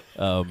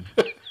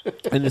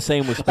 And the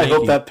same with Spanky. I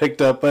hope that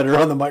picked up better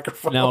on the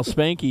microphone. Now,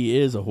 Spanky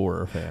is a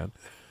horror fan.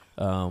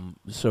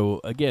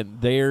 So, again,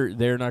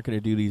 they're not going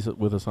to do these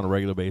with us on a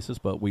regular basis,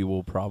 but we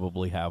will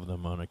probably have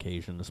them on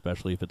occasion,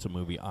 especially if it's a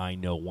movie I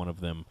know one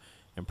of them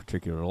in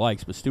particular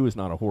likes. But Stu is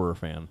not a horror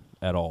fan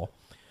at all.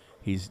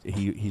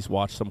 He's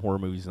watched some horror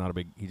movies.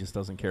 He just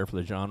doesn't care for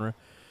the genre.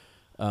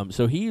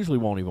 So he usually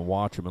won't even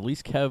watch them. At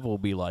least Kev will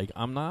be like,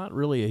 I'm not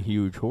really a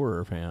huge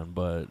horror fan,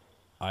 but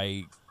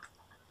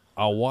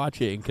I'll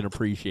watch it and can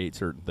appreciate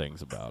certain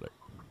things about it.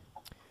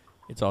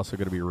 It's also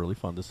going to be really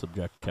fun to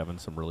subject Kevin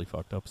to some really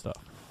fucked up stuff.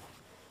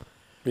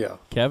 Yeah.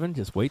 Kevin,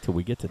 just wait till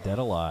we get to Dead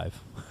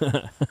Alive.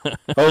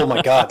 Oh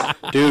my god,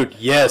 dude,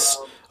 yes.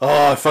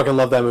 Oh, I fucking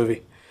love that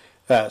movie.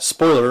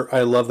 Spoiler,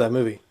 I love that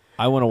movie.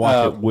 I want to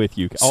watch it with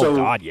you. so Oh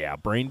God, yeah,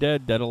 Brain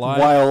Dead, Dead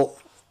Alive.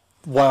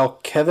 While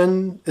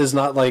Kevin is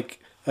not like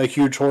a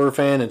huge horror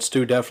fan, and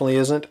Stu definitely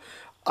isn't,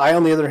 I,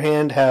 on the other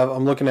hand,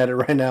 I'm looking at it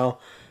right now,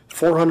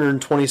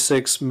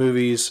 426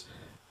 movies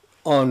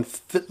on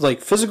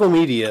physical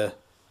media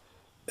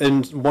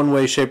in one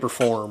way, shape, or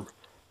form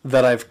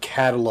that I've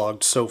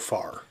cataloged so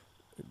far.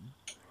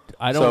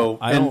 I don't.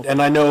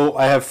 And I know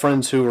I have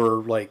friends who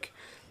are like,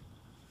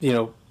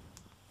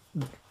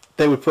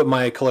 they would put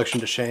my collection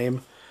to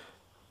shame.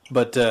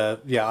 But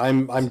yeah,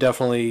 I'm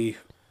definitely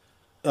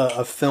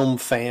a film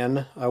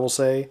fan, I will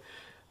say,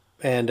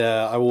 and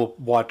I will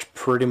watch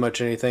pretty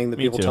much anything that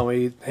people tell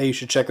me, hey, you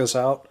should check this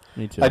out.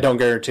 Me too. I don't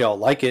guarantee I'll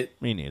like it.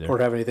 Me neither. Or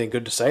have anything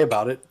good to say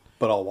about it,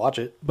 but I'll watch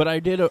it. But I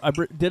did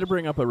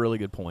bring up a really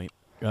good point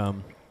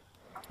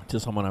to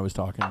someone I was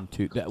talking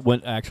to.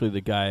 When actually the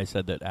guy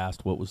said that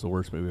asked what was the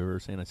worst movie I've ever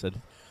seen, I said,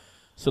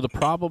 so the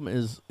problem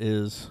is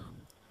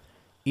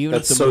even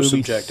That's if the so movie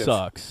subjective.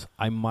 sucks,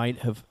 I might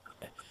have.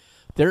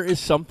 There is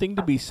something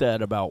to be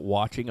said about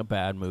watching a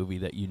bad movie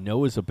that you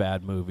know is a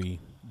bad movie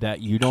that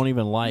you don't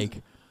even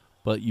like,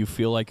 but you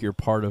feel like you're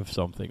part of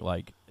something.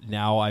 Like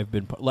now I've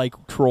been like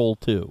Troll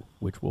 2,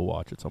 which we'll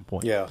watch at some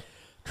point. Yeah.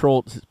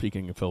 Troll.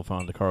 Speaking of Phil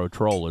Fondacaro,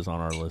 Troll is on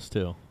our list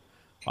too.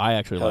 I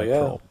actually Hell like yeah.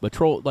 Troll, but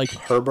Troll like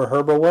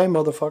Herbo way,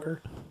 motherfucker.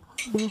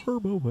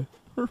 Herbo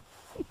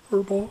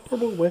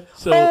way.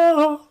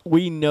 So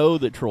we know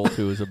that Troll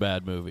 2 is a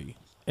bad movie.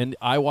 And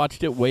I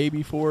watched it way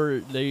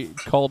before they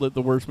called it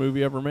the worst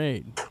movie ever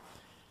made.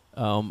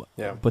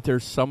 Yeah. But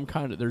there's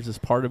this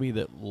part of me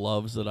that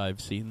loves that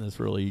I've seen this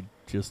really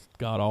just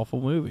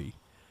god-awful movie.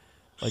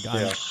 Like,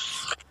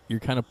 you're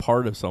kind of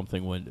part of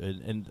something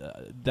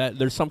that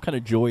there's some kind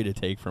of joy to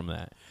take from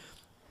that.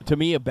 To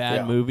me, a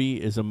bad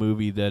movie is a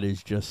movie that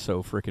is just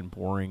so freaking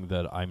boring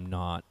that I'm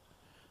not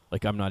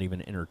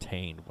even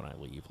entertained when I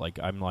leave.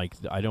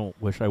 I don't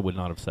wish I would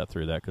not have sat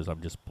through that because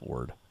I'm just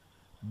bored.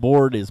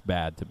 Bored is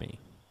bad to me.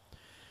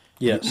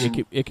 Yes.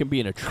 It can be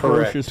an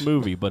atrocious Correct.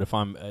 movie, but if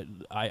I'm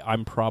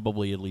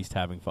probably at least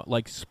having fun.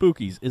 Like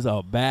Spookies is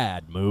a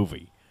bad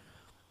movie,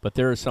 but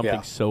there is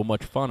something so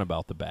much fun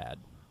about the bad.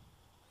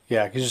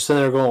 Yeah, because you're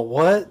sitting there going,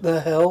 what the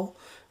hell?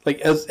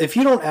 Like, if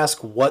you don't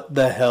ask what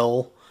the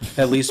hell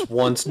at least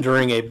once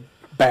during a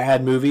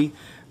bad movie,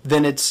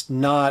 then it's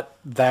not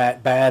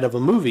that bad of a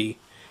movie.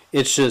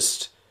 It's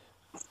just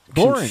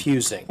Boring.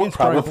 confusing, It's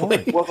probably probably.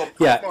 boring. Well, the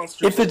Yeah,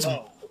 monsters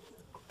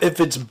if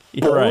it's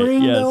You're right,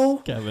 boring, yes, though,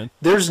 Kevin.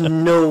 there's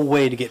no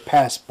way to get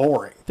past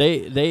boring.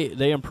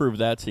 They improved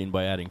that scene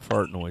by adding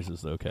fart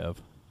noises, though, Kev.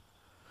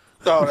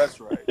 Oh, that's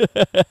right.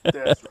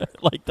 That's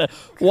right. Like that.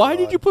 Why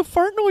did you put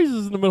fart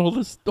noises in the middle of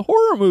this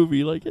horror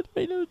movie? Like it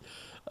made it.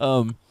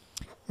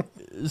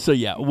 So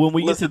yeah, when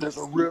we Listen, get to there's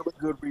a really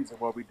good reason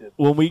why we did.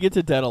 when we get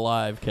to Dead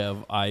Alive,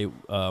 Kev,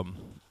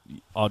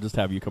 I'll just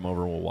have you come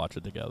over and we'll watch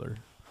it together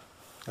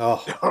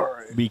Oh, All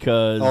right.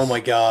 because oh my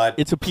God!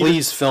 it's a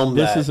please film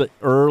This that. is an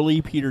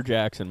early Peter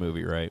Jackson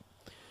movie, right?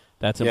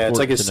 That's Yeah, important. it's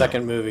like his to know.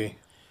 second movie.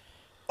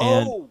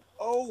 And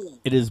Oh,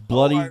 it is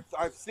bloody,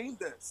 I've seen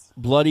this.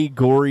 bloody,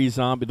 gory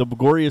zombie. The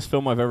goriest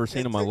film I've ever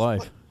seen in my takes life.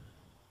 pla-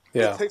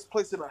 Yeah, It takes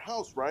place in a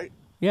house, right?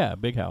 Yeah,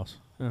 big house.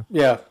 Yeah.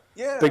 yeah.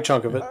 Yeah. Big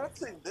chunk of it. I've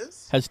seen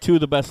this. Has two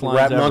of the best lines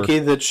Rat ever. monkey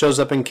that shows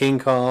up in King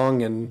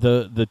Kong, and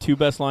The two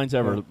best lines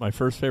ever. Yeah. My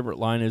first favorite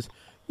line is,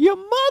 "Your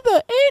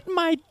mother ate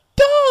my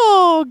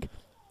dog,"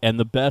 and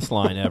the best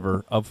line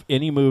ever of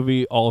any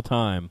movie all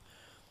time,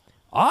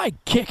 "I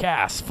kick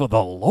ass for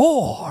the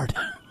Lord."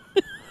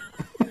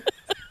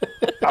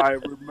 I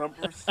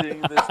remember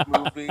seeing this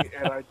movie,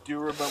 and I do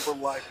remember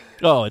liking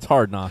it. Oh, it's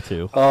hard not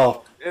to.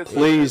 oh, It's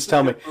please a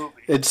tell me, good movie.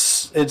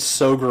 it's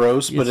so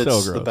gross, but It's so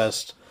it's the gross.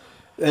 best.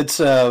 It's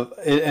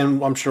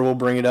and I'm sure we'll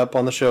bring it up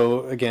on the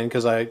show again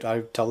because I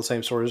tell the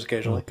same stories Oh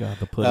occasionally. God,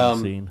 the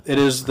pudding scene. It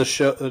is the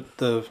show.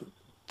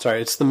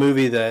 It's the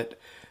movie that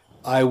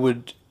I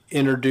would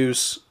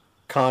introduce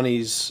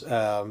Connie's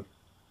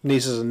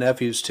nieces and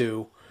nephews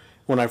to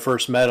when I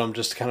first met them,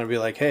 just to kind of be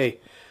like, hey,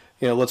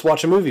 let's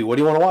watch a movie. What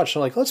do you want to watch?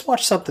 They're like, let's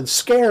watch something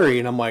scary.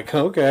 And I'm like,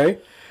 okay.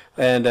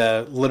 And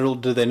little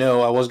do they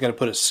know, I wasn't going to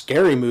put a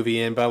scary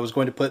movie in, but I was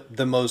going to put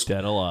the most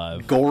Dead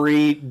Alive.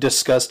 gory,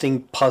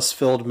 disgusting,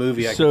 pus-filled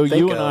movie I So could think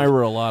you of. and I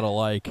were a lot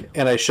alike.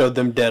 And I showed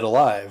them Dead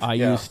Alive. I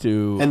Yeah. used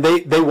to. And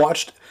they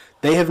watched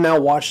They have now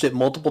watched it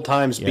multiple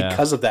times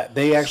because of that.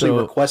 They actually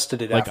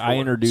requested it. Like afterwards. I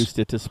introduced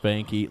it to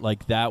Spanky.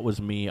 Like that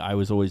was me. I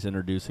was always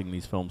introducing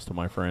these films to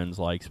my friends,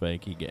 like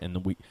Spanky, and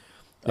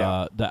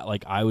that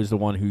like I was the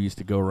one who used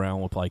to go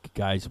around with like,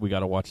 guys, we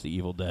got to watch the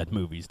Evil Dead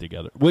movies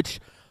together. Which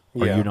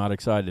are you not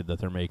excited that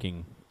they're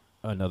making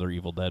another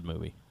Evil Dead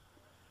movie?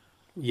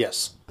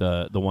 Yes.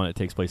 The one that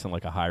takes place in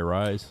like a high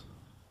rise.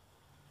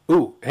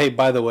 Ooh, hey,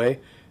 by the way,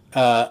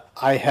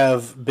 I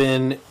have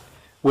been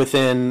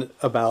within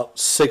about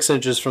 6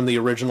 inches from the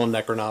original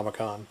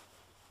Necronomicon.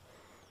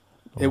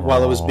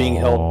 While it was being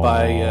held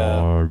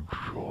by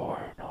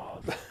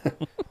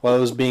while it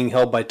was being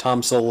held by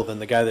Tom Sullivan,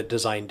 the guy that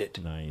designed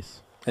it.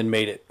 Nice. And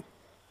made it.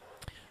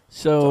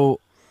 So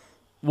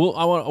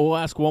we'll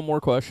ask one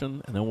more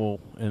question and then we'll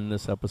end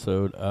this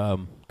episode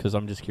because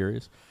I'm just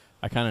curious.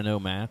 I kind of know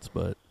Matt's,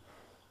 but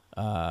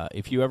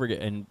if you ever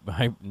get, and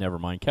never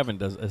mind, Kevin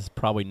has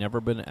probably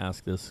never been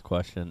asked this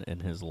question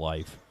in his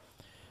life.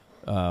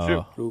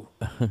 Sure.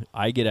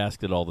 I get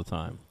asked it all the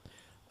time.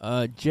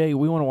 Jay,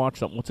 we want to watch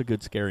something. What's a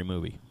good scary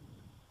movie?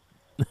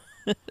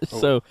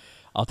 So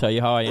I'll tell you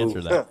how I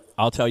answer that.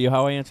 I'll tell you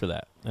how I answer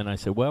that. And I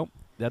say, well,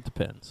 that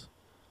depends.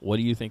 What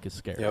do you think is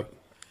scary? Yep.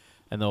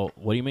 And they'll,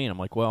 what do you mean? I'm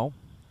like, well,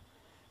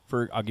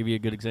 I'll give you a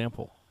good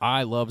example.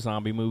 I love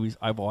zombie movies.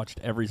 I've watched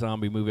every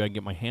zombie movie I can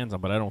get my hands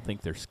on, but I don't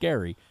think they're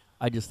scary.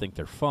 I just think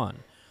they're fun.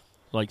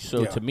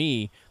 To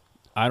me,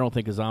 I don't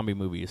think a zombie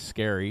movie is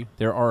scary.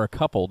 There are a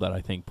couple that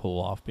I think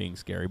pull off being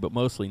scary, but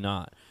mostly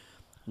not.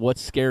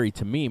 What's scary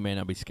to me may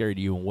not be scary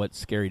to you, and what's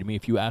scary to me,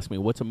 if you ask me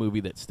what's a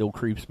movie that still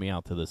creeps me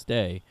out to this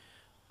day,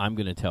 I'm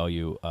going to tell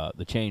you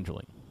The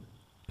Changeling,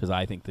 because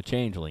I think The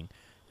Changeling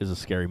is a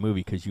scary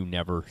movie because you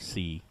never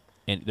see,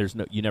 and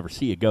you never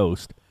see a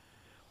ghost.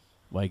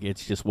 Like,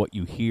 it's just what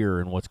you hear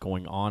and what's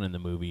going on in the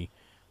movie.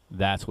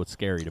 That's what's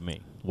scary to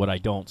me. What I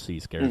don't see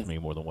scares me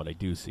more than what I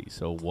do see.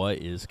 So what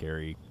is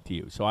scary to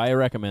you? So I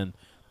recommend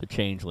The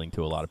Changeling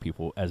to a lot of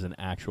people as an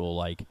actual,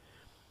 like,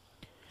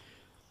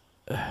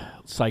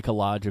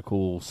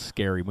 psychological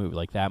scary movie.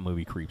 Like, that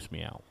movie creeps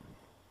me out.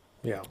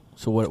 Yeah.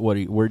 So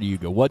where do you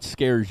go? What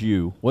scares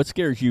you? What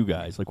scares you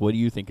guys? Like, what do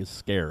you think is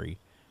scary?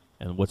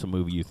 And what's a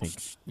movie you think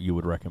you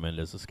would recommend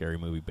as a scary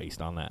movie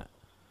based on that?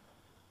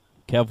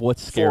 Kev,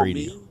 what's scary to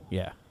you?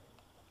 Yeah.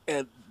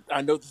 And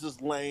I know this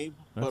is lame,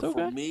 That's but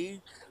okay. for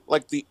me,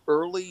 like the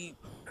early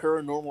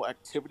Paranormal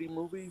Activity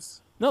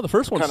movies. No, the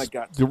first one's Kinda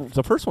got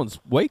the first one's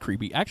way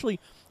creepy. Actually,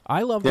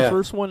 I love the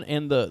first one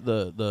and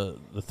the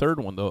third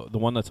one, the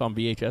one that's on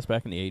VHS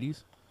back in the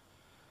 80s.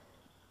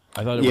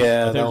 I thought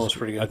that was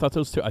pretty good. I thought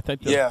those two. I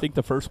think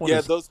the first one. Yeah,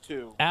 is those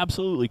two.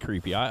 absolutely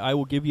creepy. I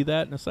will give you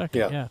that in a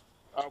second. Yeah.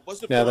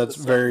 That's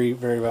very,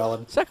 very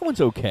valid. Second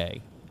one's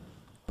okay,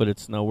 but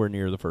it's nowhere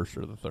near the first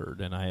or the third,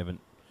 and I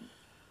haven't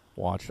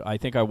watched. I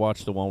think I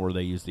watched the one where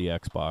they used the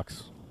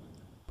Xbox,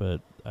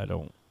 but I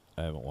haven't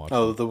watched.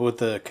 Oh, with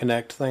the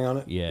Kinect thing on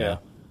it. Yeah.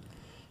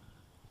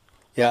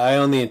 Yeah, I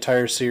own the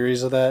entire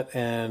series of that,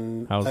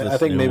 and I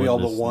think maybe all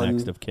but one.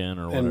 Next of Kin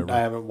or whatever. And I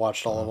haven't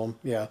watched all of them.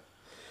 Yeah.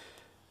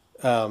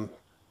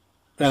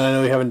 And I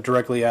know you haven't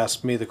directly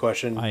asked me the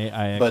question. I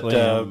actually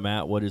am.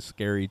 Matt, what is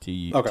scary to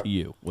you? Okay. To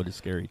you, what is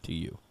scary to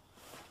you?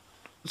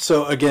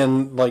 So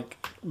again,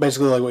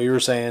 basically like what you were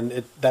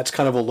saying, that's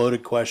kind of a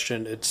loaded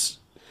question. It's,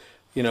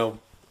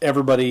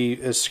 everybody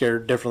is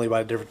scared differently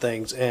by different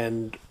things,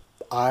 and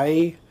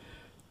I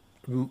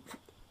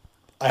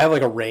have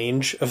like a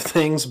range of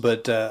things,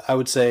 but I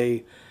would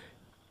say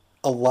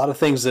a lot of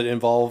things that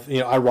involve,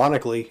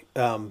 ironically,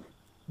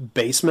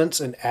 basements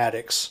and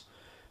attics,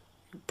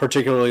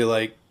 particularly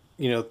like,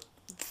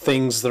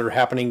 things that are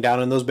happening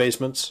down in those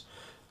basements,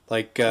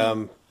 like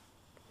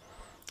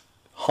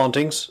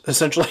hauntings,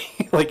 essentially,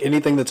 like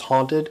anything that's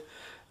haunted,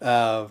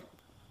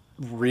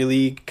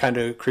 really kind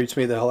of creeps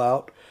me the hell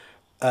out.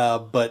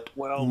 But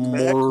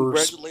Matt,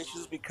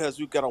 congratulations, because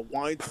we've got a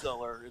wine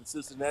cellar in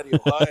Cincinnati,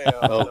 Ohio.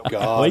 Oh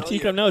God! Wait till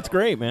you come. No, it's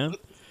great, man.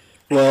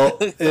 Well,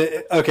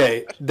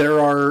 okay,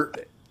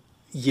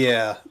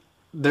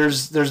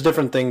 there's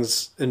different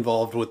things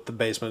involved with the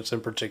basements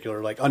in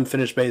particular, like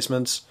unfinished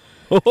basements.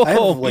 I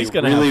have, he's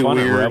gonna have fun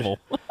at Revel.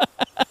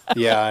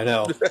 Yeah, I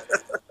know.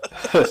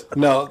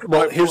 No,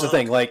 well, here's the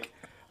thing. Like,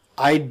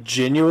 I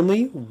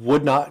genuinely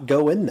would not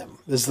go in them.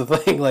 Is the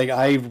thing. Like,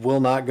 I will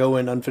not go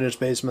in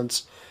unfinished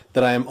basements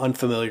that I am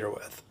unfamiliar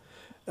with.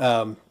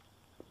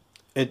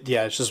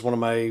 It's just one of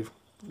my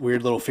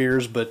weird little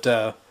fears. But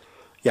but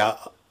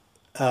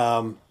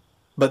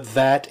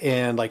that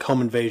and like home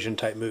invasion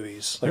type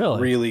movies,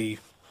 like really,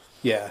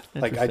 yeah.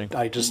 Like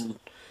I just,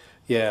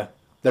 yeah.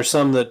 There's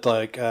some that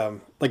like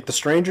The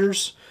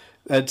Strangers.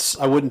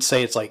 I wouldn't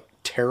say it's like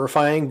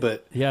terrifying,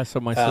 but yeah. So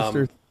my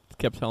sister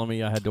kept telling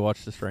me I had to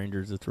watch The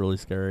Strangers. It's really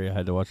scary. I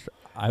had to watch.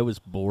 I was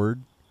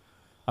bored.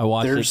 I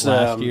watched it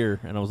last year,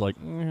 and I was like,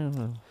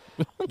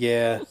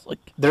 yeah.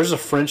 There's a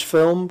French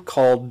film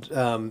called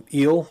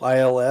Il,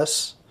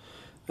 ILS.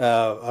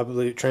 I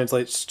believe it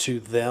translates to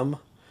Them,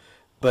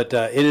 but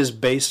it is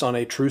based on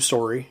a true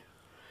story.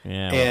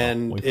 Yeah,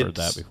 and we've heard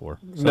that before.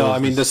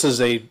 This was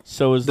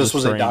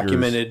a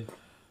documented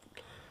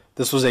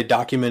This was a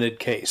documented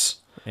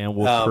case. And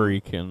Wolf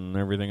Creek and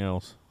everything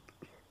else.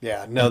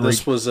 Yeah, no, And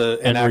this was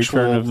an actual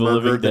Return of the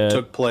murder Living that Dead.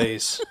 took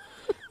place.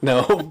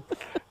 No,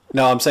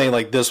 I'm saying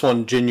like this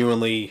one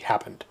genuinely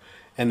happened,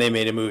 and they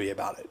made a movie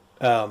about it.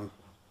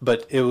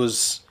 But it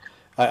was,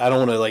 I don't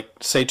want to like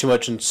say too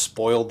much and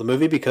spoil the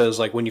movie because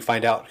like when you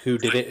find out who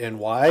did it and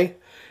why,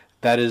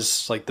 that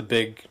is like the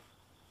big,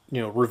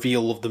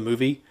 reveal of the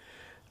movie.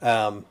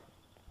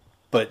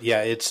 But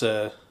yeah,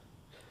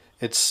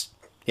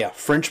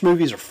 French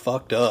movies are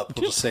fucked up.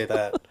 We'll just say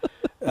that.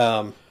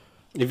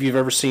 If you've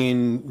ever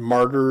seen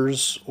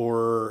Martyrs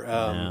or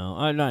No,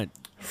 I'm not.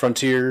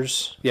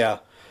 Frontiers, yeah,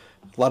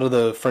 a lot of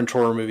the French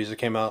horror movies that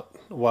came out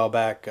a while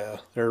back,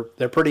 they're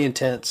pretty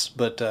intense.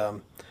 But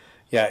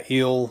yeah,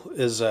 Eel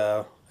is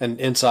and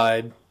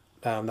Inside.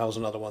 That was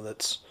another one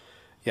that's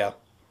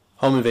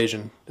Home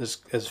Invasion is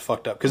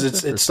fucked up because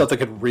it's stuff that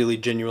could really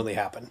genuinely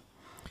happen.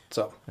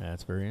 So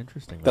That's very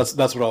interesting. that's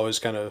what always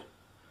kind of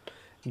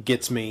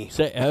gets me.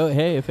 Say,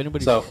 hey, if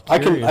anybody's So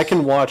curious, I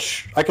can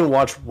watch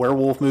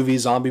werewolf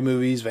movies, zombie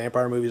movies,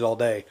 vampire movies all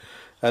day.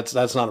 That's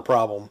not a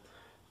problem.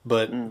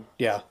 But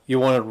yeah, you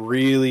want to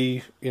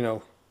really,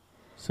 So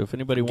if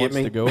anybody Get wants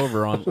me? to go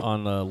over on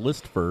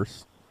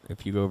Listverse,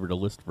 if you go over to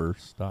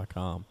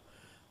listverse.com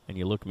and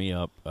you look me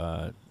up,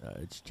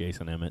 it's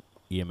Jason Emmett,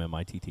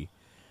 EMMITT.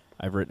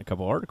 I've written a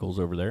couple articles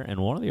over there, and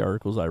one of the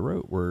articles I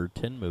wrote were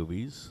 10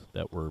 movies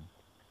that were,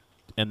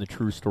 and the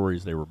true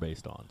stories they were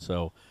based on.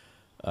 So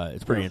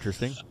it's pretty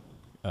interesting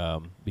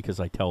because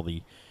I tell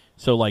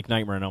so like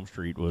Nightmare on Elm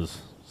Street was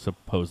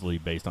supposedly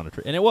based on a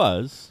true, and it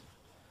was.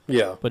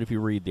 yeah. But if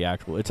you read the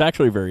actual, it's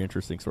actually a very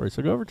interesting story.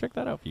 So go over check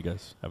that out if you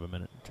guys have a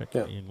minute. Check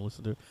it and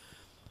listen to it.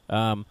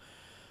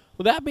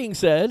 With that being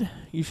said,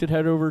 you should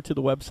head over to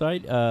the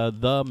website,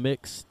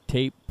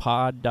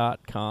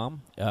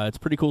 themixtapepod.com. It's a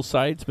pretty cool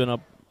site. It's been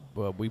up.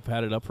 We've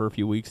had it up for a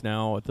few weeks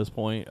now at this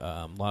point.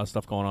 A lot of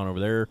stuff going on over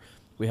there.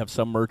 We have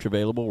some merch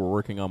available. We're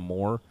working on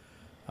more.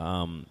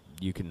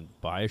 You can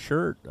buy a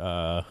shirt.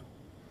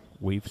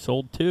 We've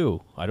sold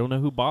 2. I don't know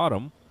who bought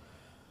them.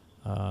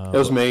 It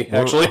was me,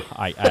 actually.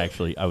 I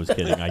was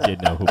kidding. I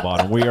did know who bought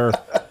them. We are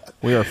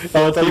I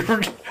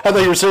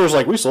thought you were serious.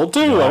 Like we sold 2.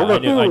 I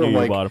don't know. I knew I'm you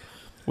like, bought them.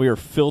 We are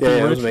filthy Yeah,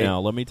 it rich was me.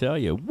 now. Let me tell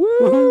you.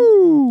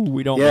 Woo!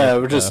 We don't. yeah,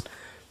 make, we're just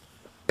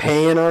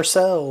paying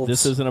ourselves.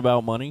 This isn't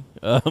about money.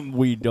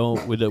 We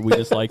don't. We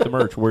just like the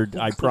merch.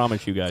 I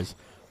promise you guys,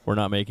 we're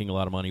not making a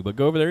lot of money. But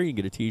go over there. You can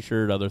get a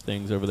T-shirt, other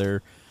things over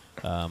there.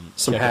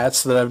 some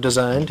hats that I've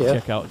designed. Yeah,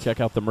 Check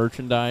out the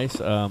merchandise.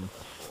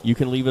 You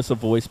can leave us a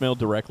voicemail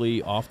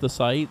directly off the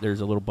site.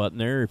 There's a little button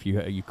there. If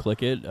you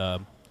click it,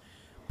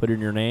 put in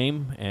your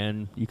name,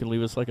 and you can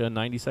leave us like a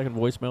 90-second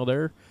voicemail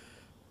there.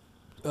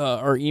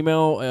 Our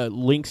email,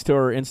 links to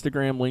our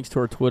Instagram, links to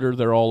our Twitter,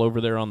 they're all over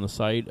there on the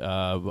site.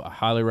 I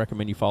highly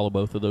recommend you follow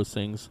both of those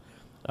things.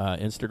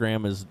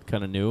 Instagram is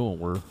kind of new, and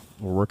we're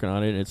working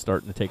on it. It's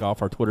starting to take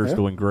off. Our Twitter's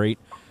doing great.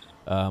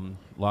 A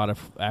lot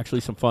of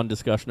actually some fun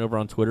discussion over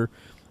on Twitter.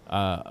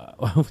 I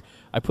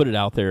put it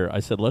out there.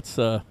 I said let's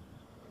do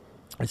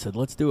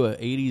a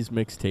 80s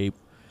mixtape.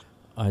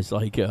 I was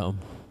like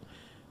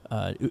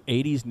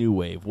 80s new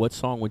wave. What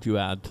song would you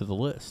add to the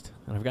list?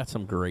 And I've got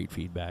some great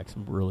feedback.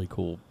 Some really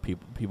cool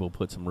people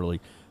put some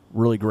really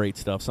really great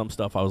stuff. Some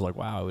stuff I was like,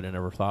 wow, I would have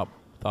never thought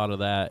of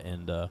that.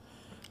 And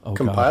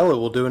compile it.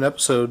 We'll do an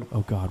episode.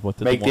 Oh God, what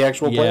did make the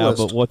actual playlist?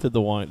 Yeah, but what did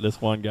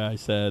this one guy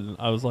said? And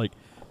I was like,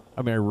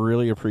 I mean, I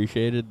really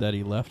appreciated that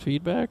he left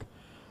feedback,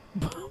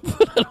 but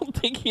I don't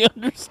think he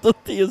understood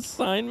the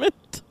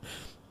assignment.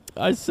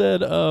 I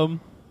said, oh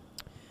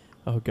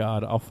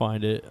God, I'll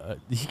find it.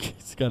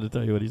 He's got to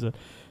tell you what he said.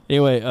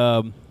 Anyway,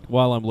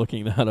 while I'm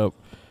looking that up,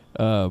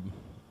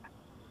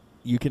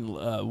 you can.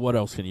 What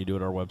else can you do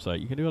at our website?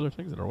 You can do other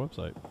things at our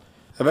website.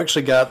 I've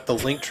actually got the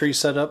link tree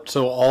set up,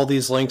 so all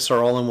these links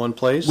are all in one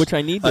place. Which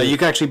I need to. You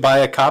can actually buy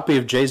a copy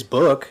of Jay's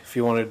book if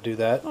you wanted to do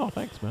that. Oh,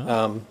 thanks,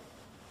 man.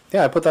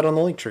 Yeah, I put that on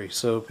the link tree,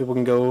 so people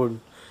can go and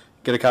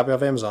get a copy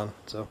off Amazon.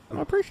 So I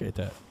appreciate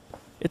that.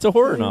 It's a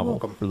horror You're novel,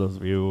 welcome. for those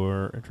of you who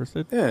are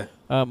interested. yeah.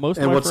 Most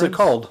of And my what's friends, it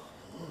called?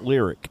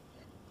 Lyric.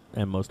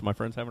 And most of my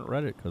friends haven't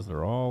read it because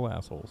they're all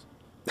assholes.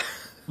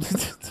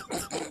 Just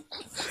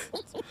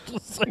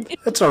saying.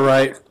 That's all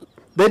right.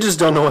 They just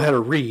don't know how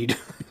to read.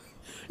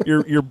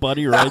 Your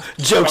buddy writes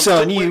Joke's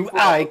on you.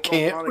 I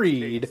can't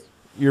read.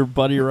 your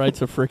buddy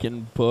writes a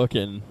freaking book,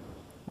 and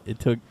it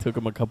took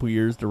him a couple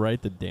years to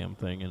write the damn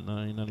thing, and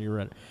none of you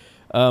read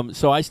it.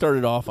 So I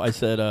started off. I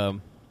said,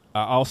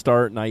 I'll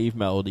start "Naive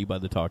Melody" by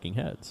the Talking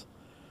Heads,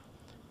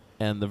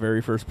 and the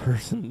very first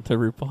person to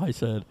reply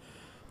said,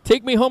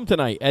 "Take Me Home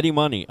Tonight, Eddie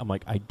Money." I'm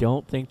like, I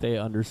don't think they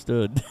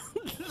understood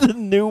the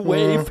new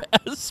wave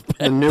aspect.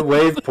 The new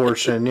wave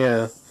portion,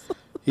 yeah.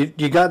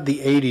 You got the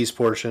 80s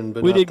portion,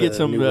 but We not did get the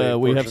some. new wave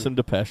We have portion. some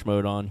Depeche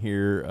Mode on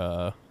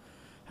here.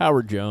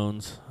 Howard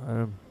Jones.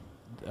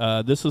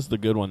 This is the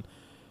good one.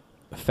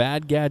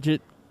 Fad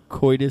Gadget,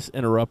 Coitus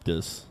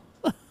Interruptus,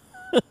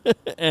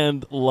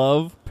 and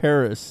Love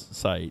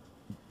Parasite.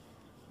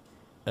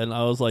 And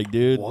I was like,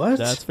 dude, What?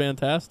 that's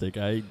fantastic.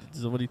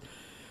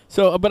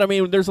 So, but I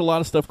mean, there's a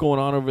lot of stuff going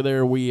on over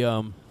there. We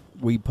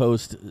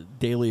post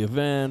daily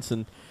events,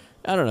 and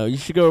I don't know. You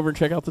should go over and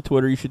check out the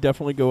Twitter. You should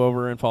definitely go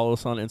over and follow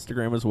us on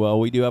Instagram as well.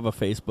 We do have a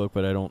Facebook,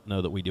 but I don't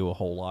know that we do a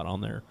whole lot on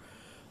there.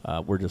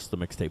 We're just the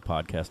Mixtape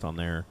Podcast on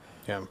there.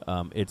 Yeah.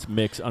 It's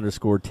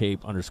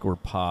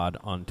mix_tape_pod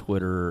on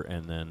Twitter,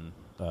 and then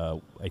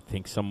I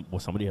think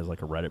somebody has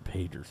like a Reddit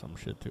page or some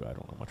shit too. I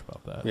don't know much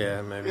about that.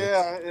 Yeah, maybe.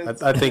 Yeah,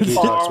 I think he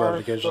talks about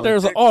it occasionally.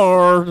 There's an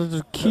R,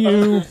 there's a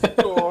Q.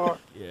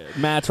 Yeah,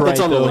 Matt's right. It's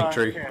on the though. link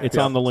tree. It's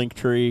on the link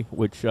tree,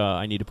 which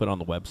I need to put on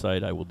the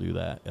website. I will do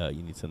that.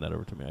 You need to send that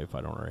over to me if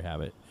I don't already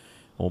have it.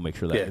 We'll make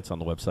sure that gets on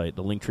the website.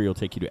 The link tree will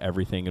take you to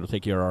everything. It'll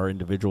take you to our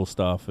individual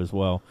stuff as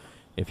well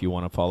if you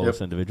want to follow us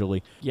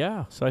individually.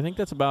 Yeah, so I think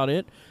that's about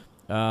it.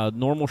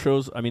 Normal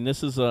shows, I mean,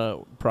 this is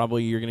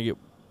probably you're going to get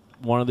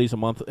one of these a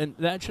month. And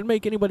that should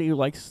make anybody who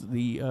likes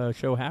the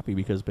show happy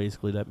because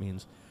basically that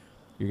means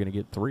you're going to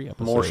get 3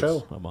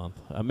 episodes a month.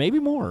 Maybe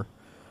more.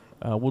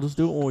 We'll just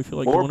do it when we feel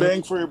like more doing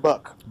bang for your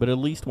buck. But at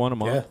least one a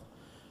month.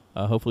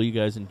 Hopefully you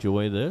guys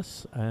enjoy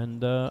this.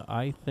 And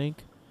I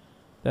think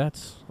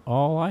that's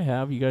all I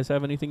have. You guys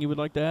have anything you would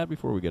like to add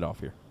before we get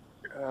off here?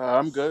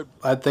 I'm good.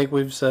 I think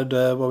we've said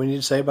what we need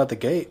to say about the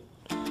gate.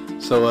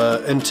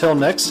 So until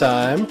next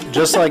time,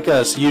 just like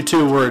us, you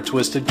two were a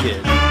twisted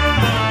kid.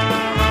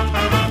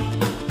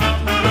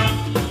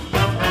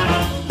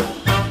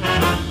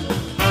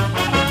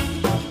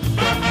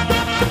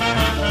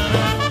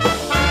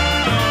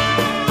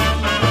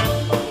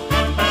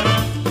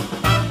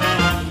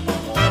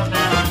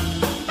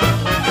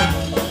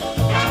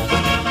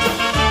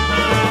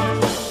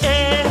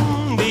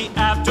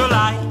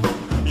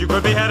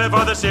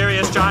 For the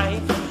serious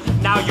strife.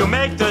 Now you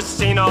make the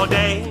scene all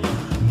day,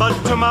 but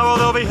tomorrow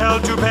they'll be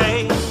held to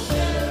pay. In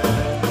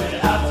the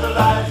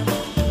afterlife, you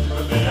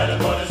could be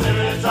headed for the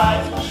serious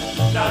strife.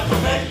 Now you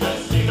make the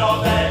scene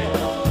all day,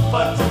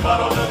 but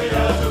tomorrow they'll be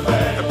held to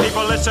pay. The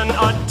people listen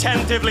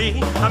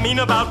attentively. I mean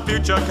about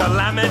future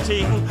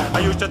calamity. I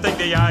used to think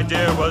the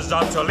idea was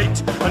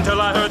obsolete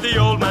until I heard the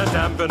old man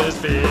stamping his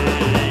feet.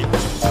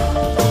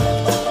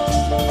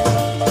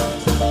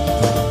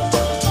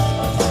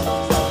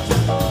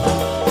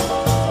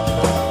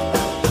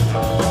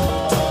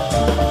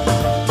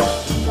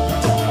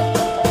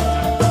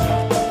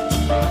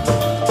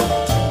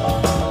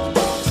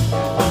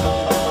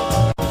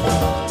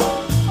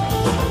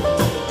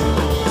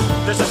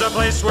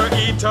 Where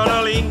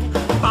eternally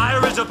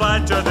fire is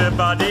applied to the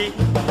body.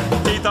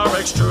 Teeth are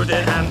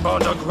extruded and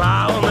bones are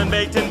ground and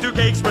baked into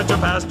cakes which are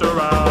passed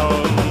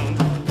around.